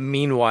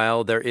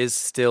 Meanwhile, there is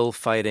still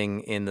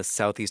fighting in the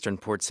southeastern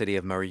port city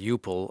of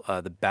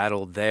Mariupol. The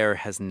battle there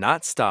has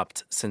not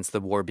stopped since the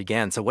war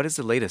began. So what is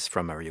the latest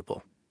from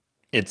Mariupol?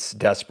 It's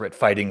desperate.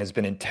 Fighting has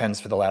been intense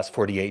for the last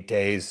 48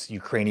 days.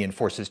 Ukrainian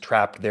forces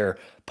trapped there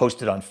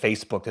posted on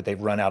Facebook that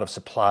they've run out of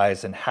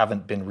supplies and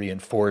haven't been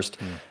reinforced.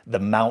 The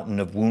mountain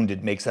of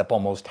wounded makes up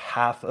almost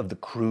half of the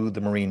crew,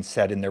 the Marines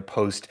said in their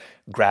post.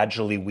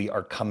 Gradually, we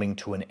are coming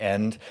to an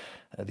end.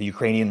 The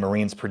Ukrainian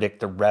Marines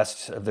predict the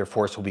rest of their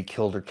force will be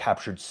killed or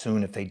captured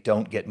soon if they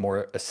don't get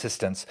more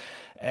assistance.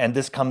 And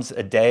this comes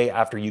a day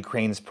after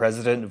Ukraine's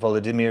President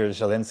Volodymyr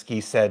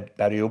Zelensky said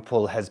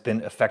Mariupol has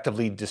been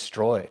effectively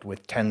destroyed,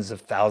 with tens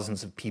of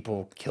thousands of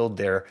people killed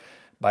there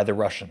by the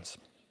Russians.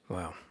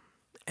 Wow.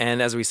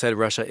 And as we said,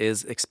 Russia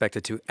is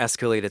expected to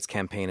escalate its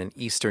campaign in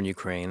eastern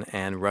Ukraine,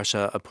 and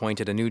Russia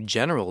appointed a new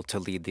general to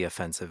lead the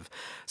offensive.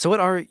 So what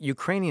are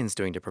Ukrainians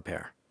doing to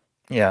prepare?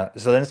 Yeah,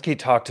 Zelensky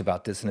talked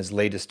about this in his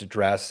latest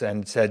address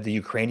and said the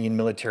Ukrainian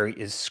military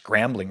is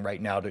scrambling right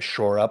now to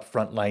shore up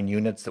frontline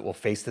units that will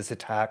face this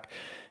attack.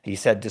 He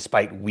said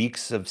despite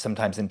weeks of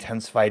sometimes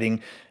intense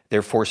fighting,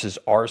 their forces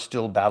are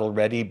still battle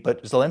ready.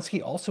 But Zelensky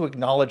also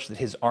acknowledged that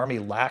his army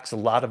lacks a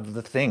lot of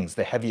the things,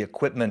 the heavy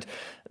equipment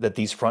that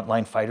these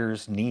frontline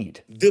fighters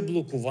need.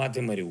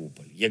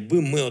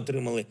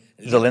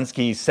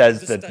 Zelensky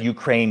says that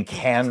Ukraine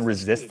can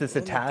resist this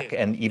attack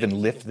and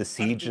even lift the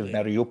siege of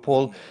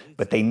Mariupol,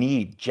 but they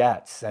need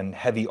jets and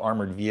heavy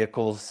armored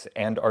vehicles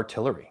and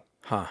artillery.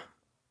 Huh.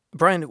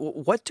 Brian,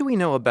 what do we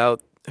know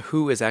about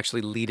who is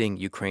actually leading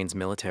Ukraine's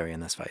military in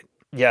this fight?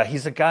 Yeah,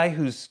 he's a guy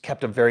who's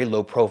kept a very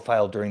low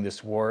profile during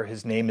this war.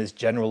 His name is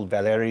General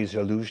Valery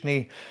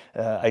Zaluzhny.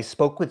 I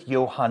spoke with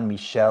Johann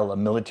Michel, a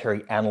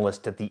military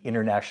analyst at the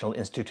International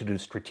Institute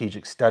of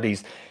Strategic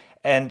Studies,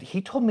 and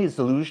he told me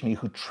Zaluzhny,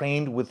 who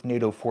trained with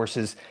NATO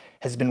forces,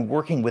 has been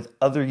working with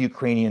other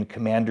Ukrainian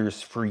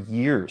commanders for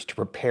years to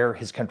prepare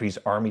his country's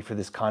army for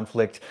this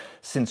conflict,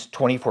 since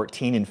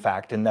 2014, in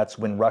fact, and that's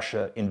when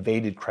Russia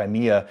invaded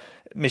Crimea.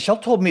 Michel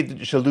told me that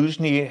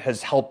Zaluzhny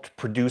has helped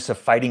produce a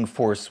fighting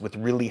force with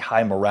really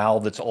high morale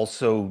that's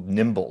also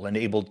nimble and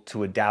able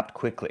to adapt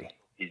quickly.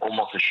 It's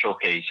almost a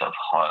showcase of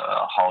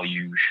how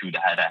you should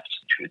adapt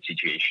to a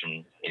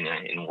situation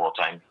in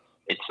wartime.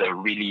 It's a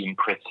really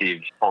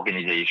impressive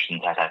organization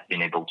that has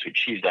been able to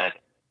achieve that.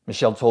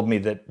 Michel told me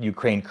that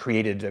Ukraine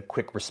created a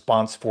quick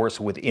response force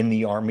within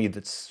the army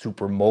that's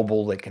super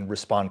mobile, that can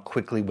respond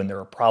quickly when there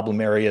are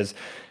problem areas.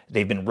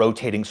 They've been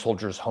rotating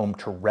soldiers home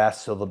to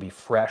rest so they'll be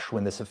fresh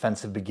when this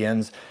offensive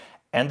begins.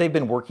 And they've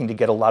been working to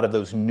get a lot of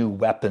those new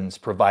weapons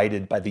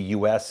provided by the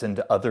U.S.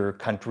 and other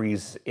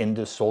countries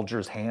into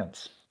soldiers'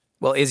 hands.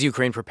 Well, is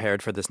Ukraine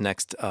prepared for this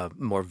next,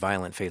 more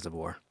violent phase of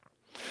war?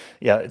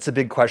 Yeah, it's a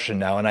big question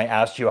now. And I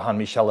asked Johann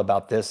Michel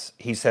about this.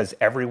 He says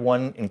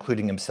everyone,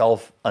 including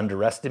himself,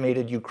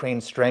 underestimated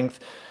Ukraine's strength.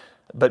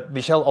 But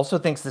Michel also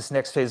thinks this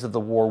next phase of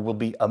the war will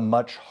be a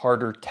much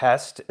harder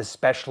test,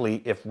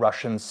 especially if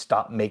Russians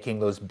stop making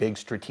those big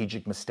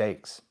strategic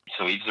mistakes.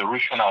 So if the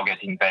Russians are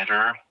getting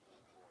better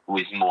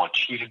with more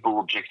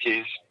achievable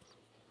objectives,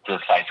 the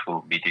fight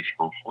will be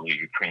difficult for the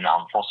Ukrainian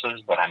armed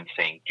forces. But I'm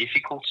saying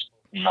difficult,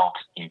 not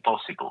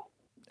impossible.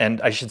 And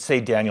I should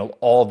say, Daniel,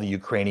 all the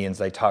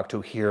Ukrainians I talk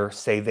to here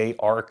say they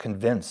are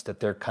convinced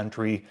that their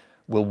country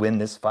will win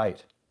this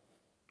fight.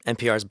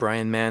 NPR's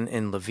Brian Mann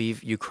in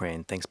Lviv,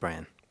 Ukraine. Thanks,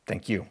 Brian.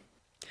 Thank you.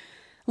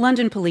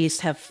 London police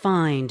have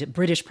fined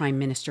British Prime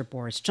Minister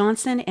Boris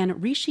Johnson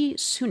and Rishi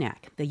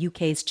Sunak, the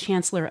UK's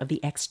Chancellor of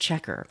the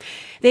Exchequer.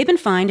 They've been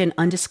fined an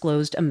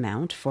undisclosed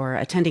amount for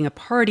attending a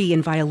party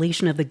in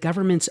violation of the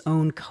government's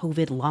own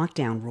COVID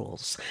lockdown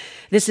rules.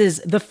 This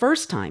is the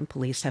first time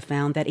police have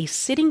found that a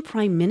sitting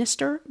prime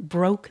minister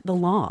broke the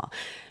law.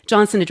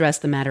 Johnson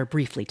addressed the matter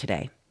briefly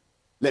today.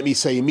 Let me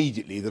say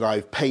immediately that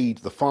I've paid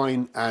the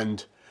fine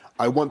and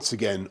I once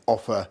again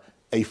offer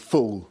a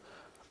full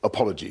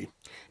apology.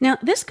 Now,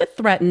 this could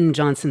threaten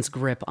Johnson's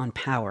grip on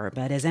power,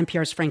 but as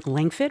NPR's Frank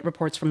Langfitt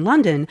reports from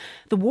London,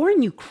 the war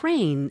in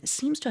Ukraine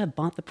seems to have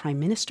bought the prime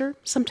minister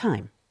some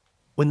time.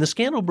 When the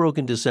scandal broke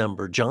in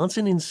December,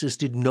 Johnson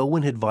insisted no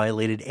one had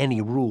violated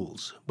any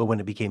rules. But when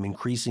it became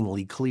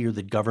increasingly clear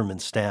that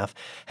government staff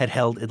had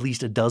held at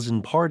least a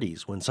dozen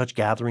parties when such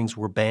gatherings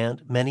were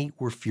banned, many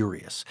were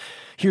furious.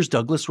 Here's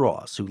Douglas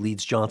Ross, who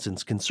leads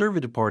Johnson's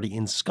Conservative Party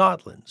in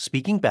Scotland,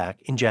 speaking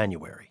back in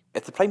January.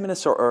 If the Prime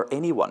Minister or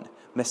anyone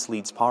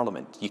misleads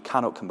Parliament, you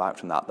cannot come back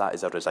from that. That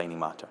is a resigning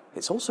matter.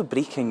 It's also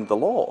breaking the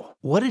law.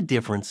 What a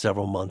difference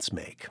several months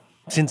make.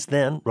 Since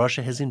then,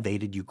 Russia has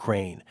invaded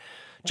Ukraine.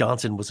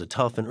 Johnson was a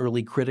tough and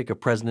early critic of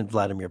President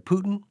Vladimir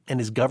Putin, and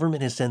his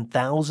government has sent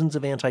thousands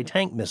of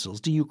anti-tank missiles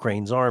to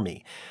Ukraine's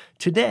army.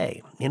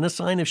 Today, in a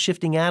sign of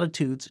shifting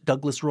attitudes,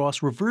 Douglas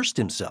Ross reversed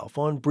himself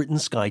on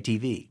Britain's Sky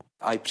TV.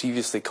 I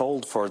previously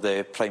called for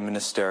the Prime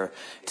Minister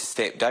to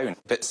step down,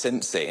 but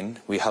since then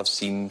we have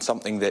seen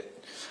something that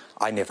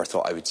I never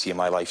thought I would see in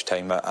my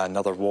lifetime,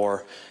 another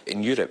war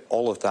in Europe.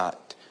 All of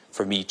that,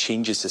 for me,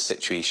 changes the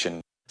situation.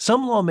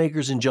 Some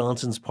lawmakers in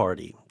Johnson's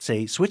party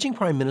say switching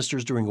prime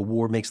ministers during a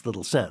war makes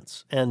little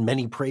sense, and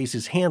many praise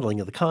his handling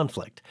of the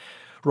conflict.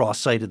 Ross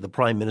cited the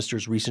prime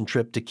minister's recent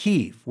trip to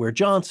Kyiv, where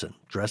Johnson,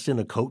 dressed in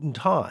a coat and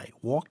tie,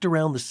 walked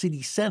around the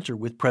city center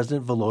with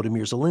President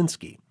Volodymyr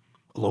Zelensky.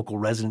 A local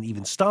resident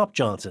even stopped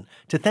Johnson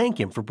to thank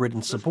him for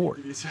Britain's support.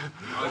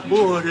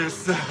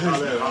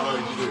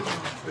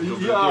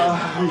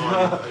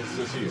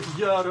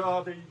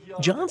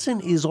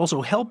 Johnson is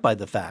also helped by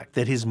the fact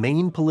that his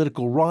main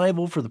political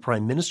rival for the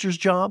prime minister's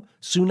job,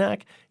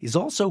 Sunak, is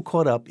also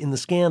caught up in the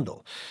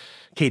scandal.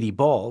 Katie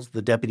Balls,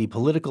 the deputy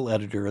political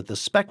editor at The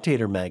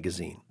Spectator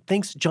magazine,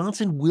 thinks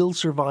Johnson will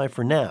survive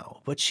for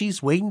now, but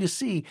she's waiting to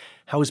see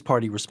how his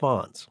party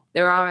responds.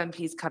 There are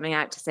MPs coming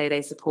out to say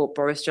they support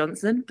Boris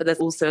Johnson, but there's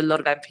also a lot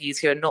of MPs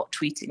who are not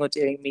tweeting or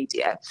doing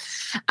media.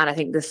 And I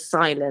think the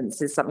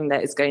silence is something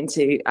that is going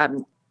to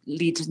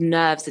lead to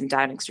nerves in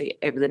Downing Street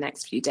over the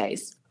next few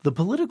days. The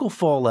political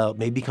fallout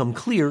may become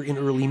clear in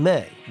early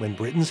May when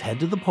Britons head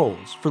to the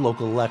polls for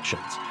local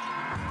elections.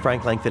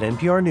 Frank Langford,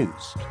 NPR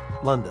News,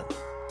 London.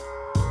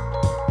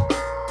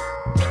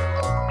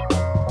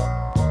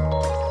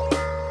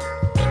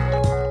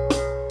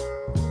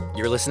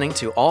 You're listening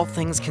to All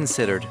Things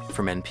Considered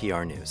from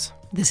NPR News.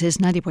 This is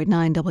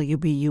 90.9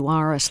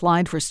 WBUR. A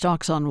slide for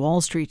stocks on Wall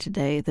Street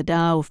today. The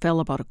Dow fell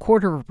about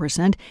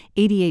 0.25%,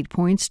 88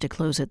 points to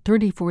close at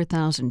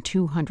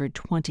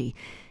 34,220.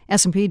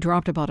 S&P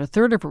dropped about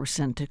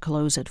 0.33% to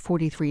close at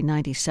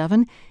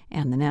 43.97,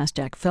 and the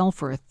Nasdaq fell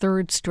for a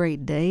third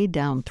straight day,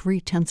 down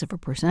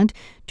 0.3%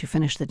 to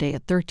finish the day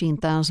at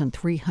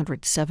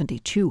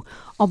 13,372.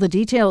 All the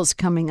details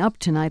coming up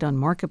tonight on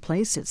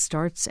Marketplace. It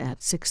starts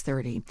at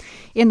 6:30.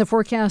 In the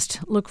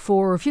forecast, look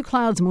for a few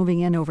clouds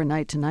moving in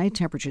overnight tonight.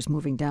 Temperatures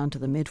moving down to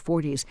the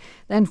mid-40s.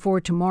 Then for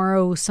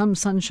tomorrow, some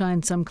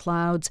sunshine, some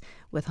clouds,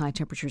 with high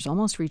temperatures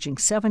almost reaching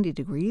 70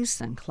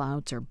 degrees, and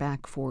clouds are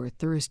back for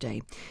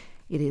Thursday.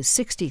 It is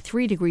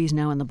 63 degrees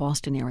now in the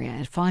Boston area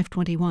at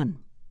 5:21.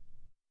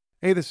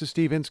 Hey, this is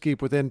Steve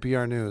Inskeep with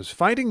NPR News.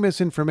 Fighting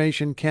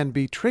misinformation can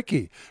be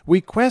tricky. We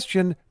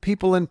question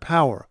people in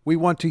power. We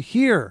want to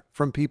hear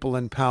from people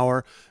in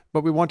power,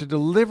 but we want to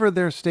deliver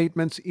their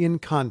statements in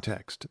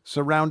context,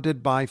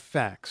 surrounded by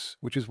facts,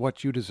 which is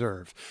what you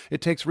deserve. It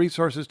takes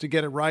resources to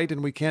get it right,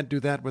 and we can't do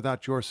that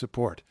without your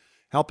support.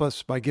 Help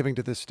us by giving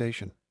to this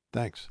station.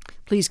 Thanks.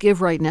 Please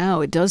give right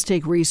now. It does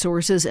take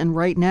resources, and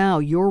right now,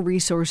 your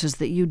resources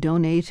that you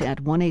donate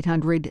at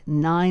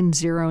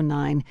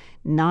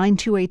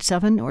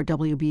 1-800-909-9287 or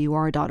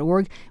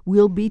WBUR.org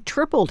will be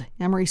tripled.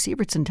 Emery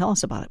Sievertson, tell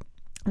us about it.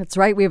 That's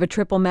right. We have a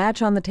triple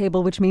match on the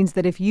table, which means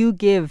that if you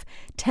give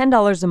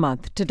 $10 a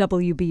month to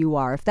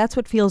WBUR, if that's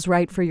what feels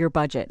right for your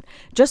budget,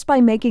 just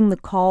by making the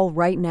call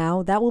right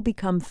now, that will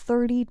become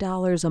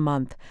 $30 a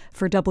month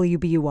for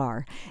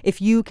WBUR.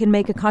 If you can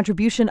make a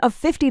contribution of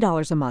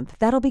 $50 a month,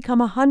 that'll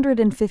become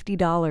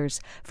 $150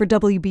 for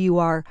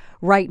WBUR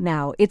right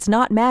now. It's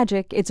not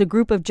magic. It's a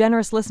group of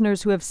generous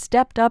listeners who have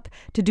stepped up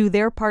to do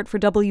their part for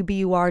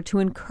WBUR to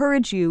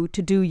encourage you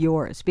to do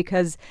yours.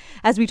 Because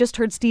as we just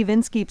heard Steve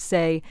Inskeep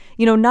say,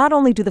 not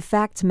only do the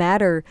facts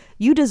matter,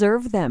 you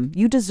deserve them.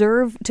 You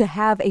deserve to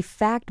have a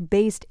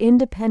fact-based,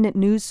 independent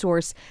news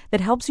source that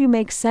helps you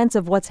make sense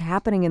of what's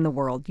happening in the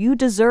world. You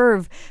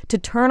deserve to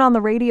turn on the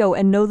radio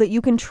and know that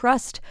you can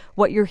trust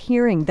what you're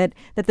hearing, that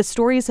the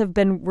stories have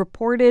been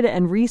reported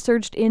and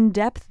researched in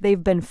depth,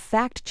 they've been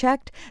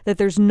fact-checked, that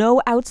there's no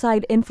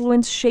outside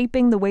influence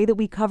shaping the way that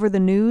we cover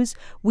the news.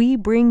 We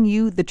bring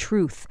you the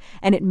truth,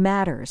 and it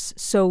matters.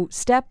 So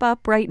step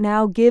up right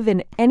now, give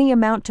in any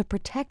amount to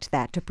protect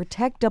that, to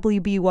protect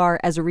WBUR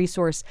as a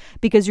resource,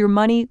 because your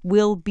money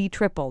will be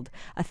tripled.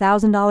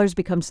 $1,000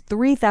 becomes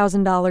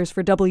 $3,000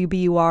 for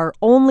WBUR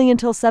only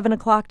until 7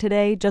 o'clock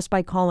today, just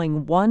by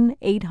calling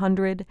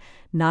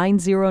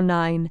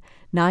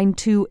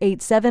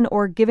 1-800-909-9287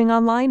 or giving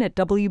online at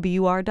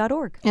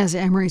WBUR.org. As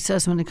Emery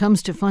says, when it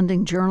comes to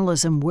funding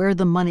journalism, where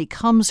the money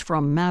comes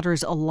from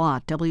matters a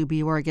lot.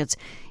 WBUR gets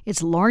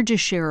its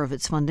largest share of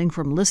its funding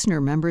from listener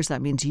members.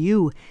 That means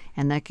you,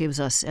 and that gives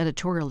us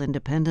editorial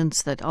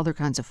independence that other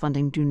kinds of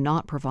funding do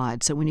not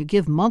provide. So when you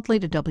give monthly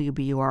to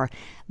WBUR,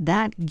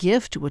 that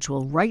gift, which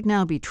will right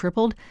now be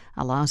tripled,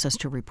 allows us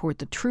to report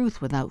the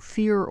truth without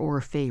fear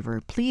or favor.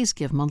 Please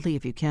give monthly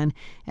if you can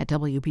at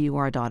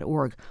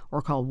WBUR.org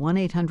or call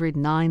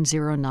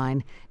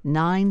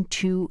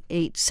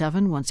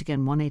 1-800-909-9287. Once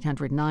again,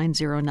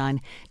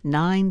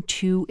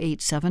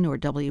 1-800-909-9287 or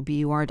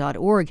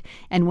WBUR.org.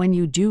 And when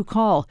you do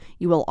call,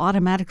 you will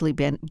automatically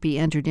be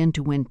entered in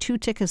to win 2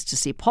 tickets to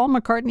see Paul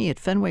McCartney at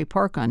Fenway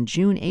Park on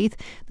June 8th.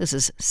 This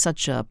is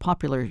such a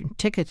popular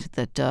ticket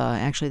that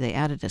actually they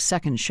added a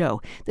second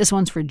show. This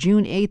one's for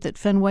June 8th at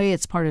Fenway.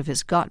 It's part of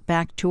his Got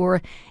Back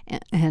tour,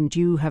 and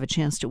you have a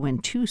chance to win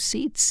 2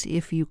 seats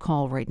if you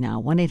call right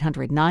now,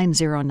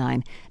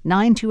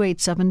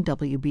 1-800-909-9287,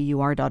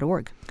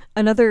 WBUR.org.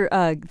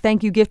 Another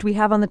thank you gift we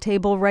have on the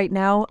table right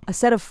now, a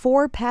set of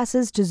 4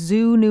 passes to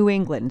Zoo New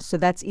England. So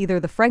that's either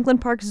the Franklin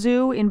Park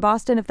Zoo in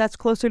Boston, if that's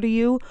closer to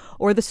you,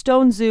 or the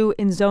Stone Zoo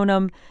in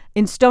Stoneham,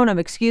 the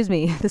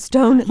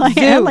Stone Zoo.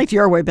 I liked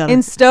your way better.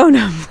 In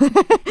Stoneham.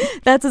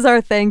 That's as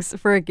our thanks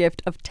for a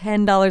gift of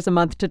 $10 a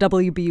month to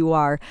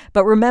WBUR.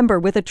 But remember,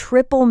 with a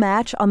triple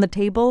match on the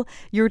table,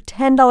 your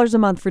 $10 a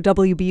month for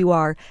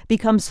WBUR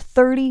becomes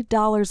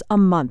 $30 a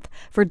month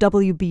for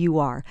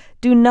WBUR.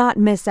 Do not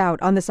miss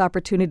out on this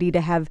opportunity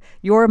to have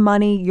your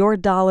money, your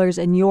dollars,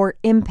 and your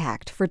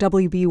impact for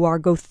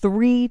WBUR go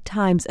 3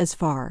 times as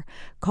far.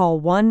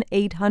 Call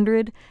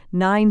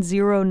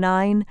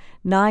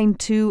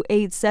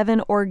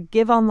 1-800-909-9287 or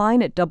give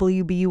online at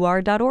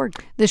WBUR.org.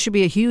 This should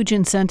be a huge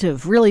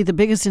incentive. Really, the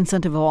biggest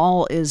incentive of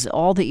all is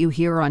all that you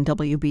hear on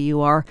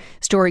WBUR.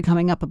 Story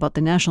coming up about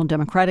the National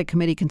Democratic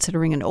Committee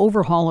considering an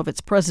overhaul of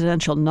its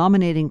presidential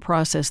nominating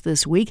process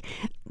this week.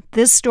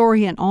 This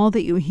story and all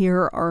that you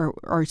hear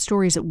are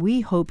stories that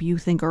we hope you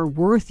think are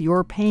worth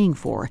your paying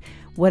for.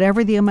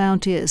 Whatever the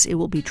amount is, it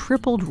will be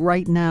tripled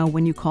right now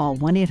when you call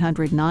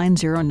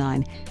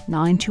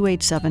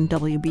 1-800-909-9287,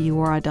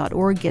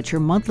 WBUR.org. Get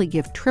your monthly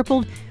gift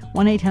tripled,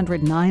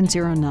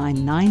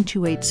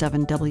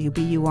 1-800-909-9287,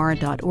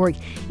 WBUR.org.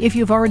 If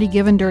you've already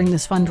given during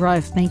this fund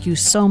drive, thank you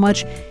so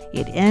much.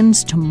 It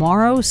ends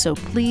tomorrow, so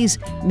please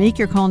make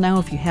your call now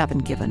if you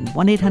haven't given.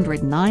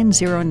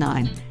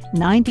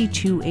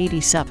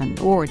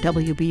 1-800-909-9287 or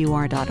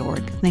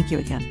WBUR.org. Thank you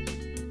again.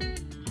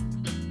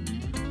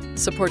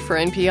 Support for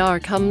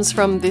NPR comes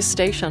from this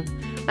station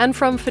and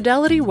from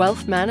Fidelity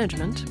Wealth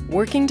Management,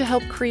 working to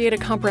help create a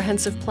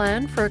comprehensive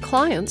plan for a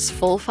client's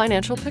full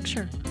financial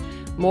picture.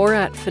 More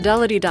at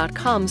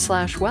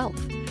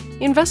fidelity.com/wealth.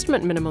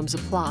 Investment minimums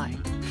apply.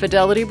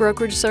 Fidelity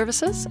Brokerage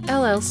Services,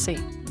 LLC.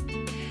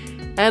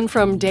 And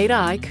from Data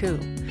IQ,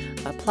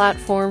 a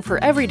platform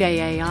for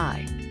everyday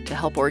AI to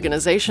help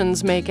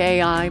organizations make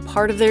AI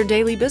part of their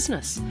daily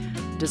business,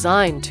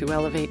 designed to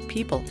elevate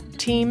people,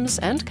 teams,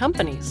 and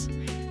companies.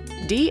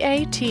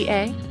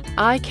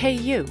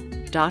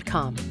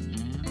 DATAIKU.com.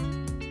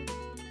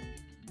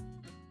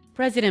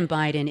 President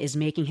Biden is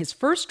making his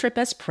first trip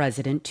as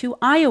president to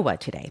Iowa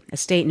today, a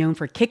state known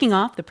for kicking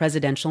off the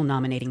presidential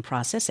nominating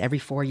process every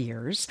 4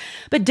 years.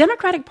 But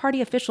Democratic Party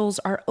officials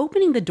are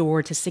opening the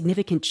door to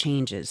significant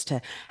changes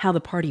to how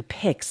the party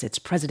picks its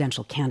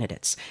presidential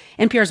candidates.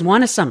 NPR's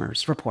Juana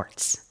Summers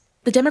reports.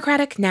 The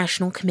Democratic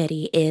National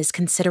Committee is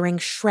considering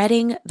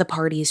shredding the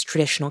party's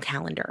traditional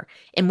calendar,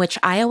 in which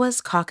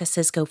Iowa's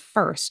caucuses go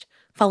first,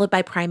 followed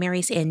by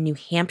primaries in New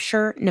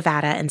Hampshire,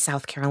 Nevada, and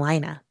South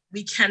Carolina.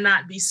 We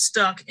cannot be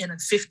stuck in a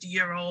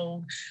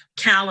 50-year-old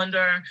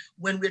calendar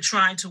when we're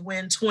trying to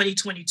win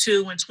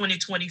 2022 and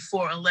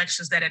 2024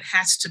 elections, that it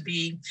has to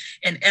be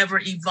an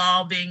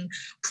ever-evolving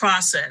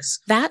process.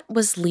 That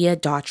was Leah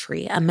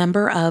Daughtry, a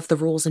member of the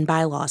Rules and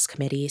Bylaws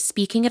Committee,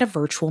 speaking at a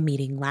virtual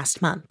meeting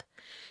last month.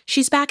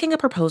 She's backing a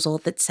proposal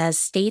that says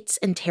states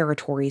and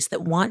territories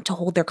that want to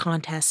hold their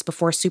contests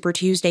before Super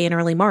Tuesday in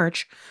early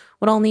March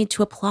would all need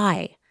to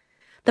apply.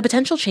 The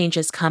potential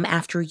changes come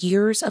after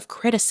years of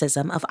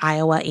criticism of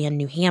Iowa and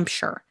New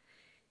Hampshire.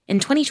 In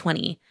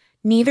 2020,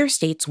 neither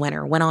state's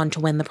winner went on to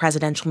win the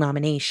presidential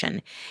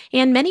nomination,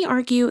 and many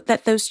argue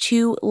that those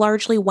 2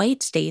 largely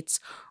white states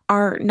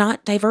are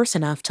not diverse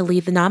enough to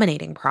lead the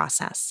nominating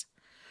process.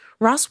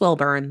 Ross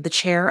Wilburn, the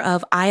chair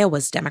of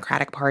Iowa's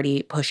Democratic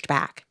Party, pushed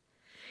back.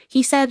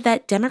 He said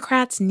that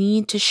Democrats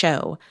need to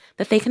show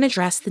that they can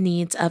address the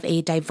needs of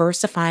a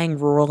diversifying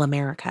rural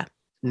America.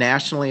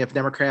 Nationally, if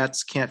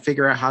Democrats can't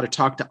figure out how to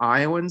talk to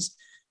Iowans,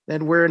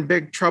 then we're in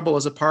big trouble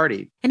as a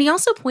party. And he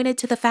also pointed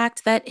to the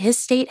fact that his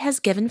state has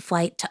given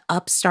flight to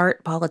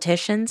upstart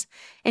politicians,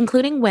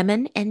 including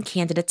women and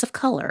candidates of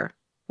color,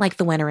 like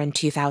the winner in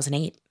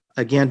 2008.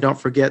 Again, don't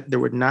forget, there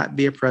would not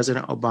be a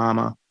President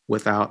Obama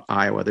without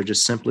Iowa. There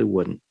just simply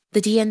wouldn't.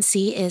 The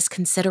DNC is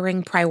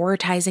considering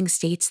prioritizing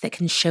states that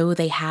can show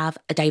they have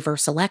a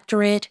diverse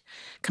electorate,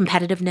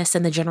 competitiveness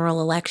in the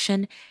general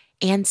election,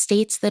 and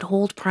states that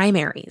hold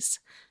primaries,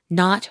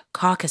 not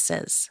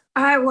caucuses.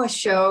 Iowa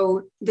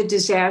showed the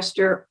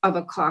disaster of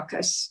a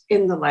caucus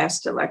in the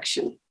last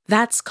election.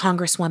 That's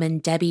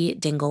Congresswoman Debbie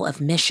Dingell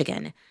of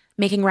Michigan,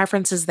 making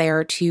references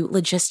there to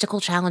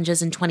logistical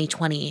challenges in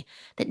 2020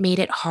 that made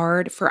it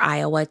hard for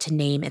Iowa to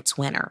name its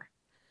winner.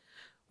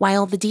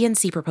 While the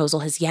DNC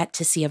proposal has yet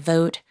to see a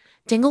vote,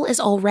 Dingell is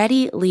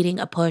already leading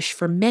a push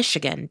for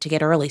Michigan to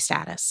get early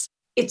status.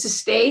 It's a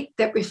state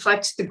that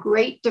reflects the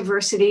great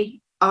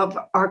diversity of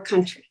our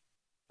country.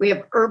 We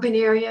have urban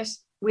areas,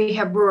 we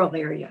have rural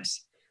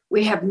areas,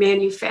 we have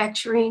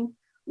manufacturing,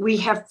 we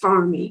have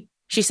farming.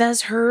 She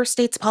says her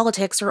state's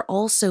politics are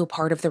also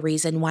part of the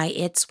reason why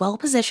it's well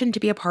positioned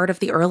to be a part of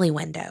the early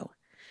window.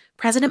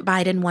 President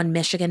Biden won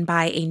Michigan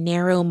by a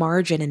narrow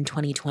margin in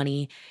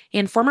 2020,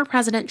 and former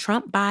President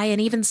Trump by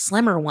an even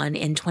slimmer one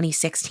in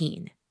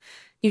 2016.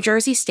 New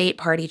Jersey State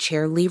Party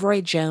Chair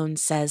Leroy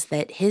Jones says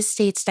that his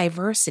state's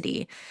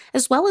diversity,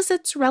 as well as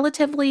its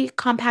relatively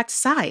compact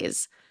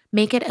size,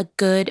 make it a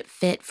good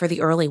fit for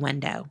the early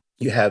window.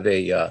 You have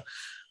a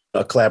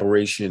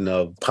collaboration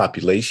of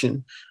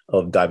population,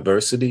 of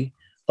diversity,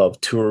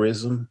 of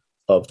tourism,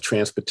 of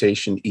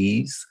transportation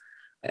ease.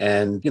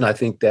 And, I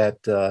think that,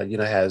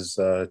 has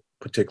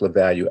particular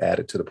value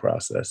added to the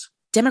process.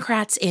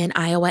 Democrats in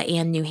Iowa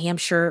and New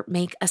Hampshire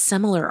make a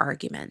similar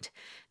argument.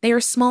 They are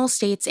small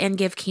states and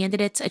give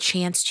candidates a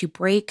chance to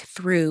break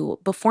through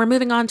before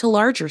moving on to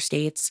larger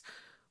states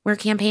where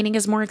campaigning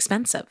is more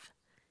expensive.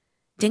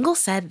 Dingell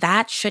said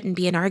that shouldn't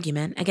be an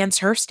argument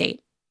against her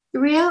state. The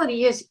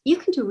reality is you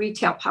can do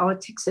retail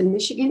politics in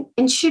Michigan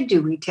and should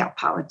do retail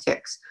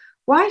politics.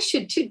 Why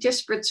should two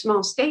disparate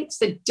small states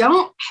that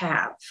don't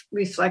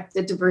reflect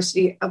the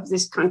diversity of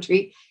this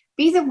country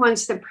be the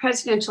ones that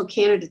presidential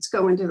candidates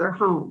go into their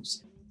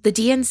homes? The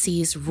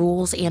DNC's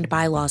Rules and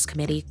Bylaws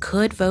Committee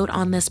could vote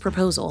on this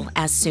proposal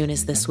as soon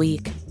as this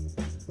week.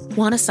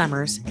 Juana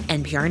Summers,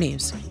 NPR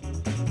News.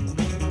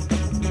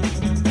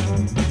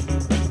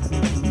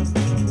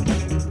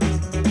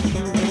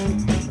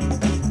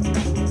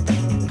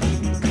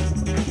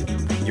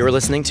 You're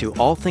listening to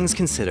All Things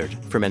Considered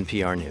from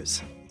NPR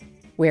News.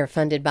 We're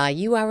funded by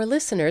you, our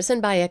listeners, and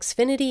by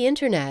Xfinity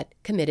Internet,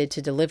 committed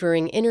to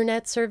delivering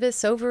internet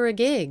service over a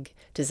gig,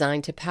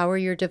 designed to power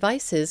your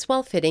devices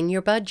while fitting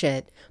your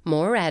budget.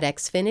 More at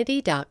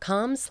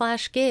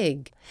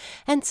xfinity.com/gig.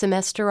 And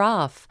Semester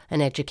Off,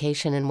 an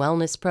education and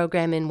wellness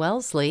program in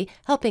Wellesley,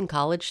 helping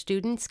college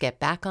students get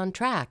back on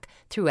track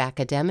through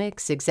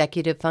academics,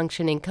 executive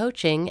functioning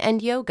coaching,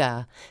 and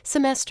yoga.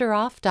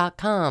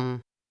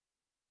 SemesterOff.com.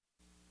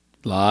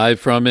 Live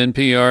from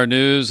NPR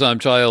News, I'm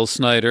Giles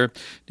Snyder.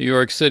 New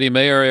York City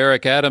Mayor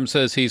Eric Adams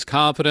says he's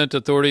confident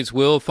authorities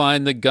will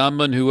find the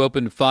gunman who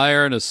opened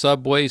fire in a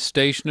subway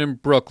station in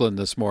Brooklyn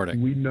this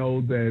morning. We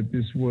know that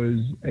this was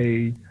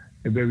a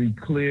very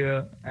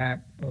clear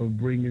act of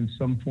bringing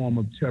some form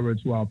of terror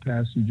to our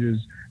passengers,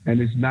 and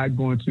it's not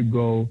going to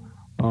go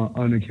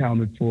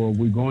unaccounted for.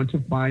 We're going to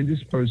find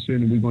this person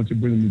and we're going to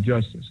bring him to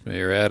justice.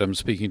 Mayor Adams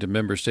speaking to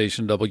member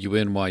station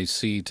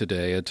WNYC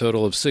today. A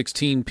total of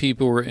 16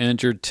 people were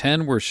injured,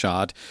 10 were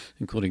shot,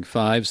 including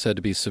 5 said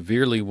to be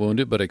severely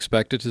wounded but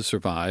expected to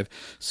survive.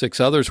 6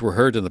 others were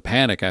hurt in the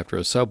panic after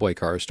a subway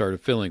car started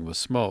filling with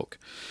smoke.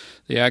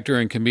 The actor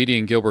and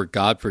comedian Gilbert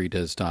Gottfried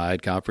has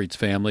died. Gottfried's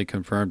family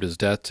confirmed his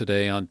death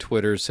today on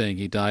Twitter, saying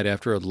he died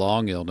after a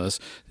long illness.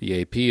 The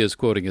AP is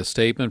quoting a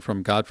statement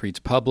from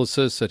Gottfried's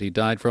publicist that he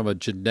died from a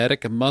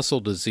genetic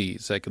muscle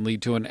disease that can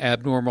lead to an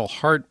abnormal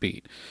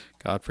heartbeat.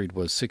 Gottfried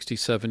was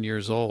 67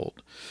 years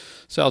old.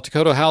 South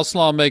Dakota House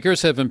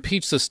lawmakers have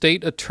impeached the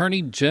state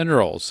attorney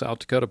general. South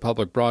Dakota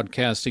Public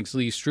Broadcasting's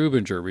Lee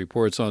Strubinger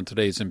reports on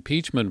today's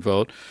impeachment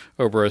vote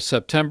over a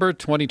September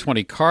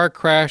 2020 car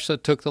crash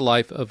that took the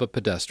life of a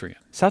pedestrian.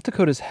 South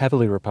Dakota's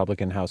heavily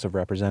Republican House of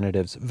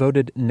Representatives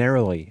voted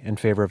narrowly in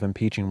favor of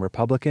impeaching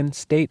Republican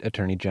State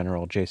Attorney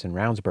General Jason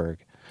Ravnsborg.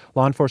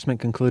 Law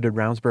enforcement concluded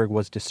Ravnsborg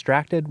was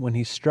distracted when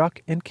he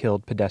struck and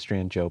killed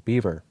pedestrian Joe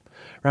Beaver.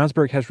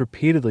 Ravnsborg has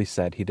repeatedly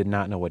said he did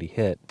not know what he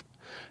hit.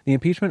 The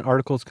impeachment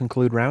articles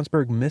conclude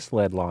Ravnsborg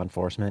misled law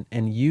enforcement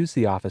and used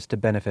the office to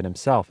benefit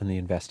himself in the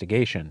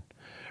investigation.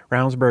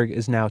 Ravnsborg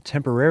is now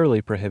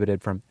temporarily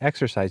prohibited from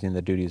exercising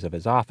the duties of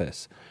his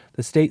office.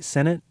 The state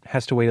Senate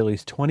has to wait at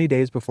least 20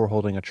 days before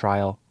holding a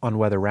trial on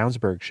whether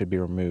Ravnsborg should be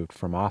removed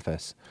from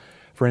office.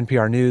 For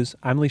NPR News,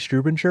 I'm Lee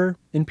Strubinger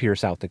in Pierre,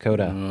 South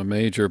Dakota. A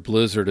major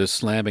blizzard is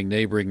slamming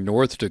neighboring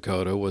North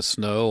Dakota with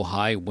snow,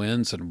 high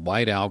winds, and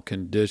whiteout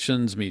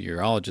conditions.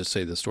 Meteorologists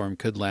say the storm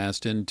could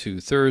last into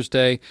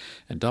Thursday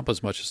and dump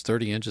as much as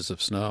 30 inches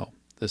of snow.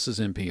 This is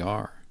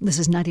NPR. This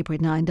is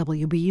 90.9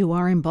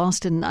 WBUR in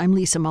Boston. I'm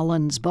Lisa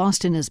Mullins.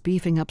 Boston is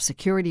beefing up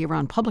security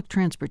around public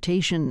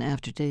transportation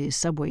after today's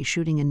subway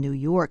shooting in New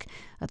York.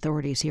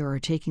 Authorities here are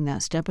taking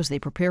that step as they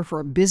prepare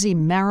for a busy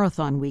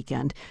marathon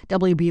weekend.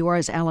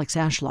 WBUR's Alex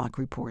Ashlock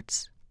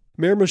reports.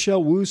 Mayor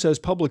Michelle Wu says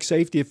public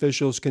safety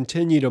officials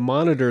continue to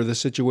monitor the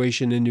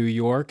situation in New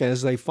York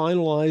as they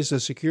finalize a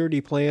security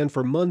plan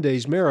for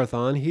Monday's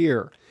marathon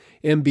here.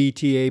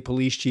 MBTA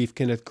Police Chief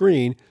Kenneth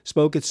Green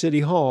spoke at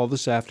City Hall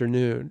this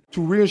afternoon.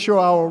 To reassure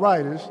our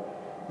riders,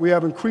 we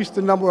have increased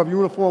the number of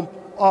uniformed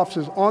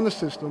officers on the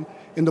system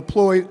and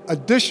deployed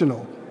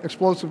additional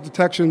explosive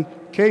detection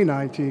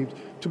K-9 teams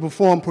to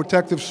perform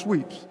protective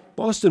sweeps.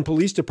 Boston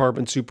Police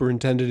Department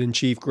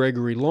Superintendent-in-Chief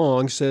Gregory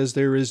Long says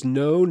there is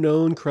no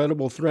known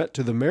credible threat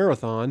to the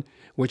marathon,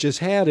 which has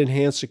had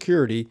enhanced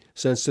security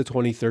since the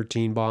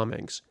 2013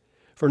 bombings.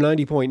 For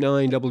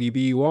 90.9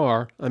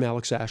 WBUR, I'm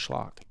Alex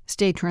Ashlock.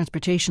 State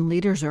transportation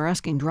leaders are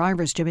asking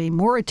drivers to pay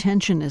more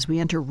attention as we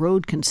enter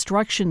road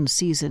construction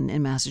season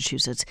in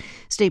Massachusetts.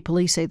 State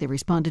police say they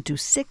responded to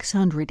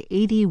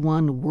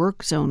 681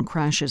 work zone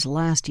crashes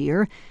last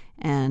year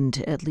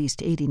and at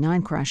least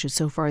 89 crashes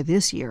so far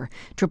this year.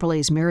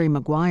 AAA's Mary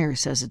McGuire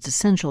says it's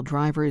essential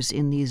drivers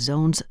in these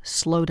zones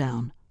slow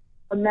down.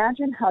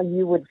 Imagine how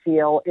you would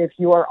feel if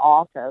your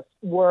office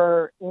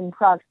were in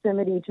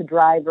proximity to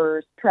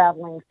drivers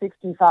traveling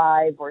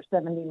 65 or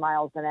 70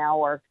 miles an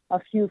hour a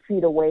few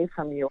feet away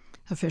from you.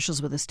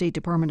 Officials with the State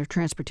Department of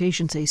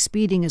Transportation say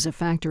speeding is a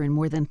factor in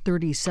more than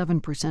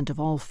 37% of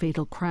all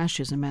fatal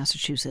crashes in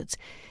Massachusetts.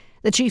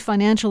 The chief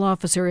financial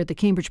officer at the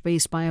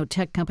Cambridge-based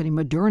biotech company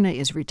Moderna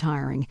is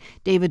retiring.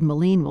 David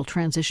Moline will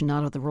transition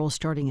out of the role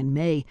starting in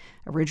May.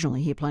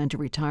 Originally, he planned to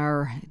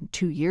retire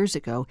 2 years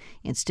ago.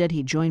 Instead,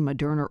 he joined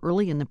Moderna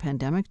early in the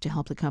pandemic to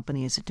help the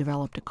company as it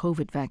developed a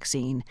COVID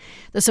vaccine.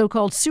 The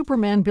so-called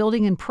Superman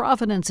building in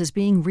Providence is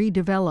being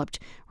redeveloped.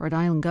 Rhode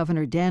Island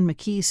Governor Dan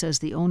McKee says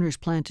the owners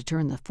plan to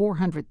turn the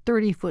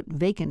 430-foot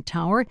vacant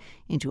tower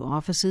into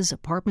offices,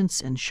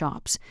 apartments, and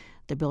shops.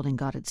 The building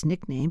got its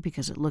nickname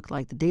because it looked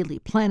like the Daily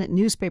Planet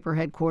newspaper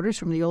headquarters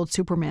from the old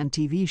Superman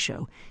TV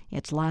show.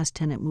 Its last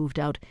tenant moved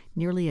out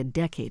nearly a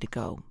decade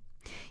ago.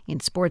 In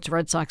sports,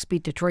 Red Sox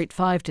beat Detroit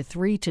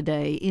 5-3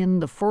 today. In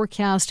the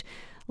forecast,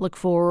 look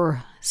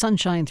for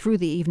sunshine through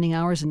the evening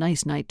hours. A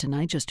nice night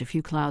tonight, just a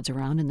few clouds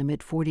around in the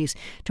mid-40s.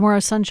 Tomorrow,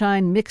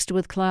 sunshine mixed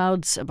with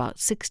clouds, about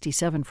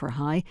 67 for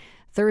high.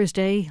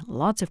 Thursday,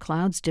 lots of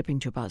clouds dipping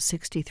to about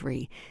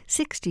 63.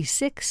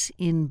 66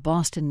 in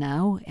Boston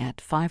now at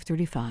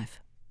 5:35.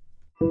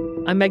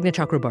 I'm Meghna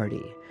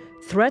Chakrabarty.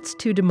 Threats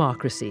to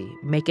democracy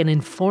make an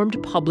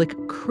informed public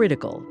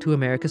critical to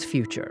America's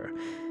future.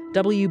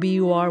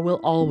 WBUR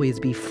will always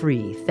be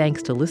free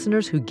thanks to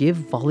listeners who give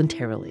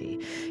voluntarily.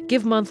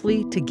 Give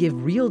monthly to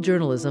give real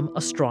journalism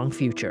a strong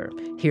future.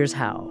 Here's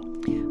how.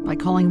 By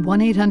calling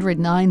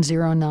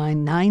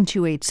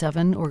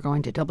 1-800-909-9287 or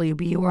going to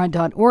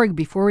WBUR.org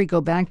before we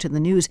go back to the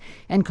news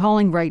and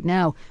calling right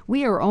now.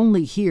 We are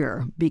only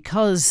here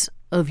because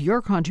of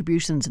your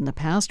contributions in the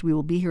past. We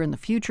will be here in the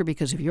future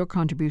because of your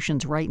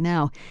contributions right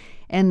now.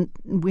 And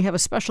we have a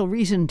special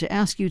reason to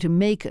ask you to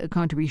make a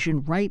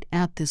contribution right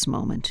at this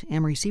moment.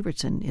 Amory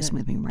Sievertson is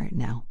with me right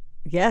now.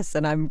 Yes,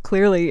 and I'm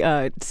clearly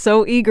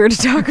so eager to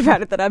talk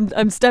about it that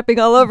I'm stepping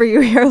all over you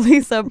here,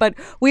 Lisa. But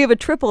we have a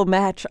triple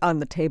match on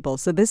the table,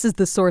 so this is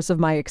the source of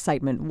my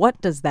excitement.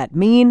 What does that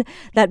mean?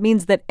 That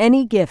means that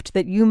any gift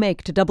that you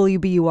make to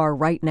WBUR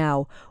right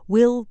now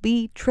will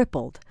be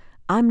tripled.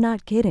 I'm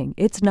not kidding.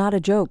 It's not a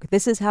joke.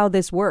 This is how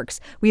this works.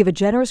 We have a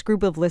generous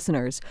group of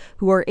listeners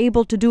who are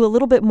able to do a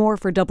little bit more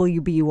for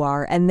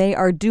WBUR, and they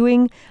are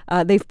doing,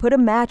 they've put a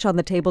match on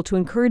the table to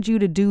encourage you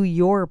to do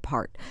your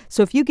part.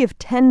 So if you give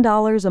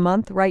 $10 a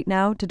month right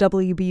now to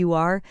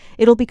WBUR,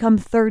 it'll become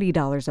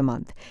 $30 a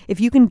month.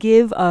 If you can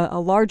give a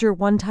larger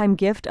one-time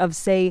gift of,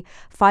 say,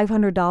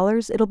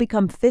 $500, it'll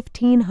become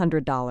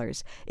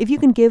 $1,500. If you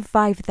can give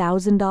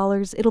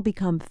 $5,000, it'll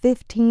become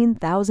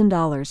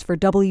 $15,000 for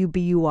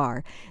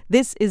WBUR.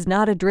 This is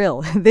not a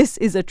drill. This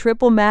is a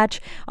triple match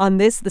on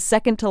this, the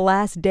second to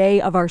last day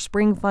of our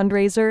spring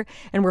fundraiser,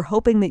 and we're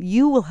hoping that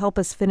you will help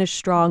us finish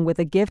strong with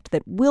a gift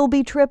that will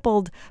be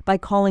tripled by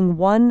calling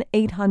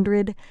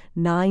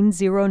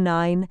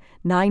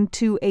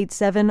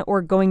 1-800-909-9287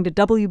 or going to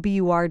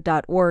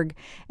WBUR.org.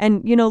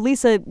 And, you know,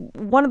 Lisa,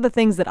 one of the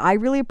things that I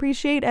really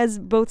appreciate as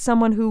both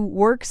someone who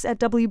works at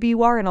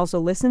WBUR and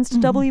also listens to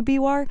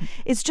WBUR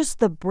is just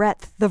the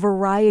breadth, the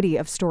variety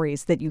of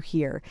stories that you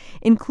hear,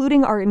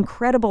 including our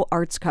incredible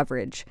arts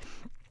coverage.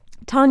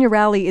 Tanya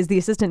Rowley is the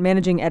assistant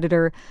managing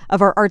editor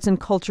of our arts and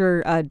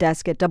culture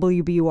desk at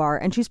WBUR,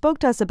 and she spoke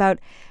to us about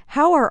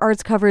how our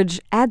arts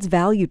coverage adds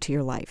value to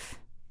your life.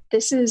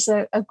 This is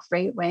a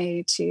great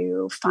way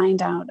to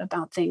find out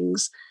about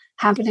things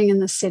happening in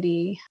the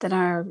city that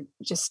are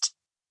just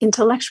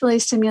intellectually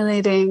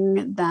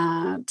stimulating,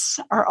 that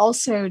are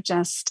also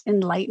just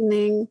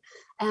enlightening.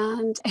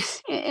 And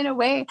in a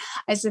way,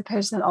 I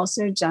suppose that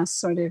also just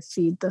sort of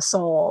feed the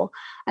soul.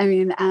 I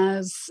mean,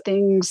 as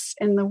things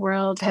in the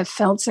world have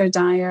felt so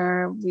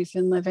dire, we've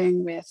been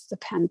living with the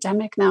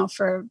pandemic now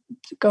for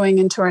going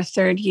into our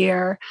third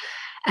year.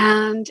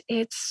 And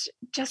it's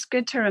just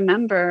good to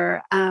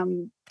remember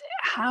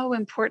how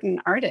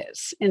important art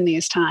is in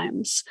these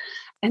times.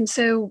 And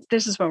so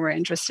this is what we're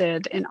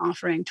interested in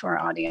offering to our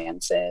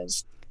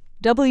audiences.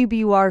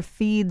 WBUR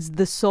feeds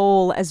the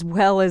soul as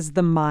well as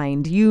the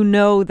mind. You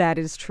know that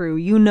is true.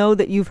 You know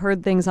that you've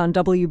heard things on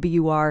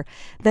WBUR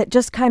that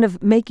just kind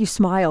of make you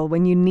smile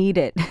when you need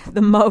it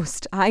the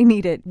most. I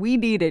need it. We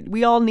need it.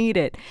 We all need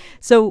it.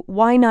 So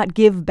why not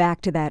give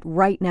back to that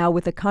right now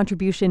with a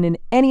contribution in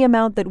any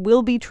amount that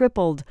will be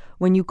tripled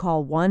when you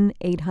call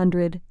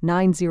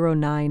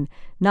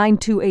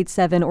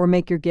 1-800-909-9287 or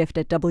make your gift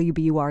at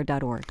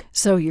WBUR.org.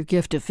 So your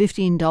gift of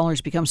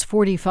 $15 becomes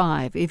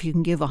 $45. If you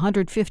can give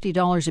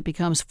 $150, it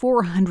becomes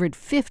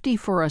 $450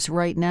 for us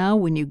right now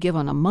when you give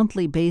on a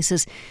monthly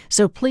basis.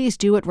 So please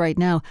do it right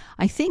now.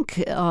 I think,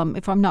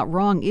 if I'm not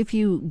wrong, if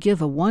you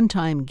give a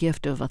one-time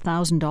gift of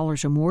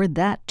 $1,000 or more,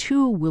 that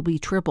too will be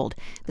tripled.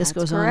 This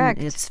goes correct.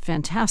 on. It's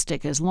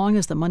fantastic as long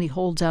as the money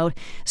holds out.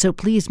 So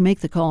please make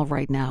the call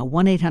right now.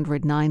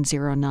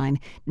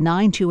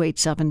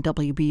 1-800-909-9287,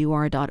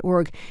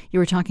 WBUR.org. You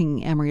were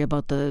talking, Emery,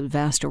 about the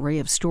vast array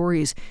of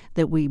stories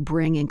that we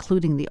bring,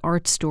 including the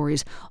art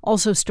stories,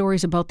 also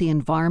stories about the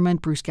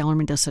environment. Bruce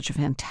Gellerman does such a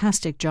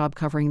fantastic job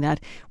covering that.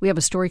 We have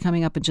a story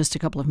coming up in just a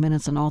couple of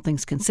minutes on All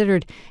Things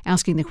Considered,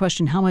 asking the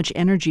question, how much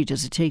energy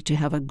does it take to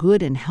have a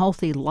good and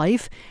healthy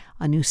life?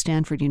 A new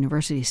Stanford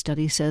University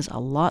study says a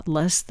lot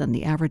less than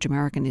the average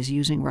American is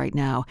using right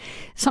now.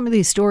 Some of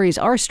these stories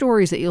are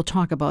stories that you'll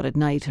talk about at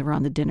night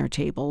around the dinner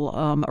table,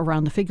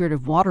 around the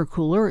figurative water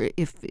cooler,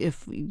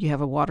 if you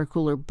have a water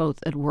cooler both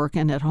at work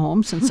and at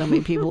home, since so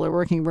many people are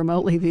working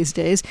remotely these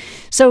days.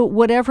 So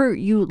whatever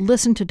you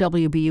listen to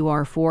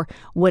WBUR for,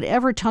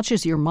 whatever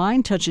touches your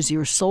mind, touches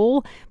your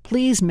soul,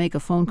 please make a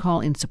phone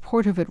call in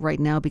support of it right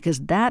now, because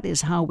that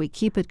is how we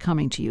keep it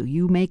coming to you.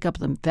 You make up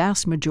the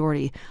vast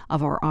majority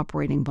of our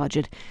operating budget.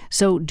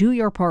 So do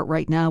your part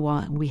right now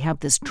while we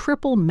have this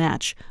triple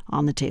match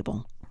on the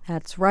table.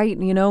 That's right.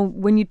 You know,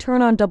 when you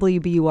turn on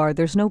WBUR,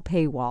 there's no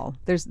paywall.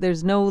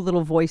 There's no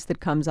little voice that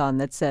comes on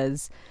that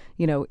says,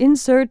 you know,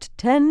 insert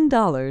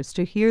 $10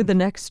 to hear the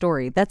next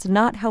story. That's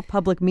not how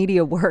public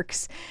media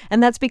works.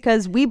 And that's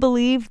because we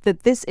believe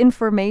that this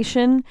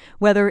information,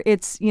 whether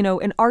it's, you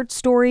know, an art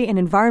story, an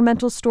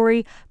environmental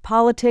story,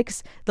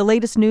 politics, the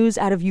latest news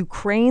out of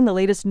Ukraine, the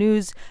latest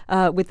news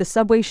with the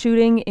subway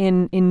shooting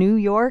in New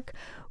York,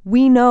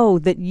 we know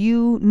that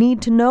you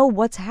need to know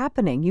what's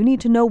happening. You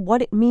need to know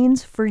what it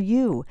means for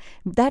you.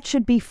 That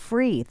should be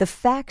free. The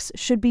facts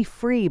should be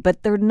free,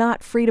 but they're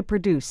not free to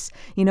produce.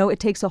 You know, it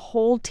takes a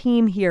whole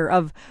team here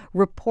of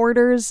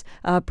reporters,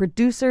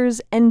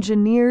 producers,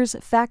 engineers,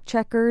 fact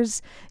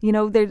checkers. You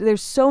know,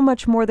 there's so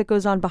much more that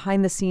goes on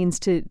behind the scenes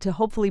to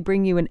hopefully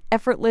bring you an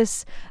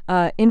effortless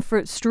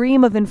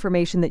stream of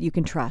information that you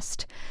can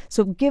trust.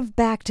 So give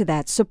back to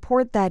that.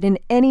 Support that in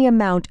any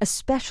amount,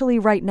 especially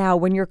right now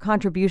when your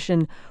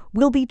contribution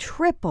will be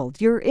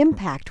tripled. Your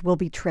impact will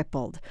be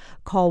tripled.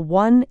 Call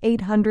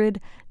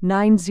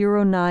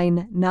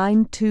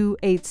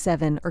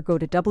 1-800-909-9287 or go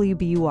to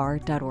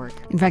WBUR.org.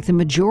 In fact, the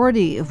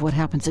majority of what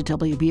happens at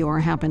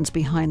WBUR happens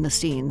behind the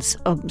scenes.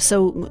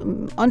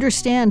 So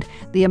understand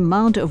the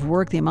amount of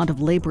work, the amount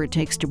of labor it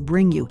takes to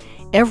bring you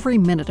every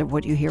minute of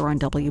what you hear on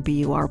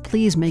WBUR.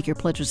 Please make your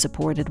pledge of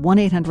support at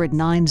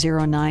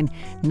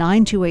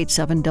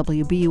 1-800-909-9287,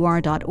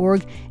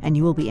 WBUR.org, and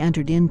you will be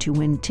entered in to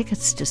win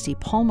tickets to see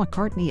Paul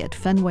McCartney at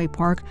Fenway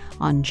Park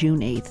on June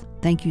 8th.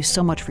 Thank you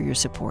so much for your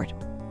support.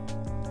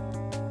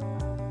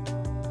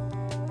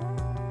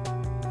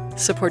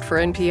 Support for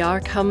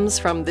NPR comes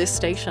from this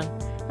station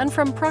and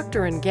from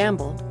Procter &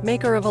 Gamble,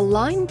 maker of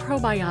Align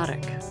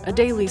Probiotic, a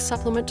daily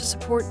supplement to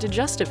support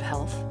digestive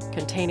health,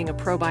 containing a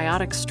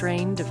probiotic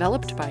strain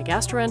developed by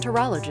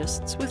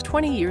gastroenterologists with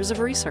 20 years of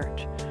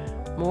research.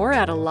 More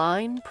at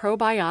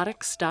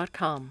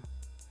alignprobiotics.com.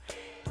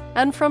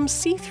 And from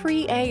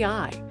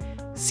C3AI.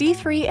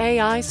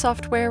 C3AI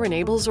software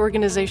enables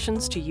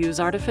organizations to use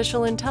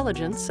artificial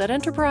intelligence at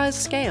enterprise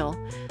scale,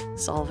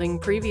 solving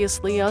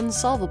previously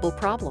unsolvable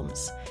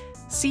problems.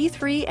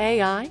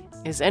 C3AI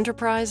is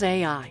enterprise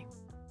AI.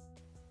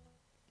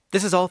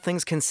 This is All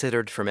Things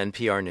Considered from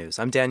NPR News.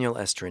 I'm Daniel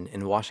Estrin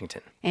in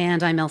Washington.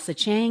 And I'm Elsa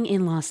Chang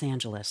in Los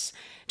Angeles.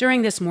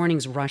 During this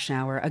morning's rush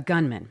hour, a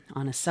gunman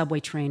on a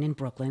subway train in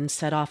Brooklyn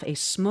set off a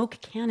smoke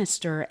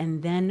canister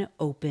and then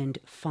opened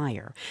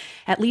fire.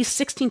 At least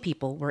 16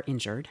 people were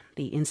injured.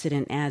 The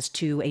incident adds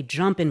to a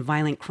jump in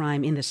violent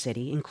crime in the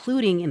city,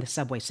 including in the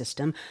subway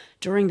system,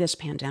 during this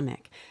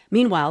pandemic.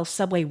 Meanwhile,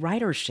 subway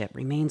ridership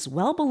remains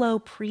well below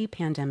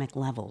pre-pandemic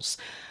levels.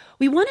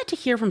 We wanted to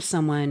hear from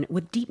someone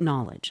with deep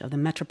knowledge of the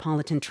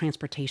Metropolitan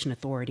Transportation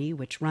Authority,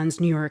 which runs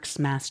New York's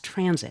mass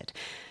transit.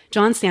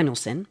 John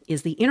Samuelson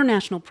is the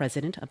international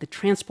president of the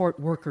Transport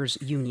Workers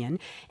Union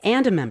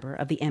and a member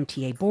of the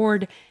MTA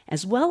board,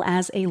 as well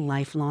as a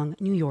lifelong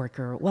New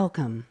Yorker.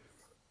 Welcome.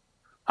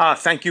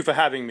 Thank you for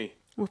having me.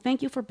 Well,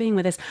 thank you for being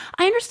with us.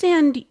 I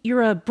understand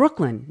you're a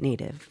Brooklyn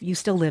native. You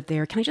still live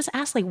there. Can I just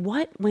ask,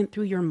 what went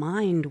through your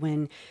mind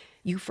when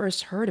you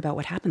first heard about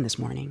what happened this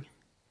morning?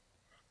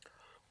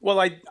 Well,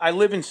 I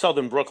live in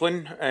southern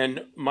Brooklyn,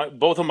 and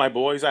both of my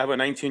boys, I have a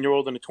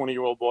 19-year-old and a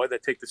 20-year-old boy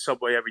that take the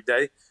subway every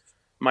day.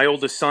 My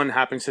oldest son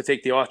happens to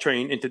take the R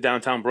train into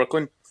downtown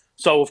Brooklyn.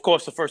 So, of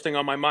course, the first thing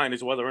on my mind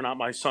is whether or not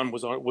my son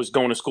was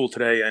going to school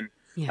today. And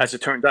as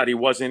it turned out, he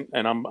wasn't.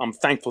 And I'm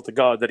thankful to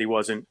God that he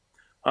wasn't.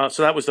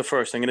 So that was the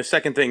first thing. And the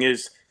second thing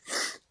is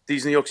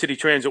these New York City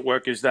transit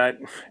workers that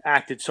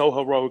acted so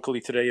heroically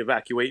today,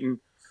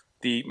 evacuating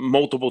the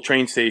multiple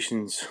train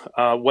stations,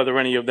 whether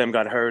any of them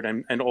got hurt.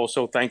 And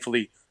also,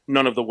 thankfully,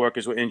 none of the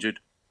workers were injured.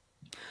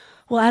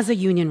 Well, as a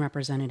union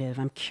representative,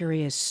 I'm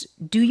curious,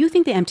 do you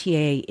think the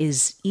MTA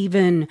is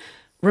even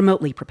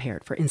remotely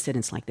prepared for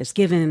incidents like this,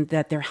 given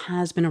that there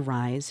has been a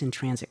rise in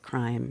transit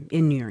crime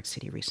in New York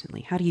City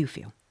recently? How do you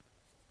feel?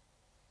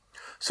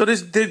 So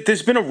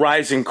there's been a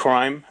rise in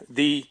crime.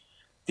 The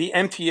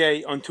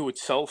MTA unto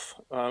itself,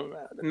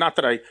 not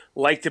that I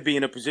like to be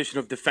in a position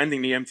of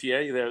defending the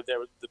MTA. They're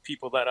the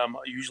people that I'm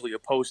usually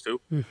opposed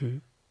to. Mm-hmm.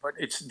 But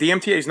the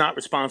MTA is not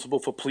responsible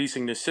for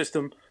policing this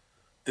system.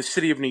 The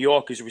city of New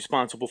York is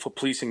responsible for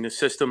policing this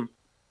system.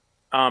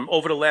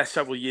 Over the last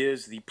several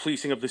years, the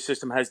policing of the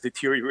system has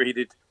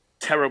deteriorated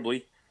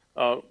terribly.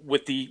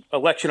 With the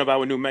election of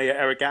our new mayor,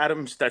 Eric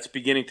Adams, that's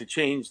beginning to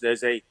change.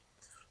 There's a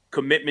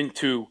commitment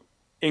to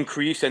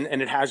increase, and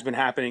it has been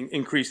happening,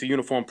 increase the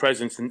uniform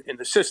presence in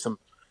the system.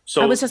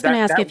 So I was just going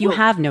to ask if you will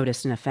have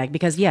noticed an effect,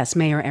 because yes,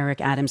 Mayor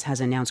Eric Adams has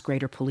announced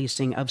greater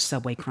policing of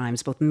subway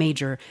crimes, both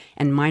major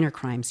and minor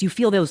crimes. You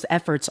feel those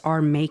efforts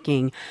are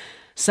making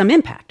some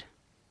impact?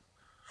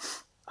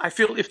 I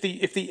feel if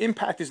the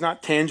impact is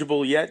not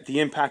tangible yet, the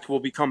impact will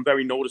become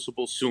very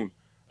noticeable soon.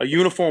 A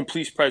uniformed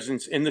police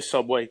presence in the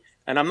subway,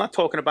 and I'm not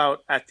talking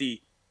about at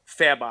the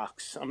fare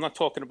box. I'm not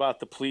talking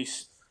about the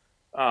police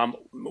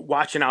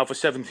watching out for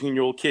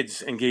 17-year-old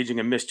kids engaging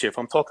in mischief.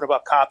 I'm talking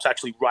about cops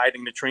actually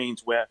riding the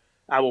trains where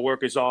our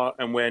workers are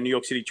and where New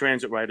York City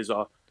transit riders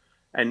are.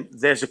 And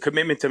there's a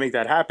commitment to make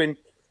that happen.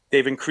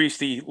 They've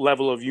increased the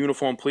level of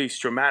uniformed police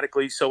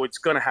dramatically, so it's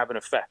going to have an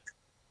effect.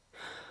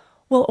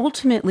 Well,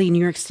 ultimately, New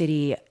York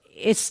City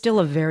is still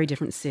a very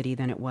different city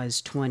than it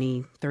was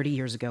 20, 30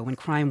 years ago when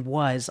crime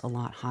was a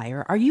lot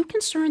higher. Are you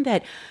concerned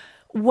that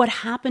what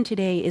happened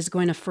today is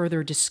going to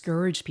further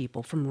discourage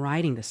people from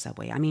riding the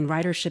subway? I mean,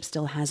 ridership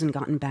still hasn't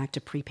gotten back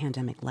to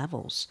pre-pandemic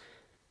levels.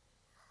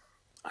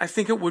 I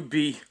think it would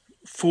be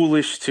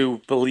foolish to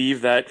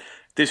believe that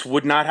this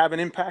would not have an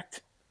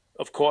impact.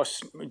 Of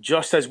course,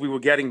 just as we were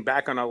getting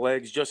back on our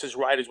legs, just as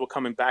riders were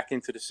coming back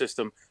into the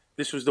system,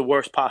 this was the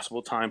worst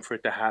possible time for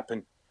it to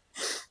happen.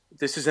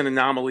 This is an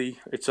anomaly.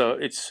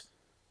 It's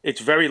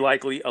very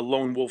likely a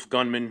lone wolf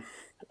gunman,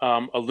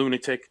 a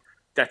lunatic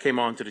that came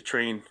onto the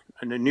train.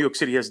 And New York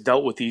City has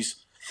dealt with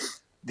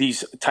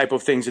these type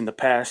of things in the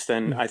past,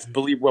 and I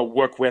believe we'll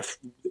work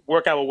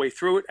our way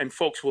through it, and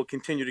folks will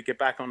continue to get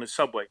back on the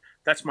subway.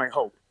 That's my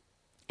hope.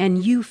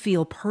 And you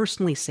feel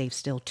personally safe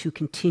still to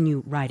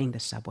continue riding the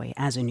subway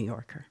as a New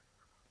Yorker?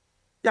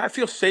 Yeah, I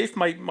feel safe.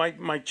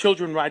 My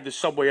children ride the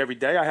subway every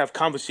day. I have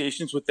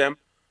conversations with them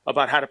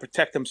about how to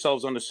protect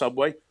themselves on the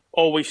subway.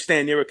 Always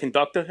stand near a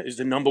conductor is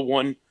the number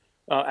one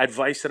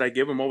advice that I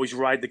give them. Always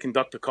ride the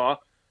conductor car.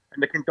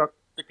 And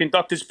the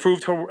conductors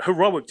proved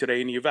heroic today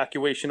in the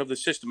evacuation of the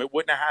system. It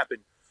wouldn't have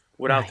happened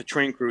without the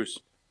train crews.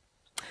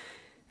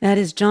 That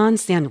is John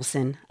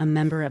Samuelson, a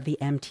member of the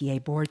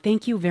MTA board.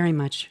 Thank you very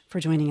much for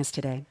joining us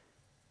today.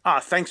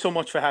 Thanks so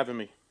much for having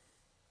me.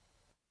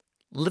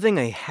 Living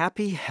a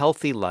happy,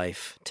 healthy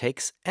life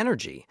takes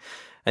energy.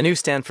 A new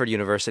Stanford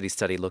University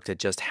study looked at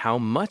just how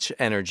much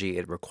energy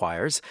it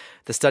requires.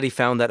 The study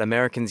found that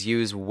Americans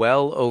use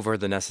well over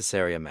the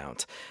necessary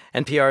amount.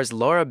 NPR's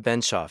Laura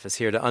Benshoff is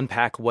here to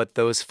unpack what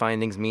those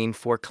findings mean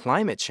for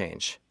climate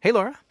change. Hey,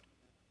 Laura.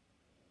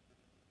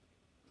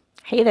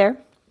 Hey there.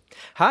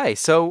 Hi.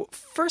 So,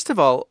 first of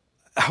all,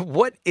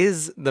 what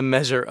is the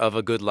measure of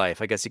a good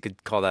life? I guess you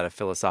could call that a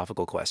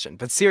philosophical question.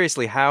 But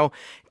seriously, how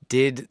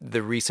did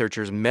the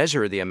researchers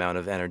measure the amount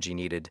of energy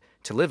needed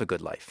to live a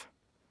good life?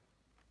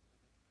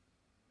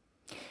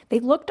 They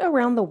looked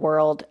around the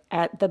world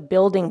at the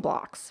building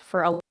blocks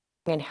for a long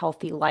and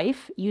healthy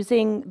life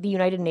using the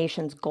United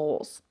Nations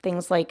goals.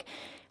 Things like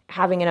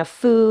having enough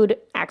food,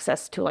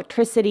 access to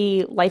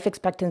electricity, life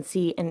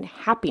expectancy, and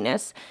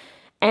happiness,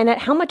 and at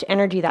how much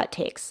energy that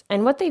takes.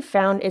 And what they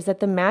found is that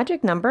the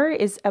magic number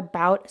is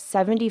about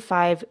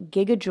 75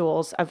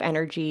 gigajoules of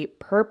energy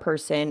per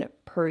person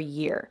per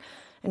year.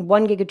 And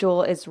 1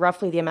 gigajoule is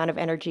roughly the amount of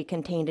energy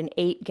contained in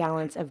 8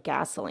 gallons of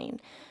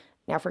gasoline.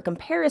 Now, for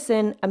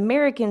comparison,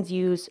 Americans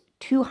use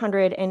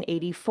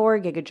 284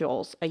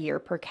 gigajoules a year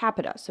per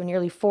capita, so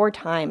nearly 4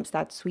 times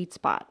that sweet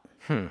spot.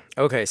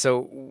 Okay,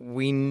 so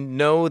we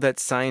know that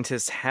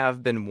scientists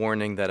have been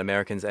warning that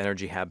Americans'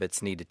 energy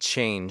habits need to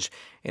change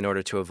in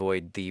order to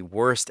avoid the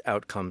worst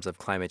outcomes of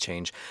climate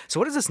change. So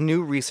what does this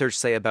new research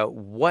say about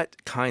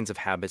what kinds of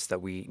habits that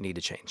we need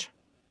to change?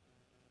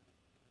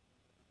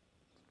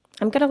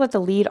 I'm going to let the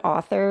lead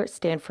author,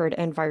 Stanford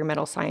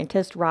environmental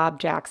scientist Rob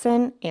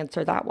Jackson,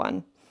 answer that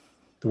one.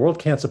 The world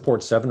can't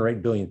support 7 or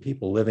 8 billion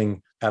people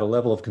living at a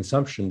level of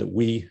consumption that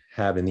we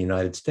have in the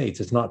United States.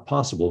 It's not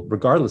possible,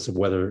 regardless of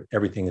whether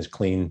everything is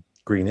clean,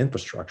 green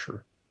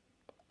infrastructure.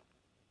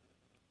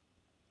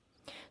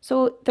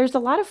 So there's a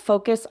lot of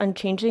focus on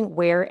changing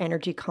where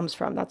energy comes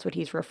from. That's what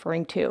he's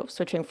referring to,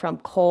 switching from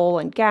coal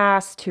and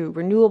gas to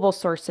renewable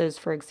sources,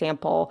 for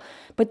example.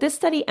 But this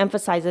study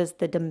emphasizes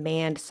the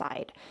demand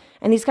side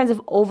and these kinds of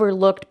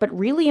overlooked but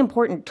really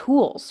important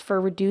tools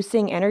for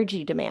reducing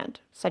energy demand,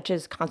 such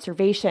as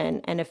conservation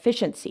and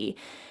efficiency.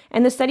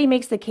 And the study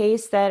makes the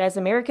case that as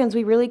Americans,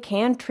 we really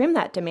can trim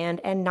that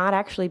demand and not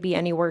actually be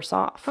any worse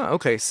off.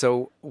 Okay,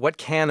 so what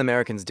can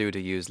Americans do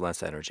to use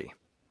less energy?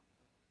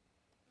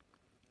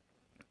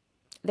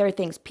 There are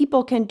things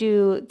people can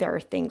do, there are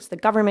things the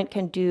government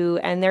can do,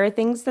 and there are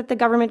things that the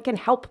government can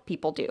help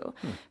people do.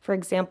 For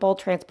example,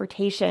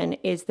 transportation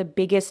is the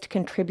biggest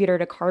contributor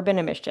to carbon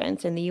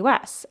emissions in the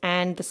US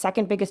and the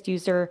second biggest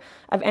user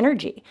of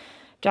energy.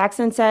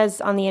 Jackson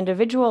says on the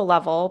individual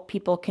level,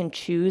 people can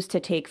choose to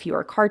take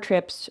fewer car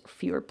trips,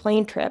 fewer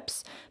plane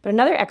trips. But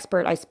another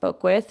expert I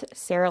spoke with,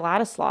 Sarah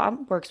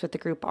Ladislaw, works with the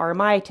group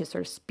RMI to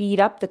sort of speed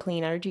up the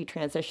clean energy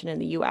transition in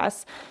the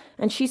U.S.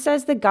 And she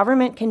says the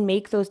government can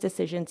make those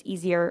decisions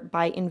easier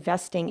by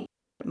investing in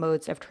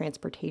modes of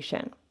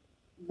transportation.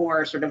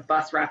 More sort of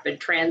bus rapid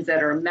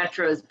transit or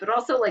metros, but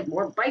also like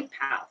more bike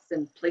paths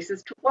and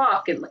places to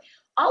walk. And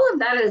all of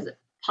that is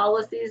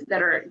policies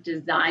that are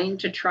designed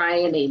to try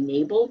and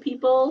enable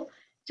people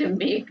to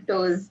make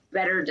those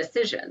better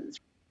decisions.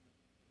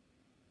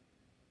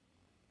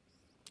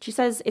 She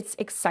says it's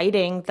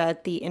exciting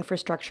that the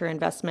Infrastructure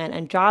Investment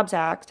and Jobs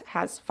Act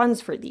has funds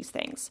for these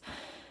things.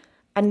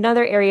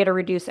 Another area to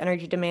reduce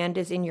energy demand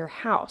is in your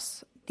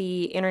house.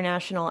 The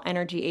International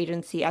Energy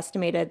Agency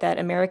estimated that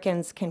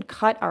Americans can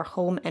cut our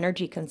home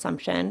energy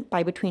consumption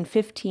by between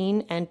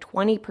 15 and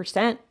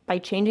 20% by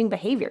changing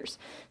behaviors.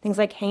 Things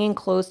like hanging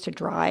clothes to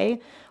dry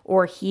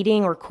or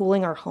heating or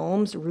cooling our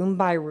homes room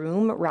by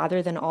room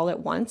rather than all at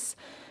once.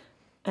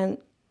 And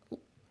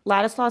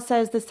Ladislaw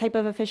says this type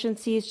of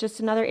efficiency is just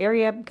another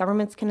area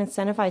governments can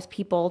incentivize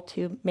people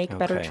to make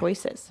better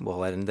choices.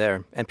 We'll end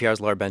there.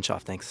 NPR's Laura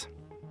Benshoff, thanks.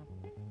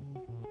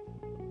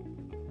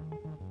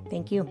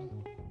 Thank you.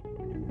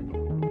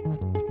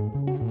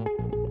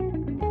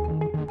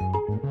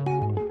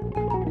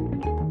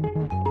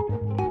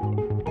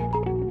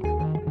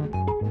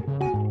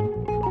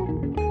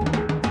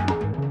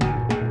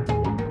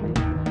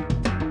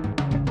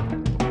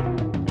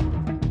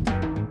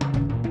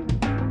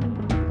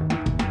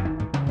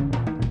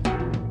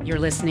 You're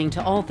listening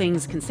to All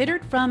Things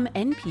Considered from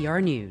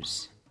NPR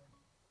News.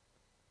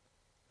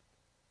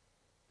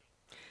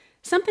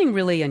 Something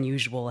really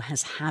unusual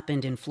has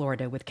happened in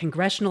Florida with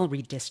congressional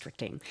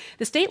redistricting.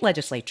 The state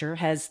legislature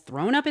has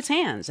thrown up its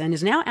hands and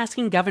is now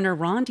asking Governor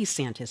Ron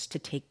DeSantis to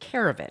take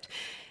care of it.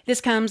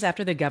 This comes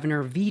after the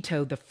governor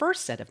vetoed the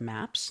first set of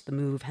maps. The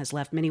move has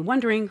left many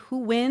wondering who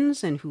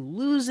wins and who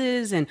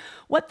loses and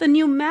what the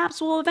new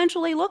maps will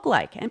eventually look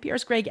like.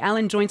 NPR's Greg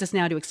Allen joins us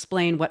now to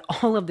explain what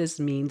all of this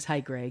means. Hi,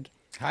 Greg.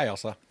 Hi,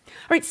 Elsa. All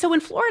right, so in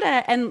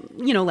Florida and,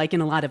 like in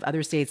a lot of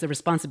other states, the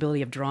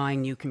responsibility of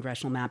drawing new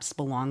congressional maps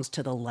belongs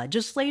to the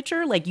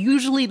legislature. Like,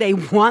 usually they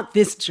want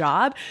this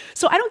job.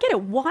 So I don't get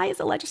it. Why is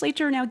the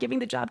legislature now giving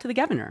the job to the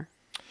governor?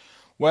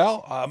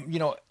 Well,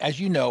 as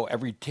you know,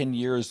 every 10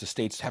 years, the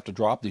states have to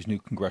draw up these new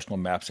congressional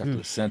maps after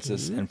the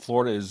census. And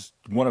Florida is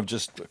one of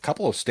just a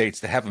couple of states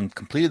that haven't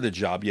completed the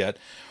job yet.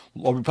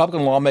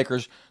 Republican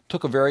lawmakers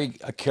took a very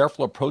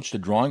careful approach to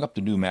drawing up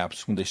the new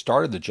maps when they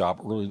started the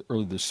job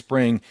early this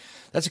spring.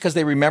 That's because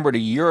they remembered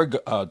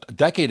a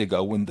decade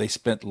ago when they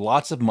spent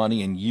lots of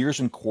money and years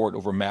in court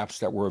over maps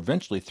that were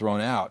eventually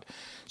thrown out.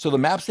 So the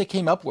maps they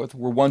came up with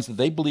were ones that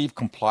they believed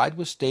complied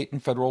with state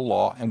and federal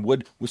law and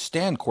would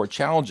withstand court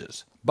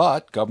challenges.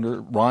 But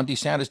Governor Ron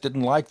DeSantis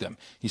didn't like them.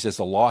 He says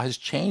the law has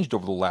changed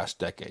over the last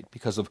decade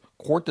because of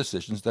court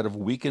decisions that have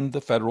weakened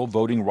the Federal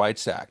Voting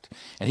Rights Act.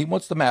 And he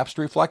wants the maps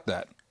to reflect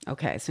that.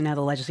 Okay, so now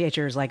the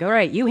legislature is like, all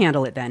right, you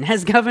handle it then.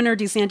 Has Governor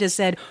DeSantis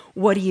said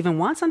what he even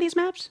wants on these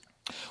maps?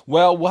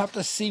 Well, we'll have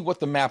to see what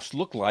the maps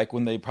look like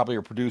when they probably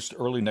are produced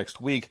early next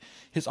week.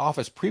 His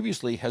office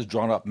previously has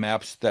drawn up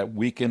maps that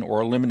weaken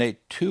or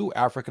eliminate 2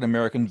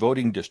 African-American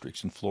voting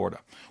districts in Florida.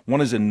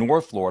 One is in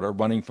North Florida,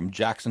 running from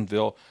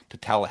Jacksonville to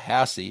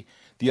Tallahassee.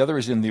 The other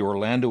is in the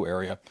Orlando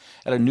area.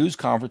 At a news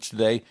conference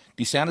today,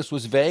 DeSantis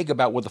was vague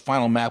about what the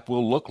final map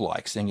will look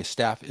like, saying his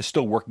staff is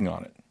still working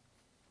on it.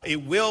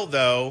 It will,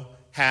 though,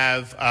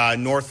 have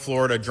North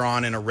Florida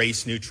drawn in a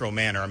race-neutral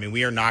manner. I mean,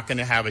 we are not going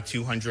to have a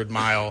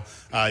 200-mile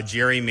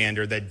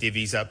gerrymander that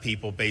divvies up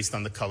people based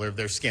on the color of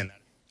their skin.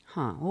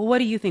 Well, what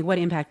do you think? What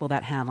impact will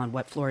that have on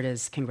what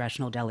Florida's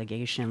congressional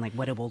delegation,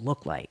 what it will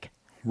look like?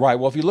 Right.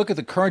 Well, if you look at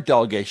the current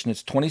delegation,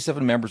 it's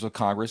 27 members of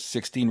Congress,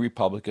 16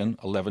 Republican,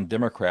 11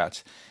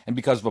 Democrats. And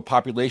because of a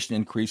population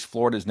increase,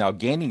 Florida is now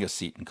gaining a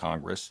seat in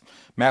Congress.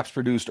 Maps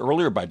produced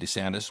earlier by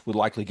DeSantis would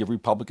likely give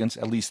Republicans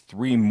at least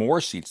 3 more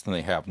seats than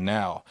they have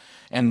now.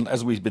 And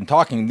as we've been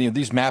talking,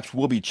 these maps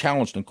will be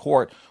challenged in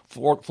court.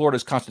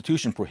 Florida's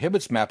Constitution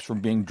prohibits maps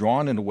from being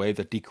drawn in a way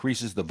that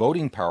decreases the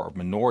voting power of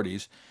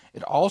minorities.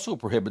 It also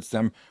prohibits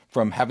them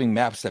from having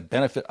maps that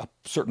benefit a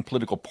certain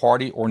political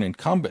party or an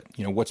incumbent,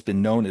 what's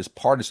been known as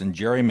partisan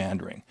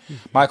gerrymandering.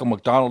 Michael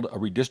McDonald, a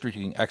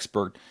redistricting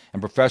expert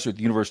and professor at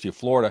the University of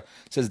Florida,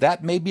 says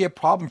that may be a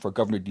problem for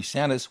Governor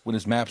DeSantis when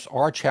his maps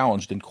are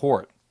challenged in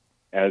court.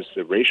 As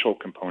the racial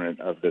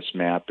component of this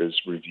map is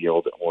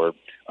revealed or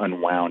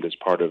unwound as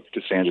part of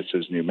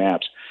DeSantis' new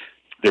maps,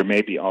 there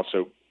may be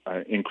also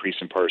an increase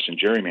in partisan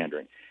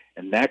gerrymandering.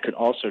 And that could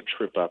also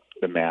trip up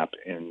the map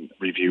in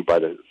review by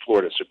the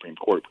Florida Supreme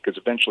Court, because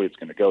eventually it's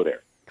going to go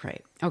there.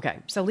 Great. Okay.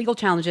 So legal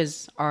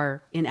challenges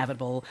are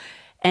inevitable.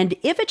 And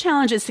if a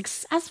challenge is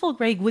successful,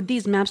 Greg, would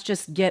these maps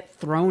just get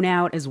thrown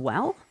out as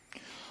well?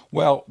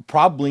 Well,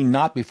 probably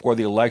not before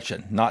the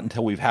election, not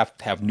until we have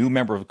to have new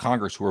members of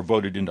Congress who are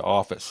voted into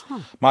office.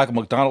 Michael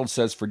McDonald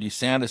says for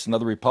DeSantis and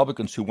other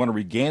Republicans who want to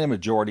regain a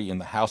majority in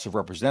the House of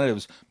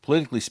Representatives,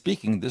 politically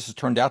speaking, this has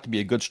turned out to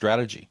be a good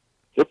strategy.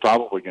 they're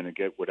probably going to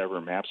get whatever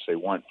maps they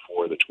want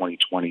for the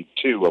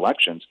 2022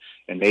 elections,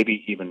 and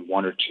maybe even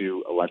one or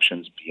two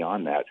elections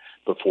beyond that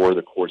before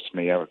the courts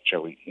may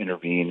actually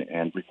intervene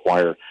and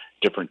require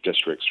different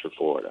districts for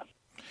Florida.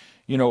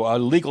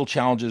 Legal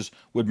challenges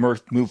would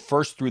move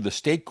first through the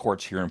state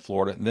courts here in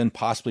Florida and then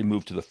possibly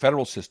move to the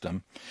federal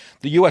system.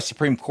 The U.S.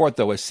 Supreme Court,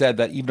 though, has said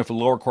that even if a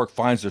lower court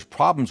finds there's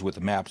problems with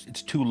the maps,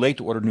 it's too late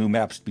to order new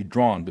maps to be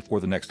drawn before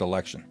the next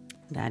election.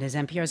 That is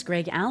NPR's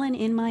Greg Allen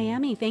in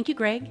Miami. Thank you,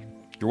 Greg.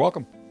 You're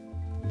welcome.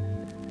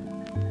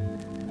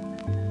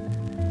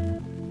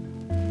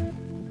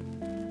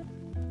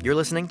 You're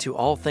listening to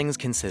All Things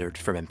Considered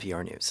from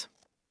NPR News.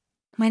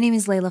 My name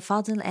is Layla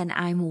Fadel, and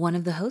I'm one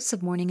of the hosts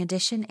of Morning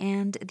Edition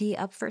and the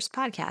Up First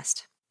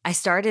podcast. I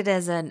started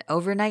as an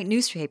overnight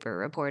newspaper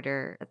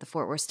reporter at the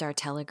Fort Worth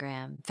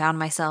Star-Telegram, found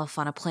myself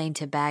on a plane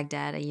to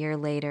Baghdad a year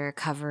later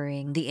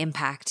covering the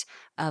impact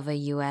of a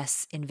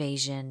U.S.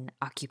 invasion,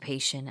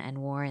 occupation, and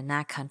war in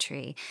that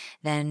country,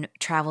 then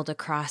traveled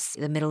across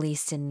the Middle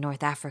East and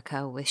North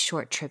Africa with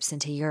short trips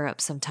into Europe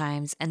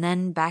sometimes, and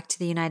then back to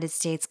the United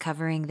States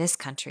covering this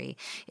country,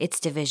 its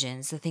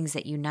divisions, the things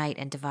that unite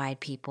and divide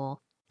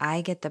people.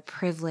 I get the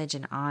privilege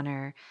and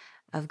honor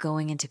of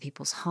going into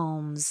people's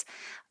homes,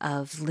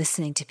 of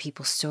listening to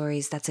people's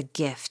stories. That's a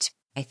gift.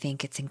 I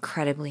think it's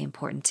incredibly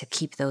important to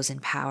keep those in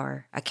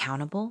power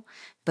accountable,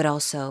 but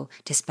also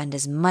to spend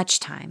as much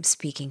time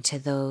speaking to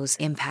those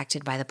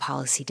impacted by the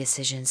policy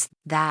decisions.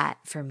 That,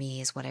 for me,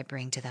 is what I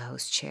bring to the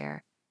host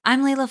chair.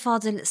 I'm Layla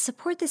Fadel.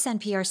 Support this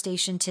NPR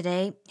station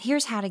today.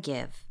 Here's how to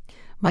give.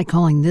 By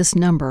calling this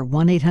number,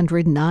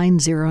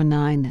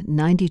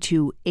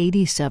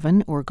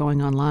 1-800-909-9287, or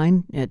going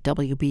online at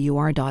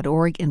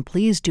WBUR.org. And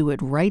please do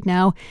it right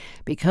now,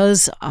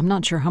 because I'm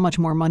not sure how much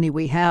more money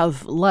we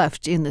have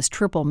left in this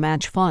triple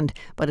match fund.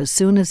 But as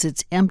soon as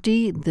it's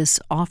empty, this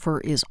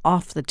offer is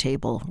off the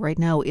table. Right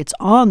now it's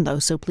on, though,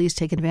 so please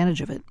take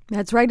advantage of it.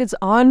 That's right. It's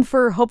on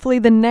for hopefully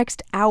the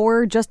next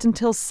hour, just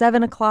until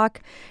 7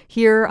 o'clock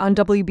here on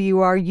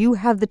WBUR. You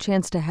have the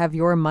chance to have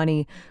your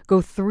money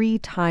go 3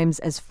 times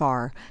as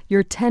far.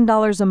 Your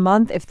 $10 a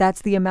month, if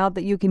that's the amount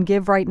that you can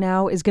give right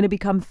now, is going to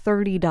become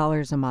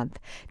 $30 a month.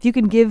 If you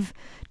can give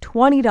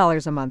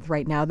 $20 a month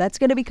right now, that's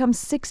going to become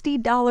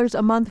 $60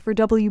 a month for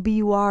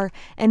WBUR.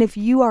 And if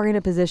you are in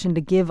a position to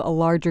give a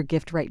larger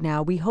gift right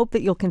now, we hope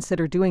that you'll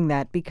consider doing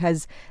that,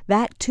 because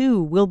that too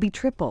will be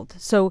tripled.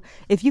 So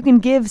if you can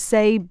give,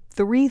 say,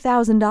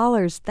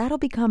 $3,000, that'll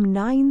become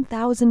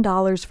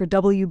 $9,000 for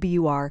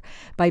WBUR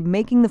by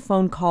making the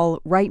phone call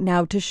right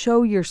now to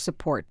show your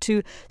support,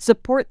 to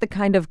support the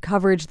kind of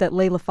coverage that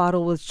Layla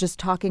Fadel was just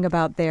talking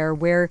about there,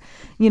 where,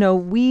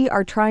 we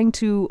are trying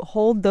to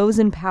hold those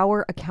in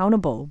power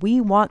accountable.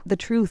 We want the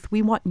truth.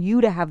 We want you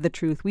to have the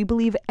truth. We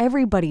believe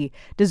everybody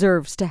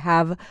deserves to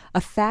have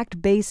a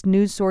fact-based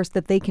news source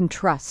that they can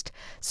trust.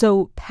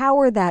 So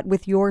power that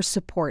with your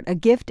support, a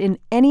gift in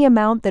any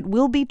amount that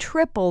will be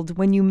tripled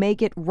when you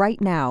make it right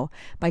now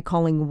by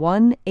calling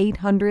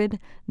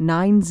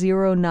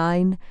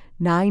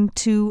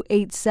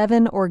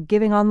 1-800-909-9287 or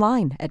giving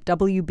online at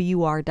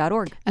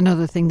WBUR.org.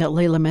 Another thing that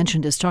Layla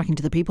mentioned is talking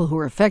to the people who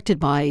are affected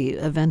by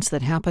events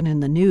that happen in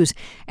the news.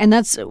 And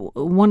that's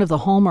one of the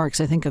hallmarks,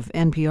 I think, of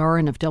NPR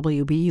and of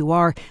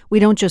WBUR. We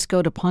don't just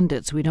go to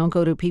pundits. We don't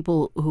go to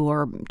people who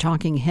are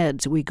talking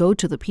heads. We go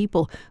to the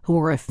people who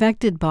are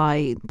affected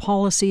by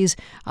policies,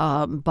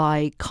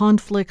 by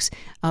conflicts.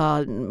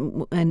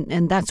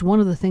 And that's one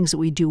of the things that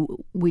we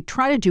do. We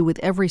try to do with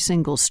every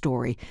single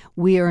story.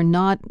 We are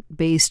not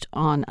based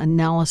on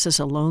analysis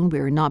alone. We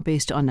are not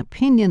based on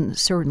opinion,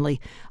 certainly,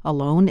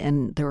 alone.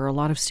 And there are a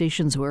lot of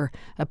stations where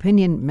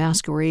opinion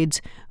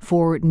masquerades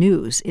for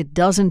news. It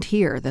doesn't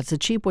here. That's a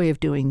cheap way of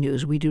doing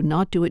news. We do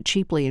not do it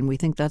cheaply, and we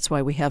think that's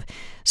why we have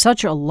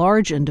such a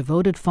large and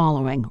devoted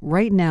following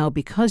right now,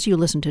 because you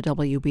listen to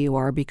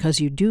WBUR, because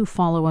you do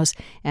follow us,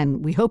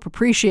 and we hope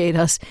appreciate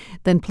us.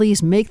 Then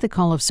please make the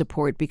call of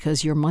support,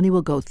 because your money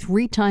will go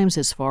 3 times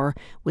as far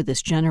with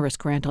this generous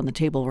grant on the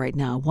table right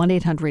now.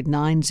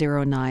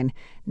 1-800-909-9287,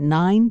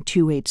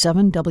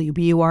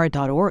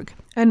 WBUR.org.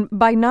 And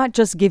by not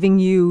just giving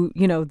you,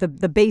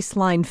 the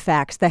baseline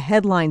facts, the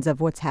headlines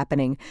of what's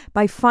happening,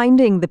 by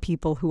finding the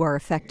people who are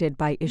affected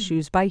by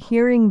issues, by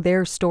hearing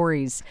their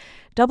stories,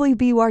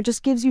 WBUR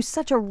just gives you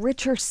such a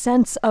richer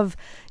sense of,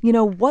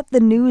 what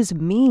the news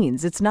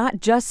means. It's not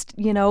just,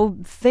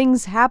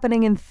 things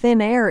happening in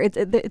thin air.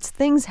 It's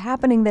things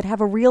happening that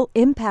have a real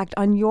impact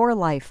on your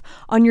life,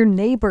 on your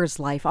neighbor's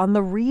life, on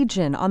the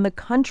region, on the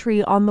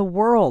country, on the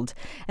world.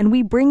 And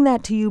we bring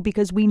that to you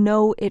because we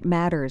know it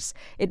matters.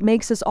 It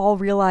makes us all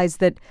realize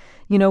that,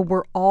 You know,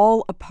 we're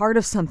all a part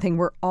of something.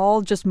 We're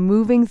all just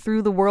moving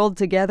through the world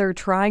together,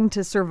 trying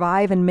to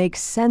survive and make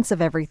sense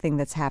of everything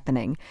that's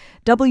happening.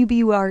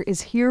 WBUR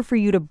is here for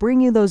you to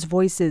bring you those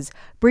voices,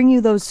 bring you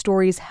those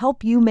stories,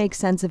 help you make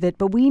sense of it.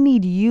 But we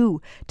need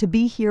you to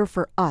be here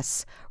for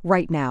us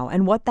right now.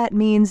 And what that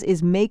means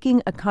is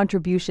making a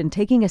contribution,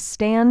 taking a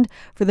stand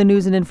for the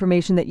news and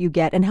information that you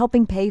get and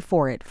helping pay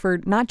for it, for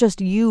not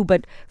just you,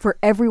 but for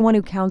everyone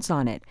who counts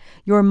on it.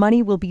 Your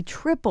money will be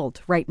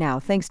tripled right now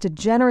thanks to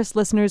generous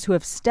listeners who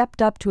have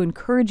stepped up to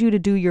encourage you to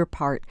do your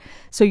part.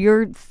 So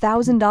your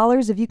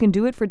 $1,000, if you can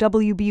do it for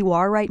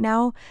WBUR right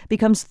now,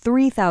 becomes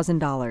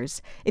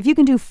 $3,000. If you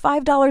can do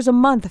 $5 a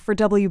month for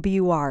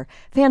WBUR,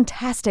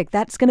 fantastic.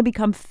 That's going to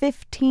become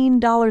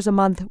 $15 a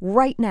month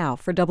right now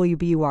for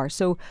WBUR.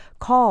 So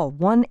call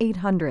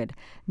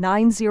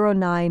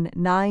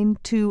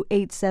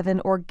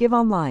 1-800-909-9287 or give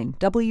online,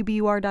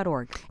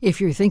 WBUR.org.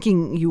 If you're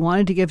thinking you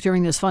wanted to give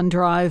during this fund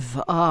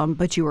drive,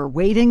 but you were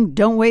waiting,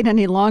 don't wait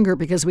any longer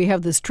because we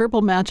have this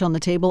triple match on the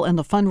table and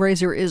the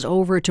fundraiser is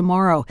over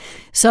tomorrow.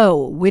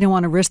 So we don't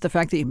want to risk the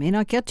fact that you may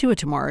not get to it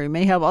tomorrow. You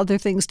may have other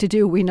things to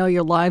do. We know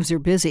your lives are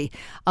busy.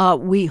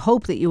 We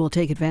hope that you will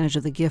take advantage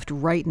of the gift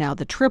right now,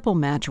 the triple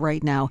match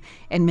right now,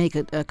 and make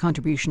a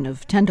contribution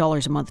of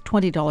 $10 a month,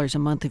 $20 a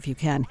month if you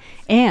can.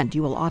 And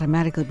you will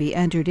automatically be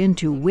entered in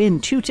to win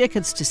 2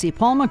 tickets to see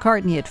Paul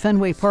McCartney at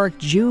Fenway Park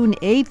June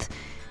 8th,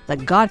 the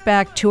Got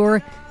Back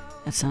Tour.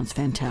 That sounds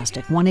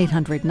fantastic.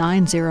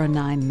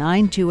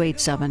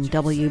 1-800-909-9287,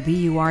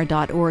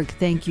 WBUR.org.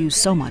 Thank you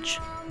so much.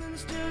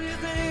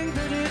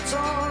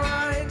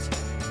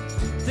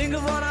 Think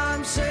of what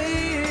I'm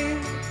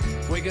saying.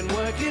 We can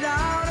work it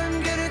out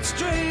and get it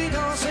straight.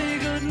 I'll say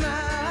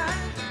goodnight.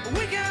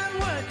 We can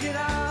work it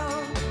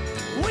out.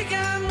 We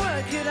can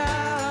work it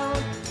out.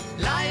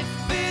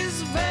 Life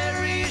is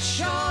very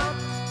short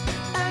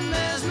and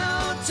there's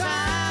no time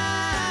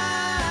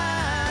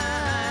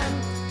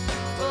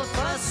for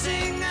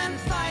fussing and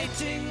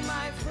fighting,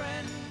 my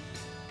friend.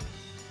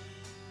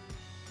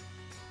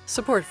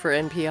 Support for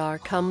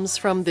NPR comes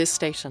from this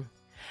station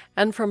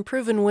and from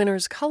Proven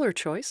Winners Color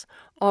Choice,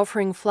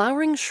 offering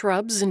flowering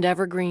shrubs and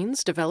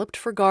evergreens developed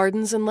for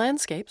gardens and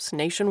landscapes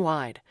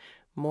nationwide.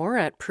 More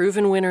at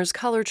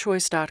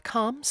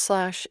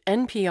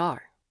provenwinnerscolorchoice.com/NPR.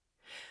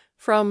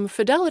 From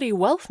Fidelity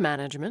Wealth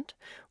Management,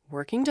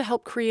 working to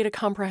help create a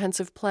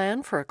comprehensive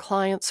plan for a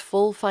client's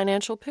full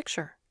financial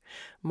picture.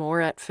 More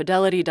at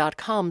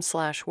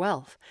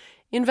fidelity.com/wealth.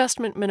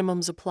 Investment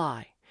minimums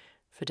apply.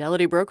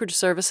 Fidelity Brokerage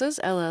Services,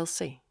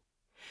 LLC.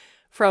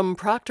 From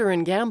Procter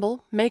 &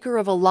 Gamble, maker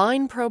of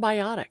Align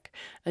Probiotic,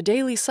 a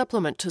daily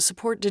supplement to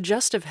support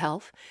digestive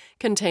health,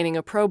 containing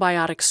a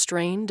probiotic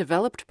strain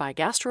developed by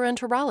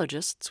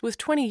gastroenterologists with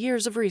 20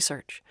 years of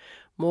research.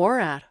 More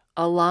at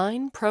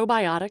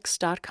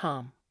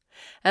alignprobiotics.com.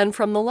 And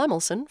from the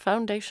Lemelson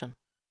Foundation.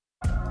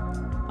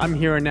 I'm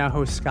here and now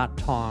host Scott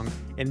Tong,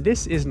 and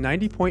this is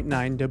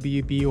 90.9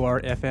 WBUR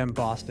FM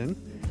Boston,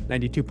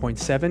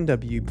 92.7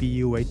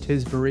 WBUA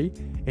Tisbury,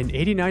 and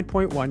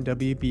 89.1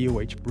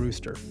 WBUH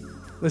Brewster.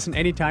 Listen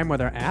anytime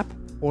with our app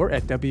or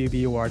at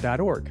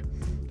WBUR.org.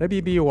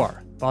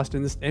 WBUR,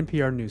 Boston's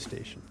NPR news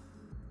station.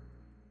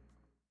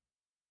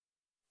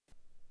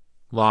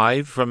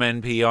 Live from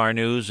NPR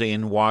News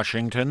in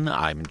Washington,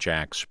 I'm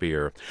Jack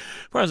Speer.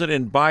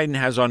 President Biden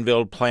has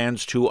unveiled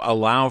plans to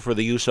allow for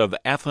the use of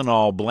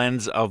ethanol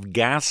blends of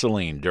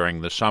gasoline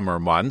during the summer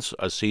months,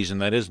 a season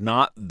that is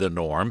not the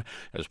norm,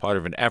 as part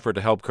of an effort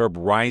to help curb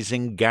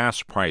rising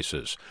gas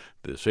prices.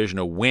 The decision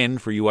a win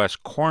for U.S.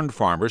 corn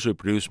farmers who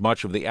produce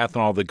much of the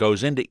ethanol that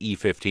goes into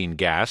E15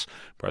 gas. The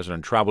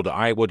president traveled to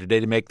Iowa today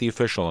to make the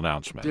official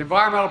announcement. The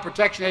Environmental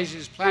Protection Agency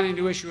is planning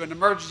to issue an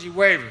emergency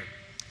waiver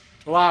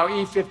to allow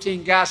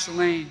E15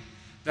 gasoline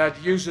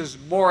that uses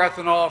more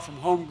ethanol from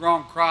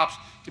homegrown crops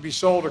to be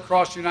sold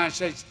across the United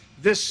States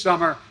this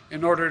summer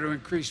in order to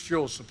increase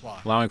fuel supply.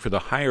 Allowing for the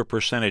higher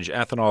percentage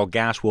ethanol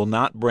gas will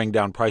not bring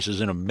down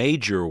prices in a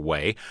major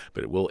way,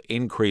 but it will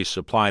increase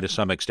supply to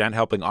some extent,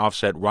 helping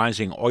offset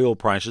rising oil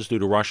prices due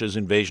to Russia's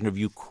invasion of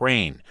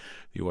Ukraine.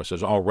 The U.S.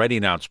 has already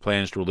announced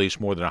plans to release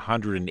more than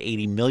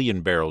 180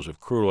 million barrels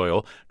of crude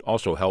oil to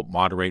also help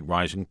moderate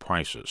rising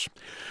prices.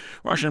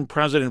 Russian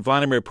President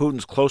Vladimir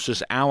Putin's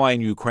closest ally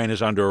in Ukraine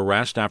is under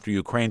arrest after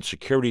Ukraine's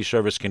security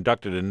service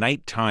conducted a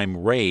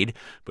nighttime raid.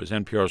 But as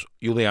NPR's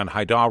Yulian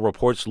Haidar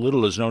reports,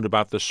 little is known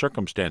about the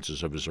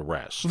circumstances of his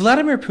arrest.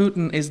 Vladimir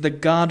Putin is the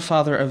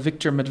godfather of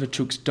Viktor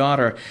Medvedchuk's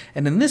daughter,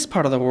 and in this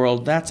part of the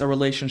world, that's a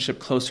relationship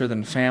closer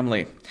than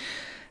family.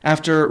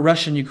 After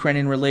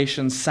Russian-Ukrainian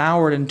relations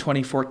soured in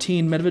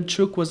 2014,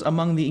 Medvedchuk was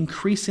among the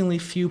increasingly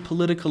few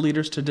political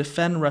leaders to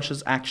defend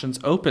Russia's actions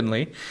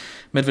openly.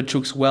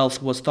 Medvedchuk's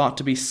wealth was thought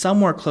to be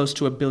somewhere close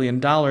to $1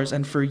 billion,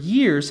 and for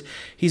years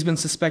he's been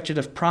suspected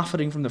of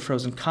profiting from the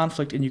frozen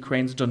conflict in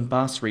Ukraine's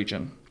Donbas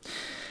region.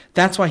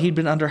 That's why he'd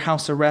been under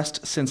house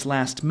arrest since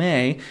last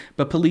May,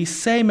 but police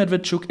say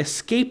Medvedchuk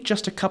escaped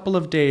just a couple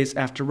of days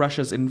after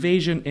Russia's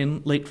invasion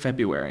in late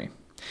February.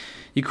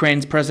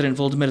 Ukraine's President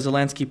Volodymyr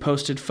Zelensky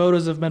posted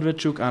photos of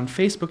Medvedchuk on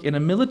Facebook in a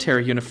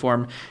military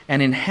uniform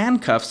and in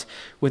handcuffs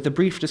with a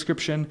brief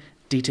description,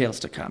 details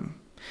to come.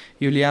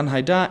 Yulian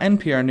Haida,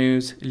 NPR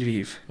News,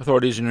 Lviv.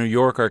 Authorities in New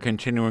York are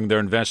continuing their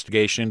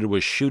investigation into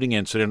a shooting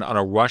incident on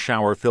a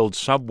rush-hour-filled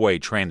subway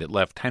train that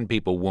left 10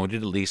 people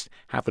wounded, at least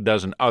half a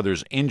dozen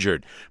others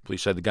injured.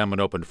 Police said the gunman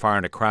opened fire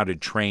on a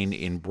crowded train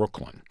in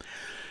Brooklyn.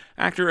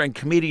 Actor and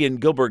comedian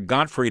Gilbert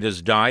Gottfried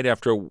has died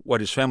after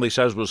what his family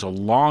says was a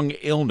long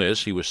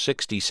illness. He was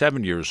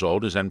 67 years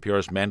old, as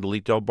NPR's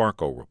Mandalit Del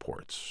Barco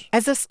reports.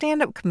 As a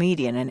stand-up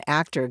comedian and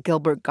actor,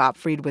 Gilbert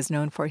Gottfried was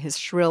known for his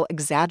shrill,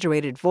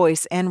 exaggerated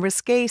voice and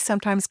risque,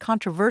 sometimes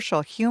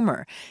controversial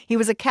humor. He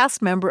was a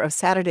cast member of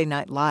Saturday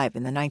Night Live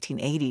in the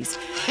 1980s.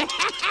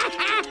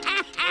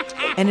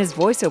 And his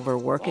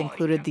voiceover work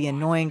included the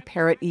annoying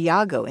parrot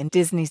Iago in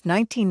Disney's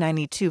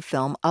 1992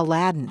 film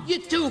Aladdin.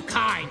 You're too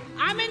kind.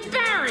 I'm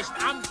embarrassed.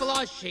 I'm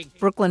blushing.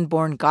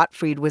 Brooklyn-born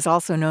Gottfried was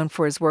also known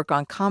for his work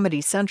on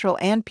Comedy Central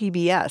and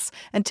PBS.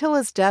 Until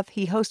his death,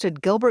 he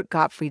hosted Gilbert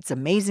Gottfried's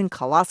amazing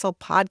Colossal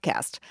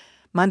podcast.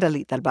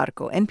 Mandalit Del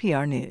Barco,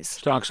 NPR News.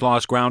 Stocks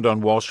lost ground on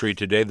Wall Street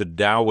today. The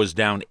Dow was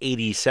down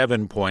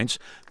 87 points.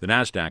 The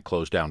Nasdaq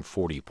closed down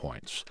 40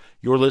 points.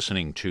 You're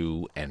listening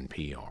to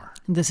NPR.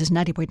 This is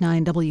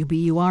 90.9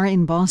 WBUR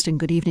in Boston.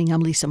 Good evening.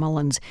 I'm Lisa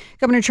Mullins.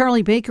 Governor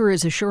Charlie Baker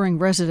is assuring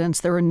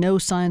residents there are no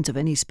signs of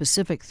any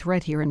specific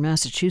threat here in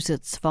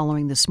Massachusetts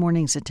following this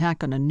morning's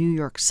attack on a New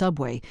York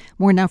subway.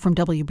 More now from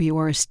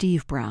WBUR's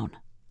Steve Brown.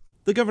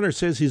 The governor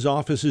says his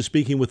office is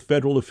speaking with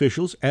federal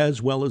officials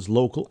as well as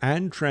local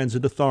and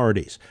transit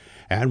authorities.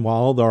 And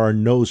while there are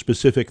no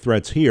specific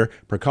threats here,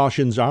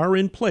 precautions are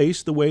in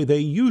place the way they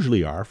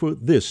usually are for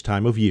this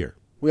time of year.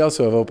 We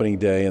also have opening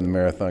day and the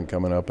marathon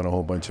coming up and a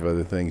whole bunch of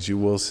other things. You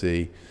will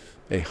see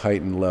a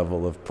heightened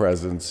level of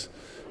presence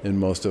in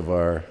most of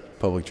our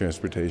public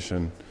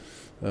transportation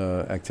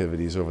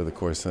activities over the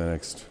course of the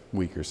next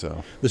week or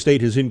so. The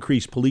state has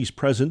increased police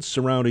presence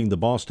surrounding the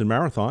Boston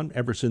Marathon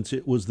ever since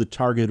it was the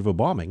target of a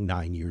bombing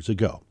 9 years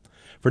ago.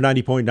 For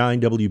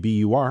 90.9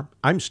 WBUR,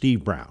 I'm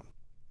Steve Brown.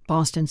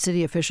 Boston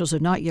city officials are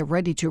not yet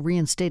ready to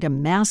reinstate a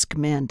mask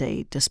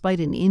mandate despite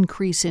an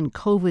increase in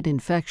COVID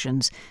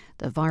infections.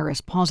 The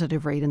virus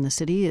positive rate in the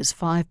city is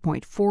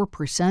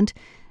 5.4%.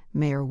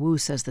 Mayor Wu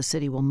says the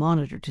city will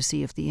monitor to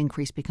see if the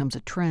increase becomes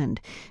a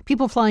trend.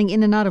 People flying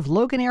in and out of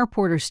Logan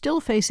Airport are still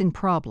facing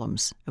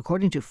problems.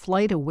 According to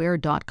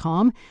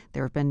FlightAware.com,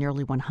 there have been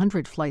nearly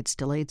 100 flights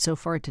delayed so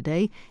far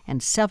today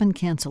and 7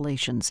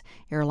 cancellations.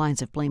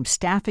 Airlines have blamed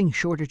staffing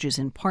shortages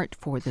in part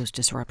for those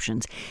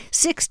disruptions.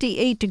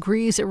 68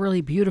 degrees, a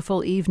really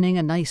beautiful evening,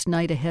 a nice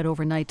night ahead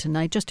overnight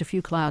tonight. Just a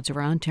few clouds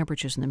around,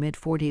 temperatures in the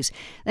mid-40s.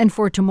 Then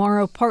for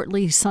tomorrow,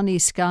 partly sunny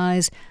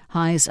skies,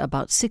 highs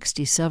about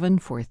 67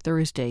 for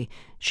Thursday.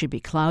 Should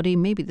be cloudy,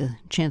 maybe the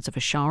chance of a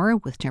shower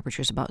with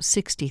temperatures about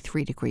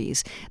 63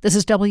 degrees. This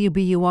is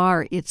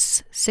WBUR.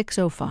 It's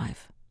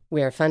 6:05.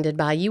 We're funded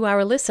by you,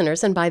 our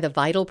listeners, and by the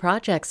Vital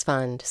Projects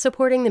Fund,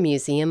 supporting the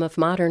Museum of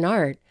Modern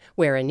Art,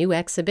 where a new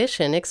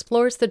exhibition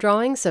explores the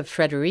drawings of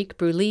Frédéric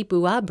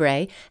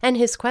Brulé-Bouabré and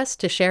his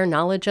quest to share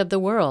knowledge of the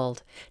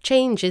world.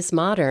 Change is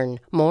modern.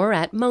 More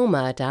at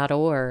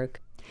MoMA.org.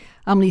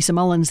 I'm Lisa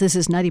Mullins. This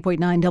is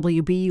 90.9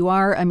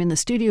 WBUR. I'm in the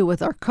studio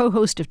with our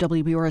co-host of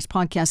WBUR's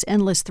podcast,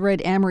 Endless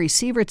Thread, Amory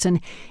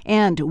Sievertson,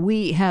 and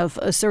we have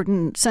a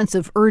certain sense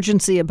of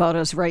urgency about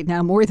us right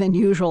now, more than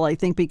usual, I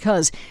think,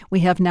 because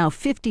we have now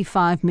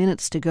 55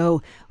 minutes to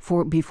go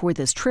before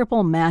this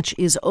triple match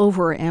is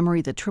over.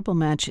 Amory, the triple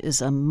match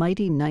is a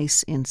mighty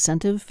nice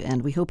incentive,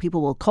 and we hope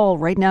people will call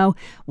right now,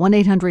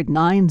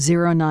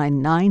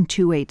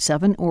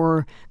 1-800-909-9287,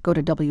 or go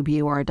to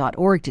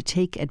WBUR.org to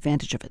take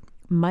advantage of it.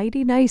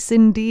 Mighty nice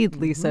indeed,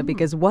 Lisa,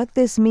 because what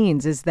this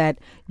means is that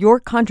your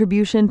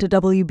contribution to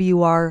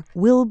WBUR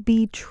will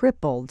be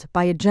tripled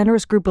by a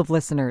generous group of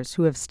listeners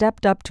who have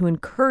stepped up to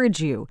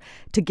encourage you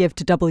to give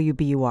to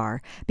WBUR,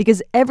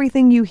 because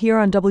everything you hear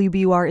on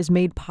WBUR is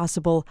made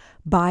possible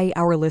by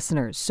our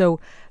listeners. So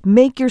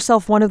make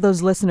yourself one of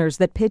those listeners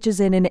that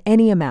pitches in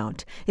any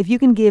amount. If you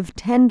can give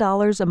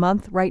 $10 a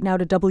month right now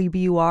to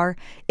WBUR,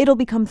 it'll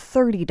become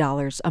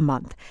 $30 a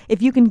month.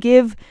 If you can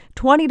give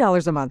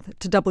 $20 a month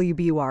to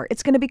WBUR,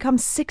 it's going to become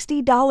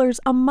 $60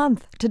 a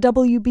month to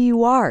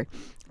WBUR.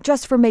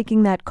 Just for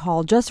making that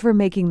call, just for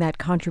making that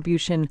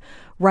contribution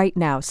right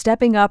now,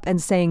 stepping up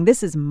and saying,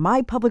 this is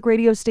my public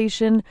radio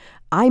station.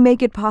 I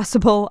make it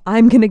possible.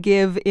 I'm going to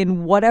give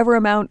in whatever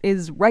amount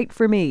is right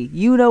for me.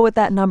 You know what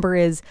that number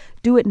is.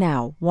 Do it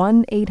now.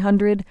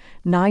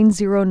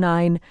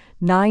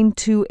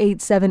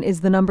 1-800-909-9287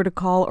 is the number to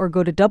call, or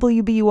go to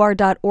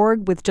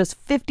WBUR.org with just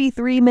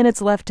 53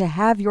 minutes left to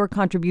have your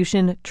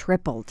contribution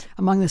tripled.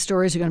 Among the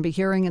stories you're going to be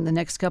hearing in the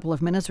next couple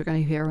of minutes, we're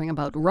going to be hearing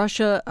about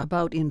Russia,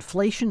 about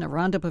inflation, a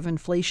roundup of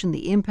inflation,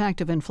 the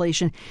impact of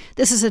inflation.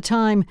 This is a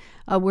time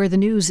where the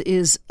news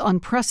is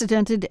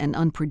unprecedented and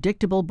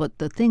unpredictable, but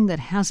the thing that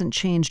hasn't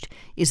changed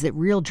is that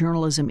real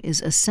journalism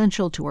is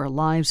essential to our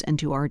lives and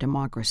to our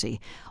democracy.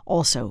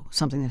 Also,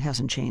 something that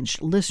hasn't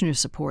changed, listener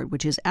support,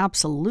 which is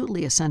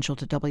absolutely essential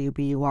to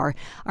WBUR.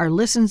 Our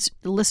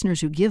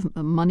listeners who give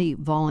money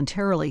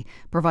voluntarily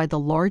provide the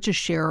largest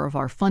share of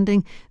our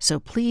funding, so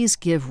please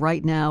give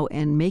right now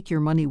and make your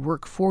money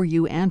work for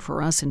you and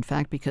for us, in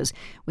fact, because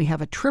we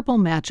have a triple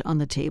match on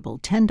the table.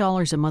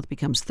 $10 a month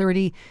becomes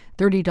 $30,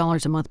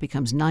 $30 a month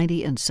becomes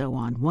 $90, and so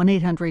on.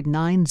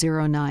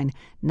 1-800-909-9287,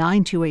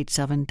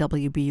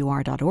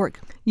 WBUR.org.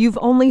 You've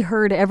only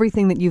heard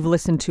everything that you've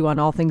listened to on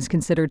All Things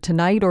Considered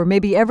tonight, or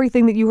maybe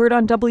everything that you heard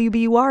on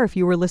WBUR if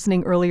you were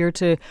listening earlier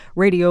to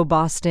Radio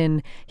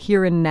Boston,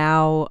 Here and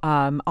Now,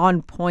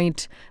 On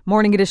Point,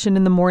 Morning Edition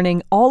in the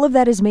morning. All of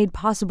that is made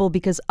possible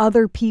because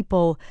other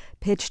people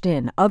pitched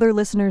in. Other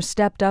listeners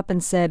stepped up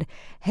and said,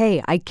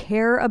 hey, I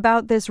care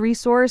about this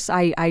resource.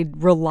 I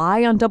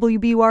rely on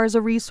WBUR as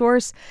a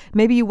resource.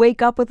 Maybe you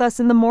wake up with us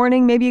in the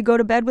morning. Maybe you go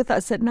to bed with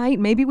us at night.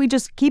 Maybe we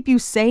just keep you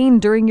sane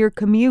during your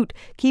commute,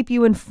 keep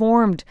you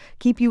informed,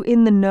 keep you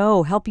in the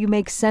know, help you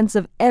make sense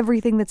of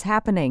everything that's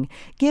happening.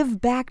 Give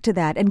back to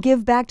that, and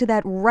give back to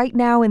that right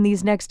now in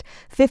these next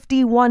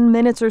 51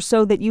 minutes or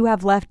so that you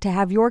have left to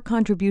have your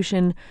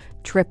contribution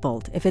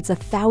tripled. If it's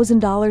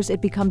 $1,000,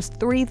 it becomes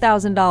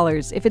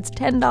 $3,000. If it's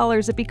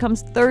 $10, it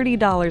becomes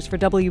 $30 for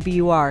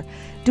WBUR.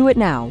 Do it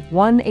now.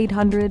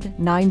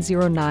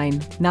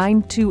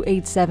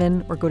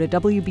 1-800-909-9287 or go to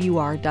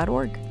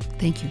WBUR.org.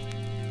 Thank you.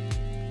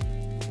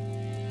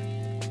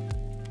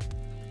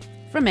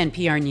 From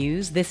NPR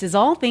News, this is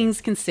All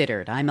Things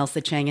Considered. I'm Elsa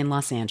Chang in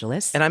Los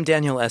Angeles. And I'm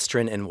Daniel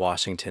Estrin in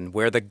Washington,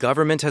 where the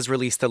government has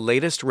released the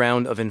latest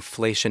round of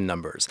inflation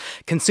numbers.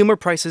 Consumer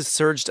prices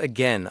surged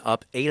again,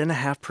 up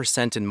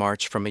 8.5% in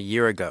March from a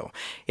year ago.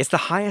 It's the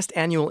highest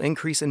annual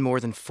increase in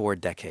more than 4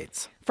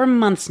 decades. For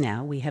months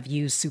now, we have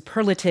used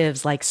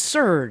superlatives like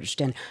surged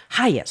and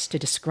highest to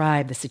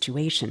describe the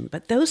situation.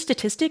 But those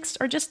statistics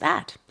are just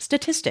that,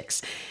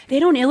 statistics. They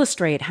don't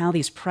illustrate how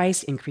these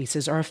price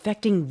increases are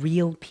affecting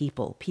real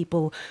people,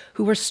 people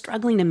who were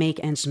struggling to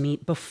make ends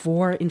meet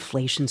before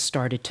inflation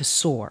started to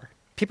soar.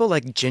 People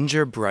like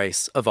Ginger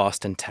Bryce of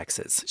Austin,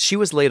 Texas. She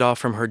was laid off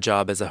from her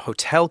job as a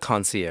hotel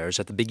concierge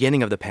at the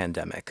beginning of the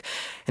pandemic.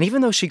 And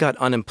even though she got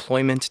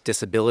unemployment,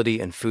 disability,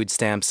 and food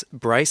stamps,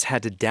 Bryce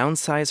had to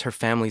downsize her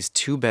family's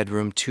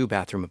 2-bedroom,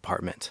 2-bathroom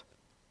apartment.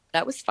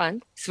 That was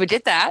fun. So we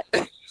did that.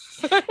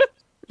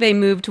 They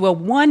moved to a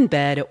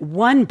 1-bed,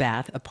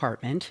 1-bath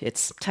apartment.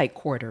 It's tight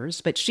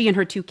quarters, but she and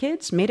her 2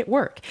 kids made it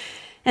work.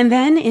 And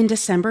then in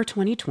December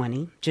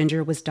 2020,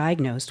 Ginger was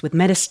diagnosed with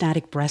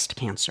metastatic breast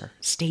cancer,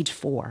 stage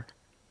 4.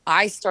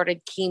 I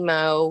started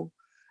chemo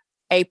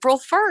April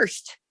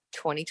 1st,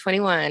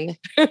 2021.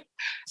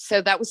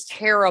 So that was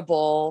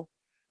terrible,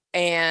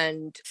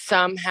 and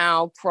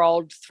somehow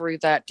crawled through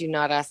that. Do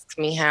not ask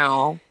me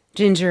how.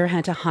 Ginger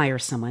had to hire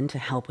someone to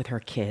help with her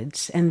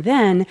kids. And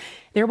then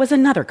there was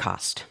another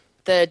cost.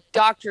 The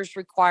doctors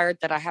required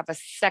that I have a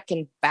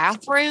second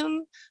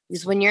bathroom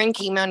because when you're in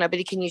chemo,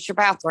 nobody can use your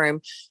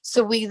bathroom.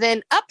 So we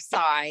then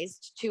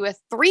upsized to a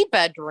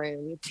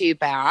 3-bedroom,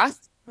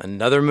 2-bath.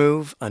 Another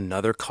move,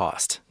 another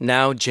cost.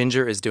 Now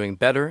Ginger is doing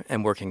better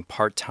and working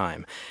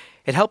part-time.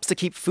 It helps to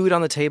keep food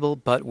on the table,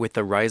 but with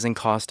the rising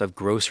cost of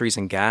groceries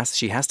and gas,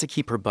 she has to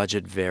keep her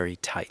budget very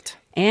tight.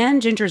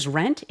 And Ginger's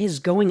rent is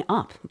going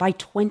up by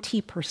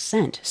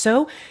 20%.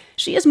 So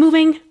she is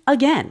moving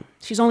again.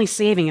 She's only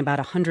saving about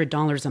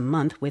 $100 a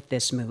month with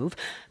this move.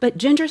 But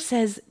Ginger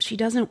says she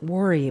doesn't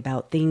worry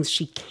about things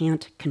she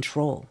can't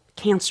control.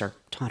 Cancer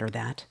taught her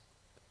that.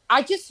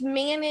 I just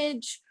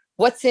manage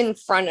what's in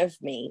front of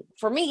me.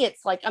 For me,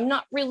 it's like I'm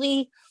not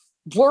really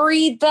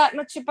worried that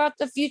much about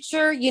the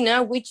future. You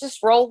know, we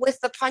just roll with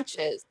the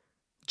punches.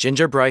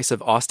 Ginger Bryce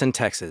of Austin,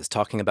 Texas,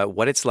 talking about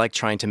what it's like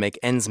trying to make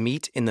ends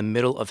meet in the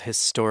middle of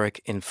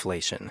historic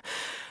inflation.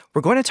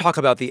 We're going to talk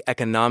about the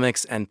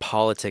economics and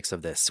politics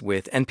of this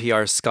with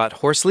NPR's Scott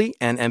Horsley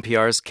and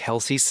NPR's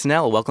Kelsey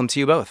Snell. Welcome to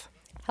you both.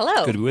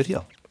 Hello. Good to be with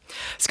you.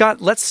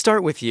 Scott, let's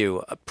start with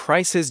you.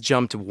 Prices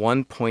jumped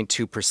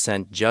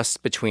 1.2%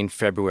 just between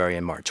February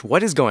and March.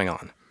 What is going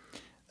on?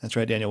 That's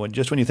right, Daniel.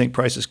 Just when you think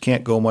prices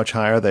can't go much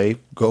higher, they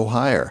go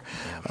higher.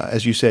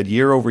 As you said,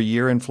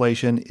 year-over-year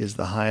inflation is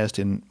the highest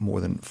in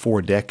more than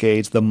 4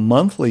 decades. The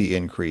monthly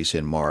increase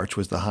in March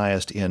was the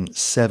highest in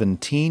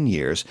 17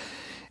 years.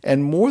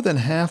 And more than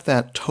half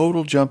that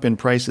total jump in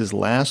prices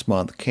last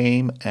month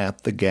came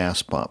at the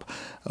gas pump.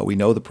 We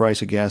know the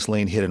price of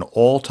gasoline hit an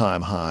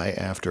all-time high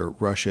after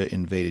Russia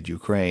invaded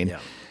Ukraine. Yeah.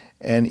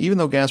 And even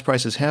though gas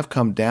prices have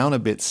come down a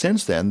bit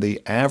since then, the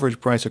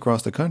average price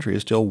across the country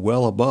is still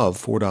well above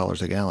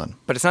 $4 a gallon.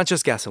 But it's not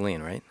just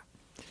gasoline, right?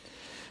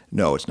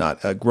 No, it's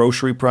not.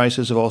 Grocery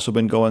prices have also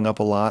been going up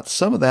a lot.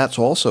 Some of that's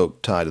also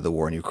tied to the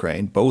war in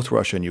Ukraine. Both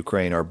Russia and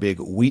Ukraine are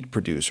big wheat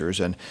producers,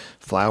 and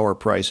flour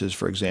prices,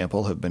 for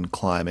example, have been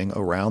climbing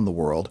around the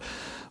world.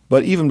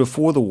 But even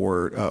before the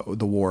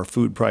war,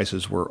 food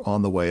prices were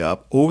on the way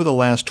up. Over the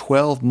last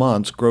 12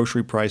 months,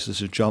 grocery prices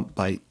have jumped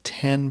by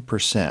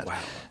 10%. Wow.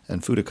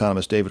 And food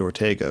economist David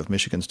Ortega of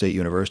Michigan State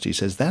University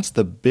says that's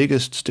the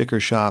biggest sticker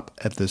shop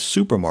at the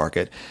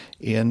supermarket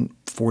in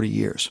 40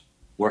 years.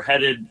 We're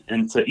headed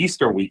into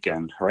Easter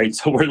weekend, right?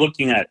 So we're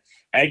looking at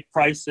egg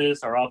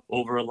prices are up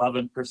over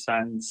 11%.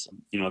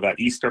 That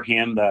Easter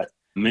ham that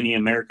many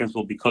Americans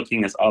will be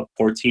cooking is up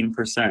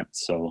 14%.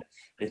 So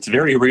it's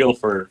very real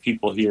for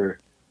people here.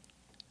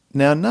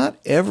 Now, not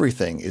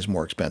everything is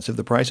more expensive.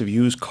 The price of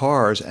used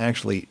cars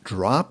actually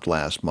dropped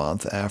last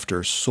month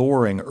after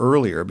soaring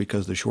earlier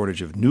because of the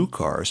shortage of new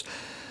cars.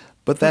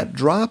 But that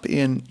drop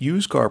in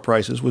used car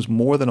prices was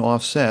more than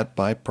offset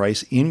by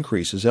price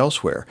increases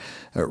elsewhere.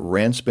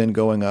 Rent's been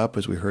going up,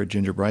 as we heard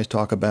Ginger Bryce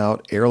talk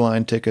about.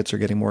 Airline tickets are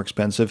getting more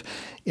expensive.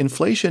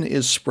 Inflation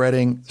is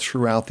spreading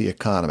throughout the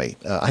economy.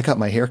 I got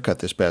my hair cut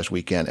this past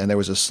weekend, and there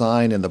was a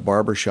sign in the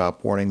barber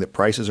shop warning that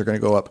prices are going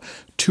to go up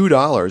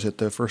 $2 at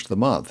the first of the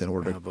month in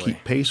order to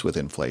keep pace with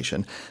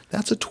inflation.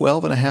 That's a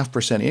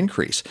 12.5%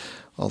 increase,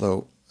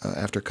 although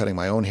after cutting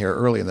my own hair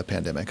early in the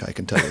pandemic, I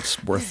can tell you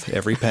it's worth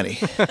every penny.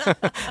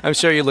 I'm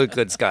sure you look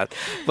good, Scott.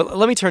 But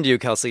let me turn to you,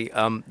 Kelsey.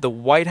 The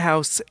White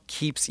House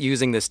keeps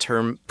using this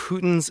term,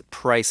 Putin's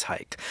price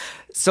hike.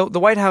 So the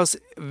White House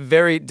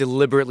very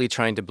deliberately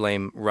trying to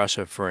blame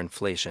Russia for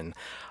inflation,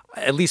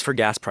 at least for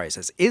gas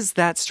prices. Is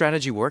that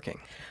strategy working?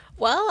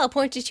 Well, I'll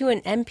point you to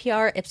an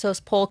NPR Ipsos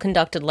poll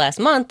conducted last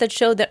month that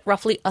showed that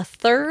roughly a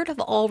third of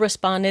all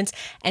respondents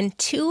and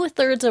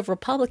 2/3 of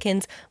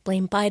Republicans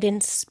blame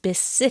Biden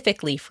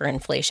specifically for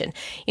inflation.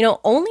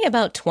 Only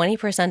about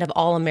 20% of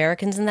all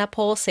Americans in that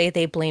poll say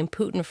they blame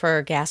Putin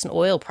for gas and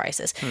oil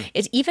prices.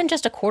 It's even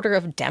just a quarter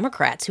of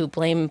Democrats who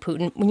blame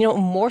Putin.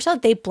 More so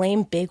they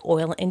blame big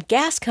oil and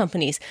gas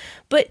companies.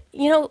 But,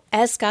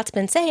 as Scott's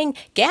been saying,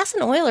 gas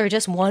and oil are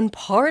just one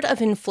part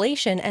of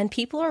inflation, and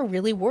people are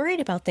really worried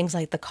about things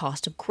like the cost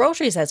of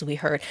groceries, as we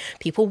heard.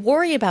 People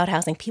worry about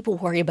housing. People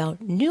worry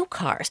about new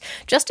cars.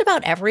 Just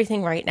about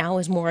everything right now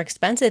is more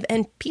expensive,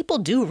 and people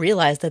do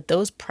realize that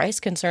those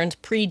price concerns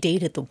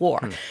predated the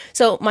war.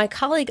 So my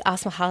colleague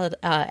Asma Khalid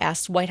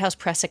asked White House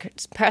Press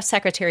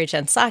Secretary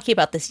Jen Psaki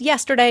about this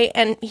yesterday,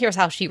 and here's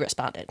how she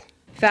responded.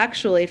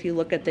 Factually, if you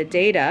look at the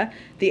data,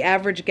 the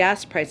average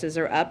gas prices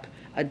are up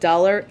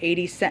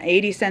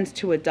 $1.80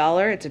 to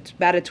 $1. It's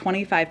about a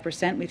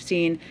 25%. We've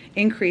seen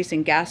increase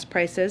in gas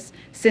prices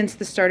since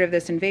the start of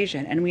this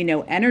invasion. And we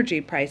know energy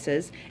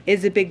prices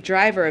is a big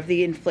driver of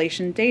the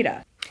inflation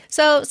data.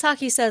 So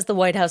Psaki says the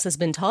White House has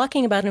been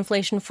talking about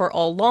inflation for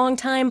a long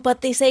time,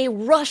 but they say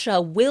Russia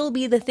will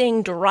be the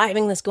thing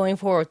driving this going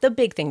forward, the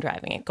big thing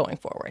driving it going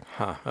forward.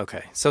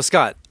 Okay. So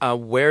Scott,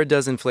 where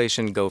does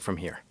inflation go from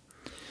here?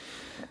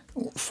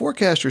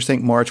 Forecasters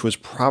think March was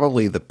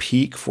probably the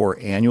peak for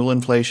annual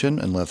inflation,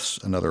 unless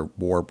another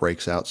war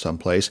breaks out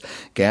someplace.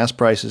 Gas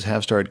prices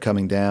have started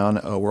coming down.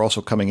 We're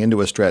also coming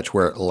into a stretch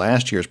where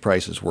last year's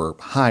prices were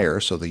higher,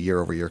 so the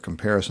year-over-year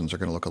comparisons are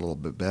going to look a little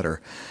bit better.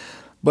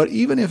 But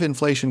even if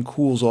inflation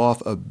cools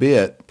off a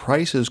bit,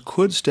 prices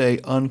could stay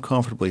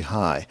uncomfortably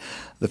high.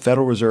 The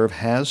Federal Reserve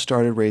has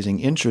started raising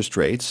interest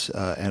rates,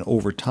 and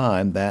over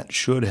time, that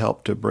should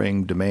help to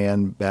bring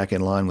demand back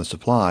in line with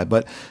supply.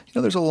 But,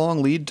 there's a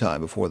long lead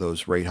time before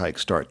those rate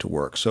hikes start to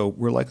work. So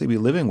we're likely to be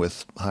living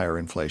with higher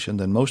inflation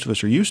than most of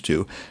us are used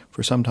to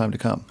for some time to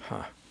come.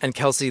 And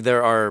Kelsey,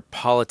 there are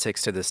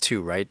politics to this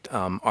too, right?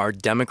 Are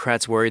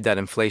Democrats worried that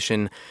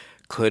inflation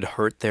could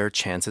hurt their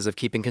chances of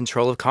keeping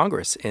control of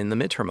Congress in the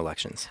midterm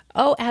elections?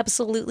 Oh,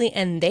 absolutely.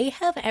 And they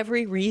have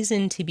every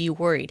reason to be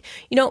worried.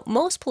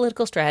 Most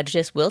political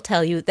strategists will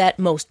tell you that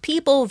most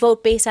people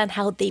vote based on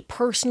how they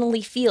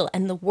personally feel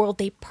and the world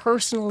they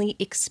personally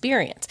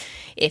experience.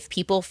 If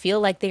people feel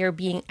like they are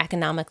being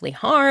economically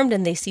harmed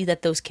and they see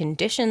that those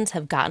conditions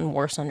have gotten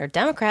worse under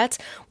Democrats,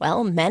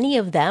 well, many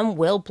of them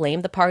will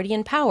blame the party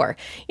in power.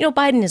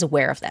 Biden is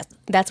aware of that.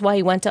 That's why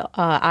he went to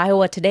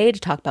Iowa today to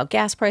talk about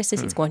gas prices.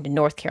 He's going to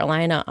North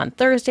Carolina on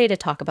Thursday to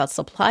talk about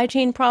supply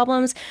chain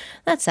problems.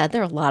 That said,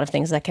 there are a lot of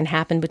things that can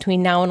happen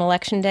between now and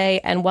Election Day,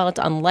 and while it's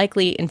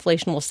unlikely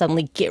inflation will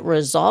suddenly get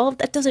resolved,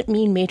 that doesn't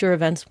mean major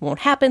events won't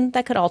happen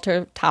that could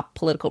alter top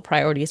political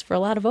priorities for a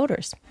lot of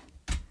voters.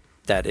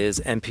 That is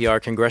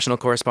NPR congressional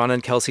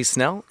correspondent Kelsey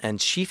Snell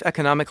and chief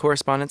economic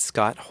correspondent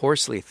Scott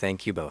Horsley.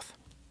 Thank you both.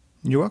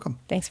 You're welcome.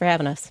 Thanks for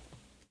having us.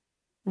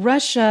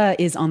 Russia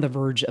is on the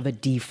verge of a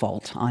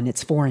default on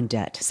its foreign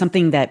debt,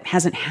 something that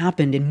hasn't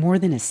happened in more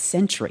than a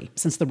century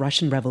since the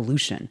Russian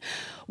Revolution.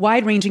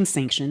 Wide-ranging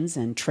sanctions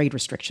and trade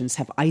restrictions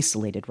have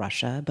isolated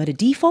Russia, but a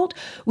default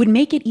would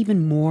make it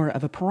even more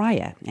of a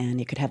pariah,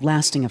 and it could have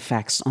lasting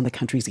effects on the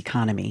country's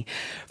economy.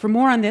 For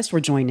more on this,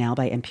 we're joined now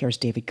by NPR's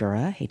David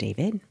Gura. Hey,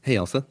 David. Hey,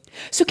 Elsa.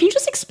 So can you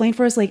just explain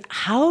for us,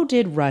 how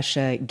did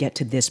Russia get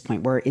to this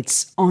point where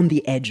it's on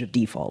the edge of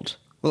default?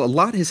 Well, a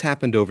lot has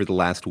happened over the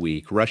last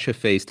week. Russia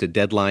faced a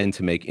deadline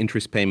to make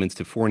interest payments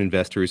to foreign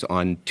investors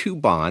on 2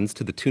 bonds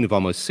to the tune of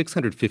almost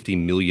 $650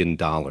 million.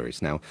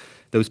 Now,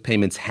 those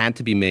payments had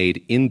to be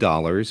made in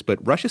dollars,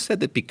 but Russia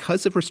said that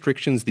because of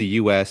restrictions the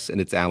U.S.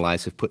 and its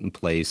allies have put in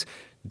place,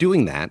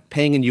 doing that,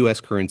 paying in U.S.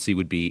 currency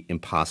would be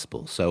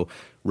impossible. So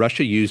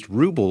Russia used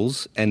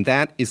rubles, and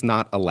that is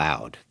not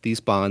allowed. These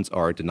bonds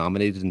are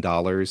denominated in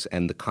dollars,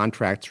 and the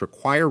contracts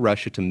require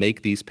Russia to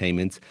make these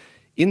payments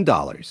in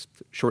dollars.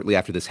 Shortly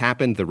after this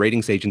happened, the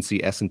ratings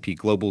agency S&P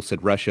Global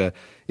said Russia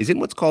is in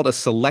what's called a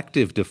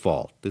selective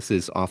default. This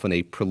is often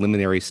a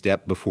preliminary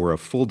step before a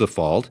full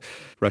default.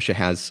 Russia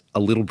has a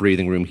little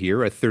breathing room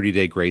here, a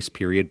 30-day grace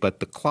period, but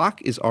the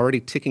clock is already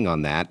ticking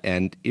on that.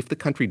 And if the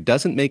country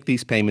doesn't make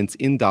these payments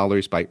in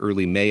dollars by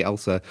early May,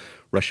 Elsa,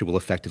 Russia will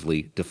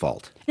effectively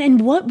default.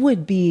 And what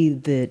would be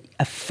the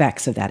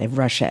effects of that if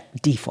Russia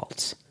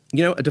defaults?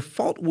 You know, a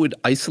default would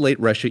isolate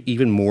Russia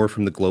even more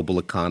from the global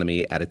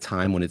economy at a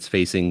time when it's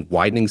facing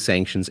widening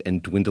sanctions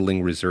and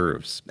dwindling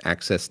reserves.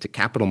 Access to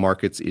capital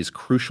markets is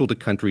crucial to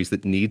countries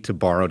that need to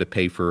borrow to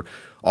pay for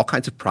all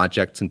kinds of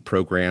projects and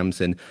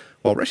programs. And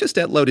while Russia's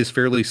debt load is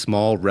fairly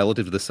small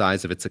relative to the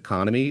size of its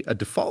economy, a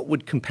default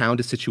would compound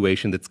a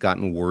situation that's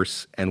gotten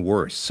worse and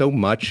worse. So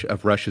much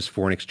of Russia's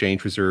foreign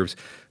exchange reserves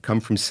come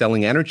from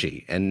selling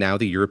energy, and now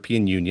the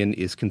European Union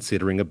is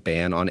considering a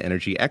ban on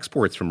energy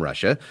exports from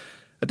Russia.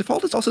 A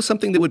default is also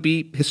something that would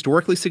be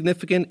historically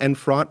significant and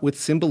fraught with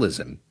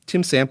symbolism.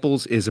 Tim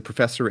Samples is a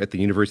professor at the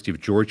University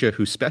of Georgia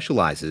who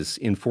specializes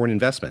in foreign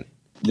investment.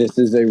 This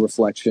is a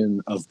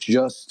reflection of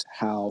just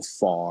how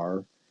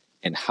far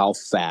and how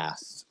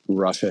fast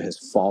Russia has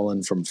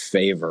fallen from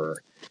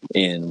favor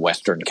in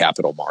Western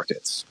capital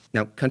markets.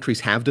 Now, countries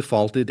have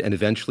defaulted, and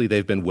eventually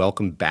they've been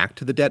welcomed back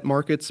to the debt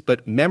markets,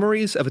 but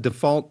memories of a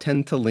default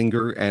tend to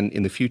linger, and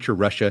in the future,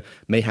 Russia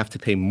may have to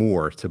pay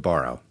more to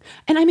borrow.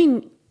 And I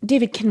mean,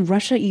 David, can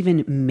Russia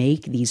even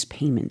make these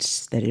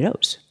payments that it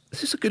owes?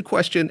 This is a good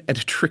question and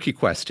a tricky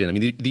question. I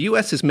mean, the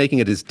U.S. is making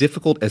it as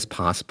difficult as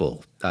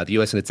possible. The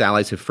U.S. and its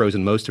allies have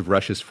frozen most of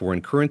Russia's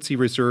foreign currency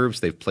reserves.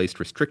 They've placed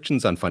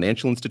restrictions on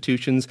financial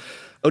institutions.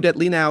 Odette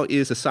Lenau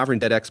is a sovereign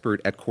debt expert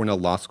at Cornell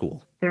Law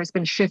School. There's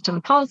been a shift in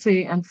the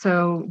policy, and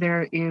so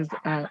there is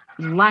a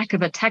lack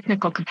of a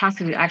technical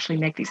capacity to actually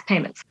make these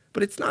payments.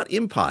 But it's not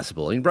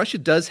impossible. I mean, Russia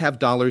does have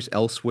dollars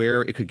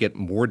elsewhere. It could get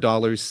more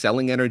dollars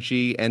selling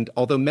energy. And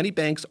although many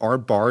banks are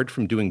barred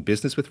from doing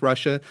business with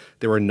Russia,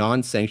 there are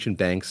non-sanctioned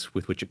banks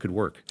with which it could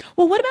work.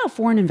 Well, what about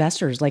foreign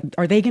investors? Like,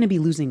 are they going to be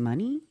losing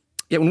money?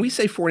 Yeah, when we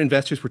say foreign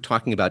investors, we're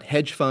talking about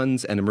hedge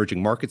funds and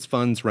emerging markets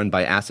funds run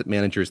by asset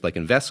managers like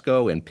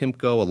Invesco and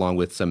PIMCO, along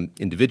with some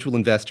individual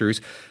investors.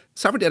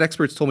 Sovereign debt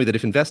experts told me that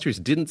if investors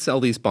didn't sell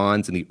these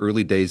bonds in the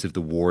early days of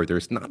the war,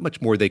 there's not much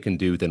more they can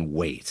do than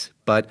wait.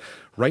 But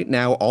right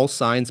now, all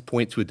signs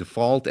point to a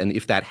default, and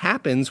if that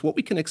happens, what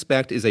we can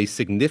expect is a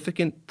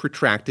significant,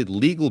 protracted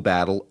legal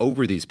battle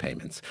over these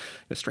payments.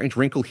 A strange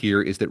wrinkle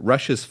here is that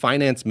Russia's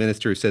finance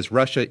minister says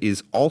Russia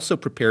is also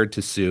prepared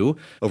to sue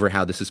over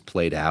how this is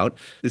played out.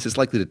 This is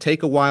likely to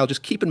take a while.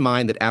 Just keep in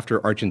mind that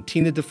after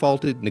Argentina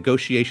defaulted,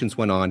 negotiations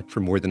went on for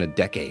more than a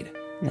decade.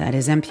 That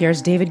is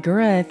NPR's David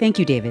Gura. Thank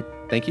you, David.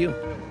 Thank you.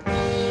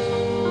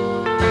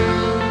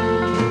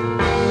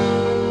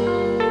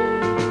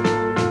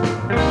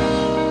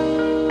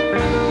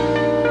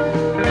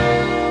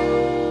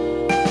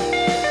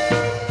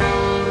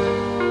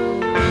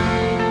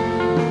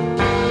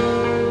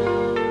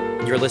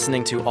 You're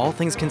listening to All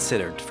Things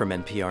Considered from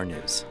NPR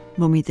News.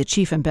 We'll meet the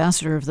chief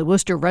ambassador of the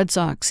Worcester Red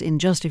Sox in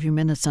just a few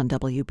minutes on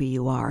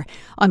WBUR.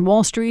 On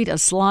Wall Street, a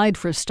slide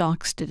for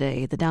stocks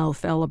today. The Dow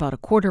fell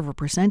about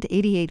 0.25%,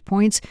 88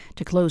 points,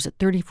 to close at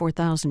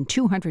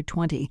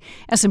 34,220.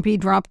 S&P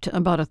dropped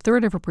about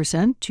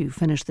 0.33% to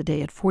finish the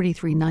day at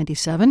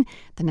 43.97.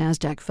 The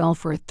Nasdaq fell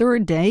for a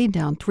third day,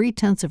 down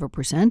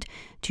 0.3%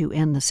 to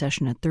end the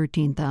session at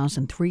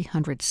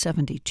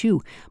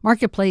 13,372.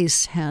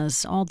 Marketplace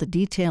has all the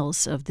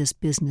details of this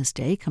business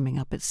day coming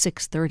up at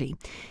 6:30.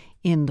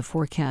 In the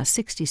forecast,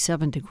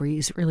 67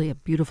 degrees, really a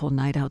beautiful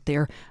night out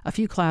there. A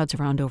few clouds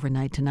around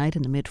overnight tonight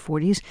in the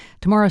mid-40s.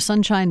 Tomorrow,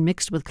 sunshine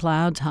mixed with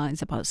clouds,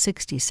 highs about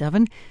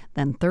 67.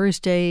 Then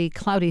Thursday,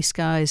 cloudy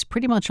skies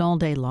pretty much all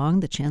day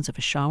long, the chance of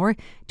a shower.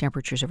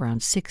 Temperatures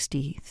around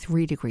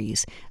 63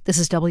 degrees. This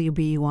is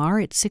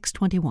WBUR at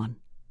 6:21.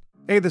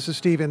 Hey, this is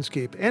Steve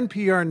Inskeep.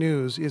 NPR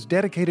News is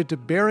dedicated to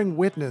bearing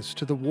witness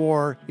to the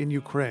war in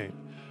Ukraine.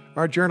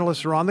 Our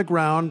journalists are on the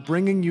ground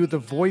bringing you the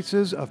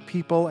voices of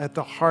people at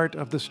the heart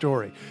of the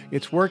story.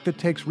 It's work that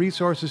takes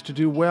resources to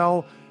do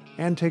well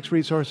and takes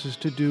resources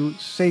to do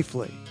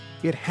safely.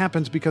 It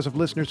happens because of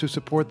listeners who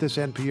support this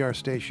NPR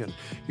station.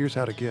 Here's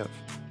how to give.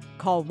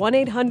 Call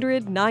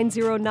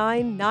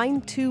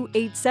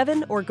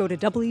 1-800-909-9287 or go to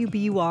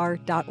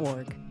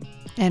WBUR.org.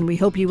 And we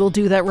hope you will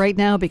do that right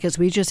now because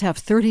we just have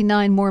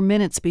 39 more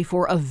minutes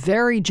before a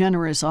very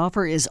generous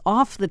offer is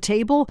off the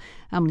table.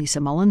 I'm Lisa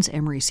Mullins.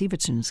 Emery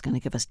Sievertson is going to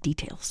give us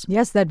details.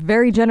 Yes, that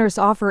very generous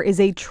offer is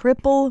a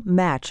triple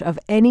match of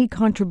any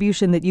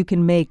contribution that you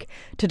can make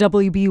to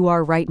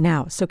WBUR right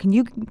now. So can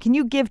you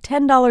give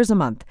 $10 a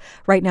month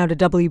right now to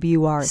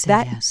WBUR?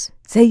 Say yes.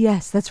 Say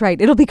yes, that's right.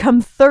 It'll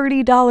become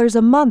 $30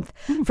 a month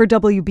for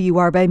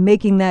WBUR by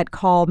making that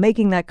call,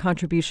 making that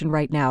contribution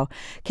right now.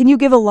 Can you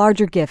give a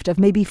larger gift of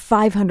maybe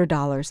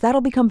 $500?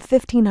 That'll become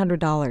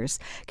 $1,500.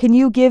 Can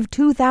you give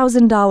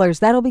 $2,000?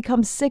 That'll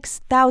become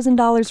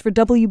 $6,000 for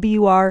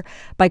WBUR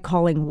by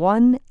calling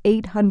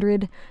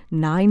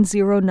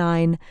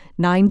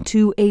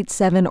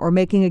 1-800-909-9287 or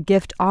making a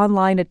gift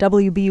online at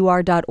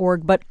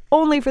WBUR.org, but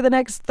only for the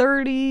next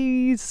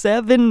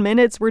 37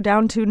 minutes we're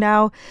down to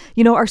now.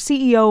 You know, our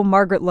CEO,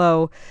 Margaret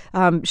Lowe,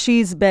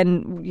 she's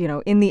been,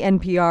 in the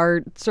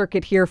NPR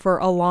circuit here for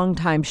a long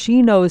time.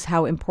 She knows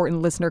how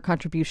important listener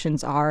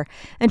contributions are,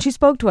 and she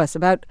spoke to us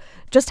about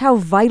just how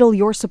vital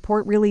your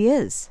support really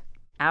is.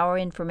 Our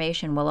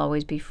information will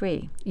always be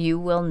free. You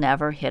will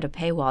never hit a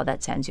paywall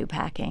that sends you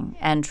packing.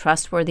 And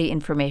trustworthy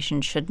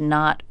information should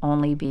not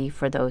only be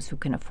for those who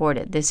can afford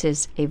it. This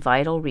is a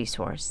vital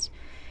resource,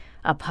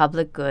 a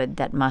public good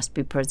that must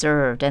be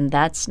preserved, and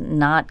that's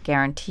not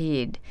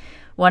guaranteed.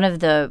 One of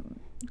the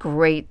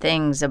great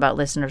things about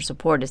listener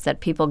support is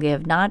that people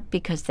give not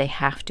because they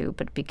have to,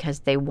 but because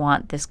they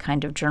want this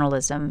kind of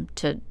journalism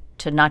to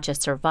not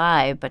just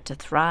survive, but to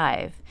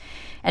thrive.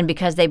 And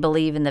because they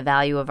believe in the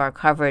value of our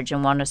coverage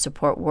and want to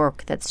support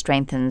work that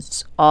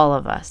strengthens all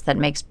of us, that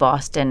makes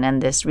Boston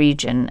and this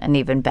region an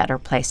even better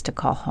place to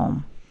call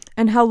home.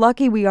 And how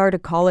lucky we are to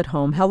call it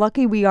home, how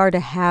lucky we are to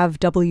have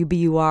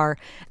WBUR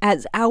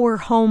as our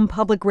home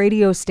public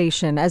radio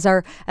station, as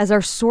our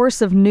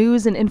source of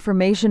news and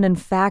information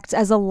and facts,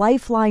 as a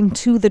lifeline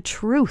to the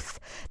truth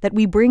that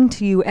we bring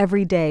to you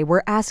every day.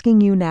 We're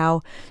asking you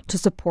now to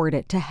support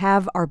it, to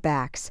have our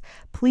backs.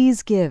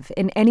 Please give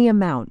in any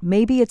amount.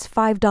 Maybe it's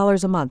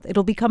 $5 a month.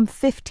 It'll become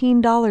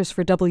 $15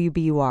 for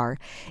WBUR.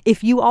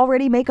 If you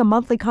already make a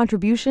monthly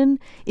contribution,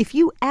 if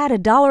you add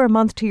 $1 a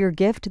month to your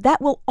gift,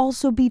 that will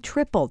also be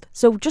tripled.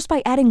 So just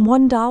by adding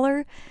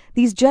 $1,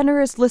 these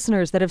generous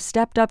listeners that have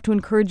stepped up to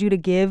encourage you to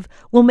give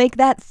will make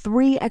that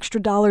 $3 extra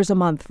a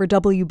month for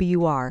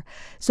WBUR.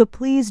 So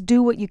please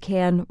do what you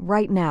can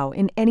right now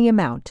in any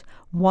amount.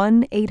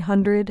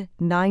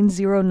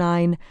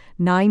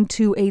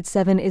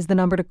 1-800-909-9287 is the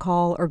number to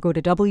call, or go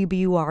to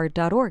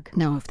WBUR.org.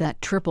 Now, if that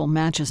triple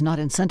match is not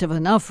incentive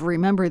enough,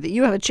 remember that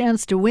you have a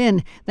chance to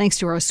win thanks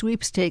to our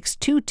sweepstakes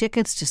 2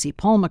 tickets to see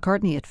Paul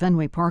McCartney at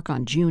Fenway Park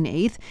on June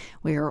 8th.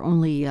 We are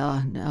only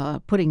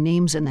putting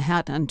names in the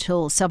hat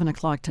until 7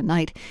 o'clock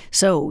tonight,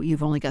 so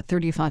you've only got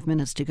 35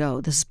 minutes to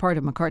go. This is part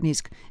of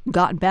McCartney's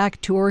Got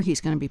Back tour. He's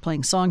going to be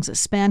playing songs that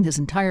span his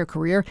entire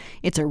career.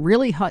 It's a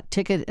really hot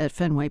ticket at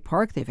Fenway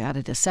Park. They've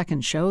added a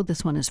second show.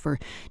 This one is for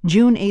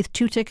June 8th,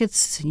 2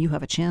 tickets. You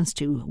have a chance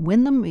to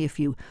win them if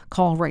you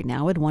call right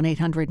now at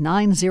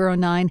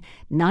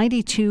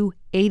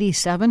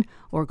 1-800-909-9287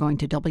 or going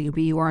to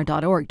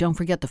WBUR.org. Don't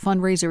forget the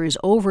fundraiser is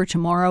over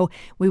tomorrow.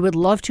 We would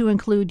love to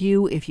include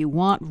you if you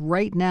want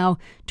right now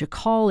to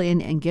call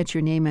in and get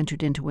your name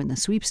entered in to win the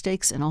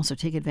sweepstakes and also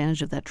take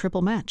advantage of that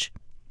triple match.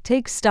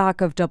 Take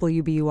stock of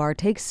WBUR.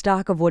 Take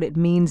stock of what it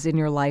means in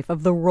your life,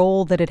 of the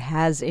role that it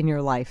has in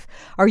your life.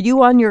 Are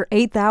you on your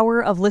 8th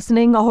hour of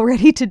listening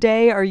already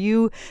today? Are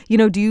you,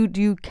 do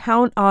you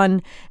count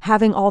on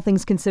having All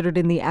Things Considered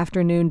in the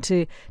afternoon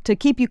to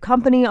keep you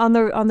company on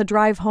the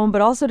drive home, but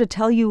also to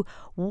tell you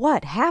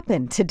what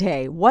happened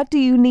today? What do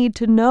you need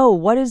to know?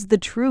 What is the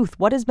truth?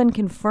 What has been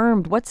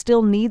confirmed? What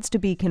still needs to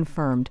be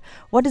confirmed?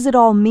 What does it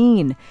all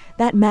mean?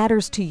 That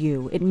matters to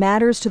you. It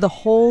matters to the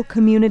whole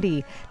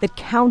community that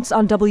counts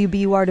on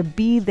WBUR to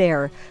be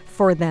there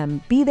for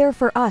them. Be there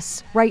for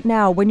us right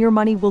now when your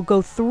money will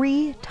go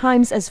 3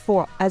 times as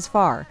far.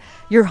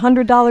 Your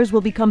 $100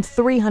 will become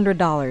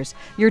 $300.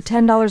 Your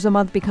 $10 a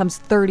month becomes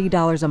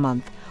 $30 a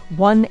month.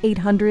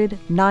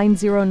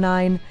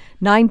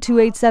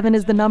 1-800-909-9287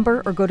 is the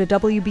number, or go to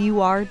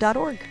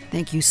WBUR.org.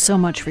 Thank you so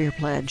much for your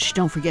pledge.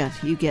 Don't forget,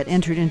 you get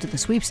entered into the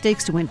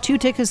sweepstakes to win 2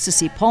 tickets to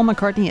see Paul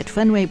McCartney at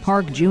Fenway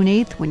Park June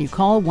 8th when you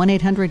call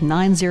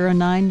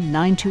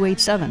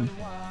 1-800-909-9287.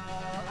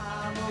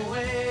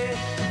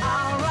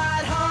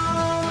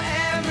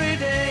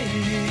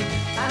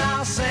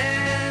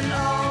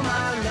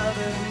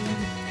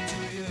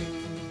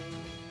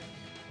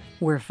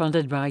 We're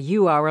funded by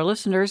you, our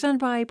listeners, and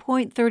by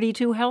Point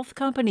 32 Health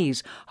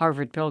Companies,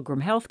 Harvard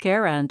Pilgrim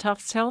Healthcare, and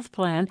Tufts Health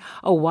Plan,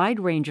 a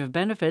wide range of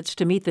benefits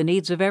to meet the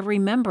needs of every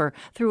member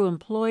through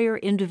employer,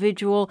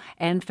 individual,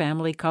 and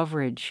family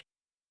coverage.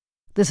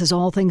 This is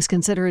All Things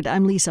Considered.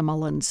 I'm Lisa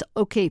Mullins.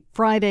 Okay,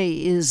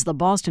 Friday is the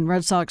Boston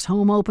Red Sox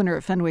home opener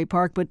at Fenway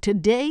Park, but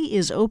today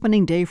is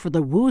opening day for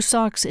the Woo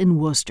Sox in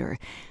Worcester.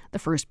 The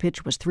first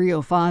pitch was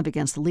 3:05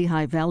 against the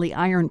Lehigh Valley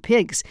Iron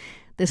Pigs.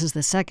 This is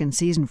the second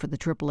season for the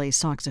AAA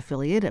Sox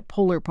affiliate at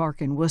Polar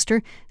Park in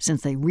Worcester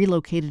since they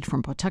relocated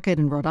from Pawtucket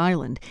in Rhode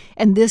Island.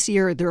 And this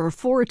year, there are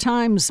 4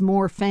 times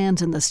more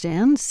fans in the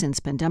stands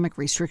since pandemic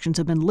restrictions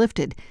have been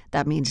lifted.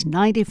 That means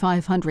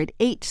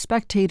 9,508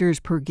 spectators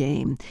per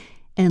game.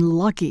 And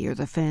lucky are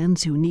the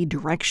fans who need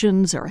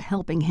directions or a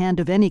helping hand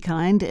of any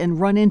kind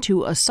and run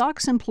into a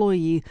Sox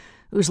employee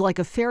who's like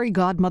a fairy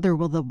godmother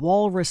with a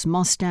walrus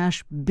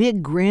mustache,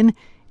 big grin,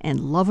 and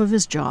love of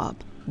his job.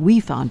 We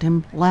found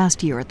him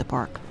last year at the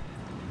park.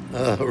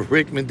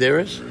 Rick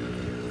Medeiros,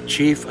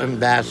 Chief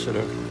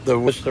Ambassador, the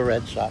Worcester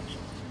Red Sox,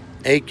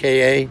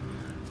 a.k.a.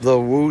 the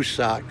Woo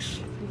Sox.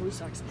 Woo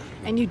Sox.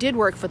 And you did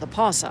work for the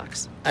Paw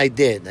Sox. I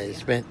did. I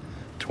spent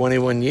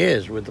 21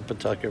 years with the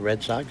Pawtucket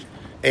Red Sox,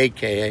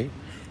 a.k.a.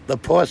 the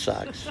Paw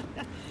Sox.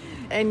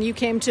 And you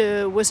came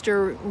to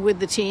Worcester with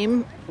the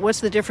team. What's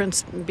the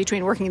difference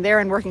between working there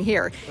and working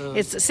here?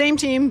 It's the same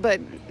team, but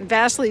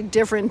vastly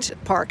different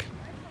park.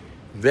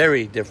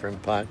 Very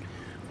different park.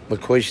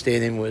 McCoy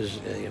Stadium was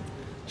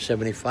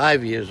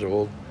 75 years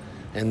old,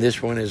 and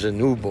this one is a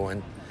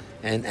newborn,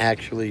 and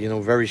actually,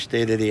 very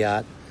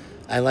state-of-the-art.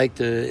 I like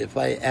to, if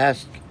I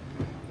ask,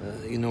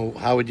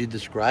 how would you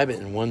describe it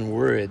in one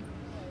word,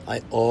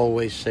 I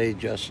always say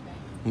just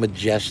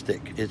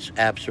majestic. It's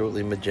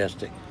absolutely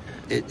majestic.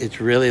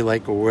 It's really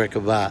like a work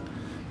of art,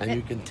 and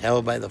you can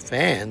tell by the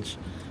fans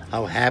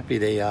how happy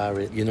they are,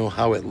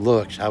 how it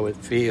looks, how it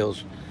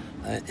feels,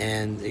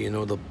 and,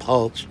 the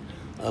pulse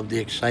of the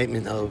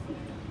excitement of,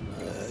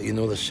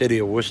 the city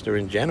of Worcester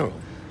in general.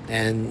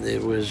 And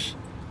it was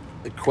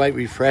quite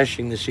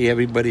refreshing to see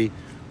everybody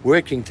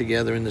working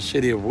together in the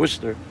city of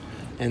Worcester,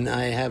 and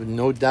I have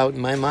no doubt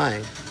in my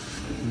mind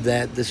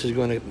that this is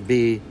going to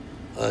be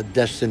a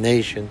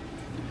destination.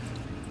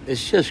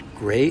 It's just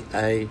great.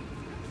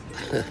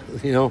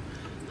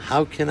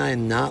 How can I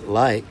not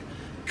like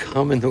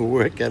coming to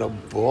work at a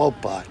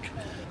ballpark?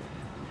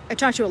 I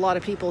talked to a lot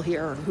of people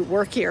here who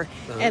work here,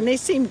 and they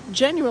seem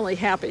genuinely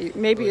happy.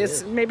 Maybe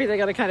they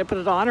got to kind of put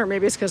it on, or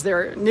maybe it's because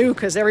they're new,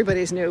 because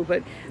everybody's new.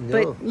 But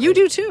you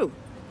do too.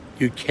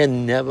 You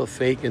can never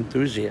fake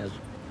enthusiasm.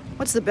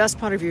 What's the best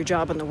part of your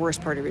job and the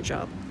worst part of your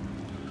job?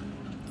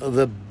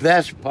 The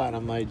best part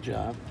of my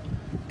job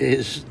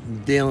is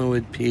dealing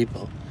with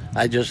people.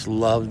 I just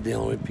love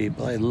dealing with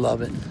people. I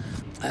love it.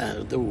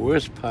 The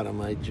worst part of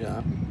my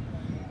job,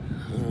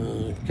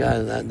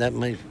 God, that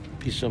might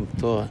be some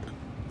thought.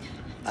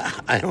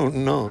 I don't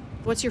know.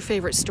 What's your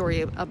favorite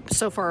story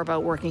so far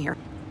about working here?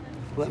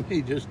 Let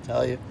me just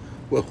tell you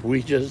what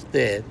we just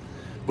did.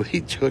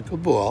 We took a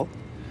ball,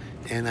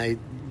 and I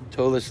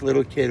told this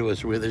little kid who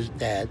was with his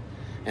dad,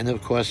 and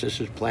of course this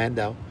was planned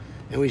out,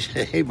 and we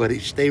said, hey, buddy,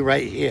 stay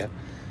right here.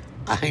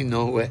 I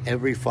know where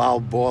every foul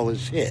ball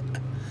is hit,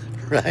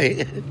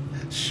 right?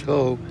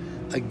 So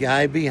a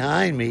guy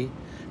behind me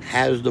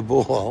has the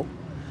ball,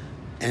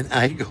 and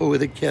I go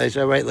with the kid. I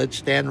said, all right, let's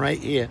stand right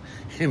here,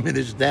 him and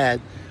his dad.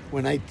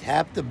 When I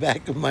tap the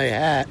back of my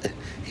hat,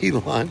 he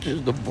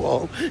launches the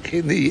ball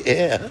in the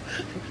air,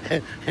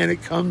 and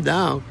it comes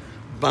down,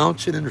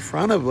 bouncing in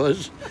front of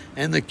us,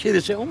 and the kid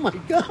is saying, oh, my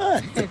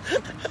God,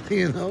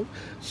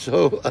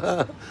 So,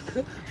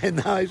 and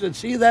now I said,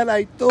 see that?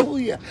 I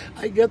told you.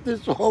 I got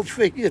this all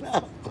figured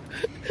out.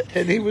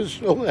 And he was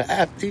so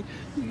happy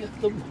to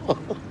get the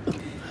ball.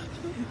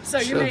 So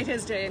you made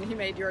his day, and he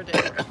made your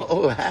day.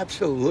 Oh,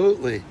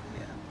 absolutely.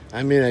 Yeah.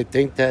 I mean, I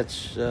think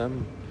that's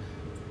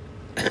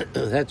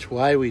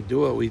why we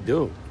do what we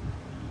do.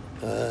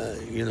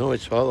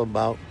 It's all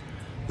about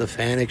the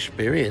fan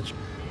experience.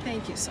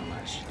 Thank you so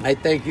much. I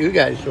thank you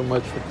guys so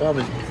much for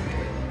coming.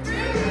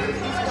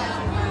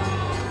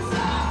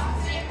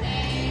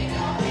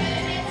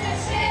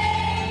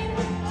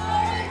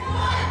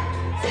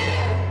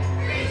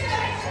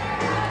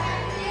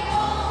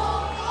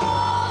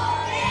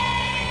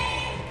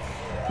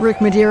 Rick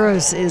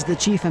Medeiros is the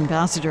chief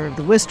ambassador of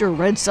the Worcester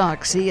Red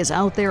Sox. He is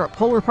out there at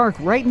Polar Park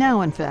right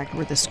now, in fact,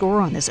 where the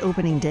score on this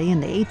opening day in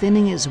the 8th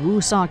inning is Woo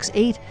Sox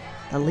 8,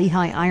 the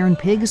Lehigh Iron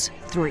Pigs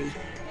 3.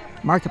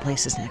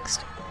 Marketplace is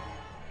next.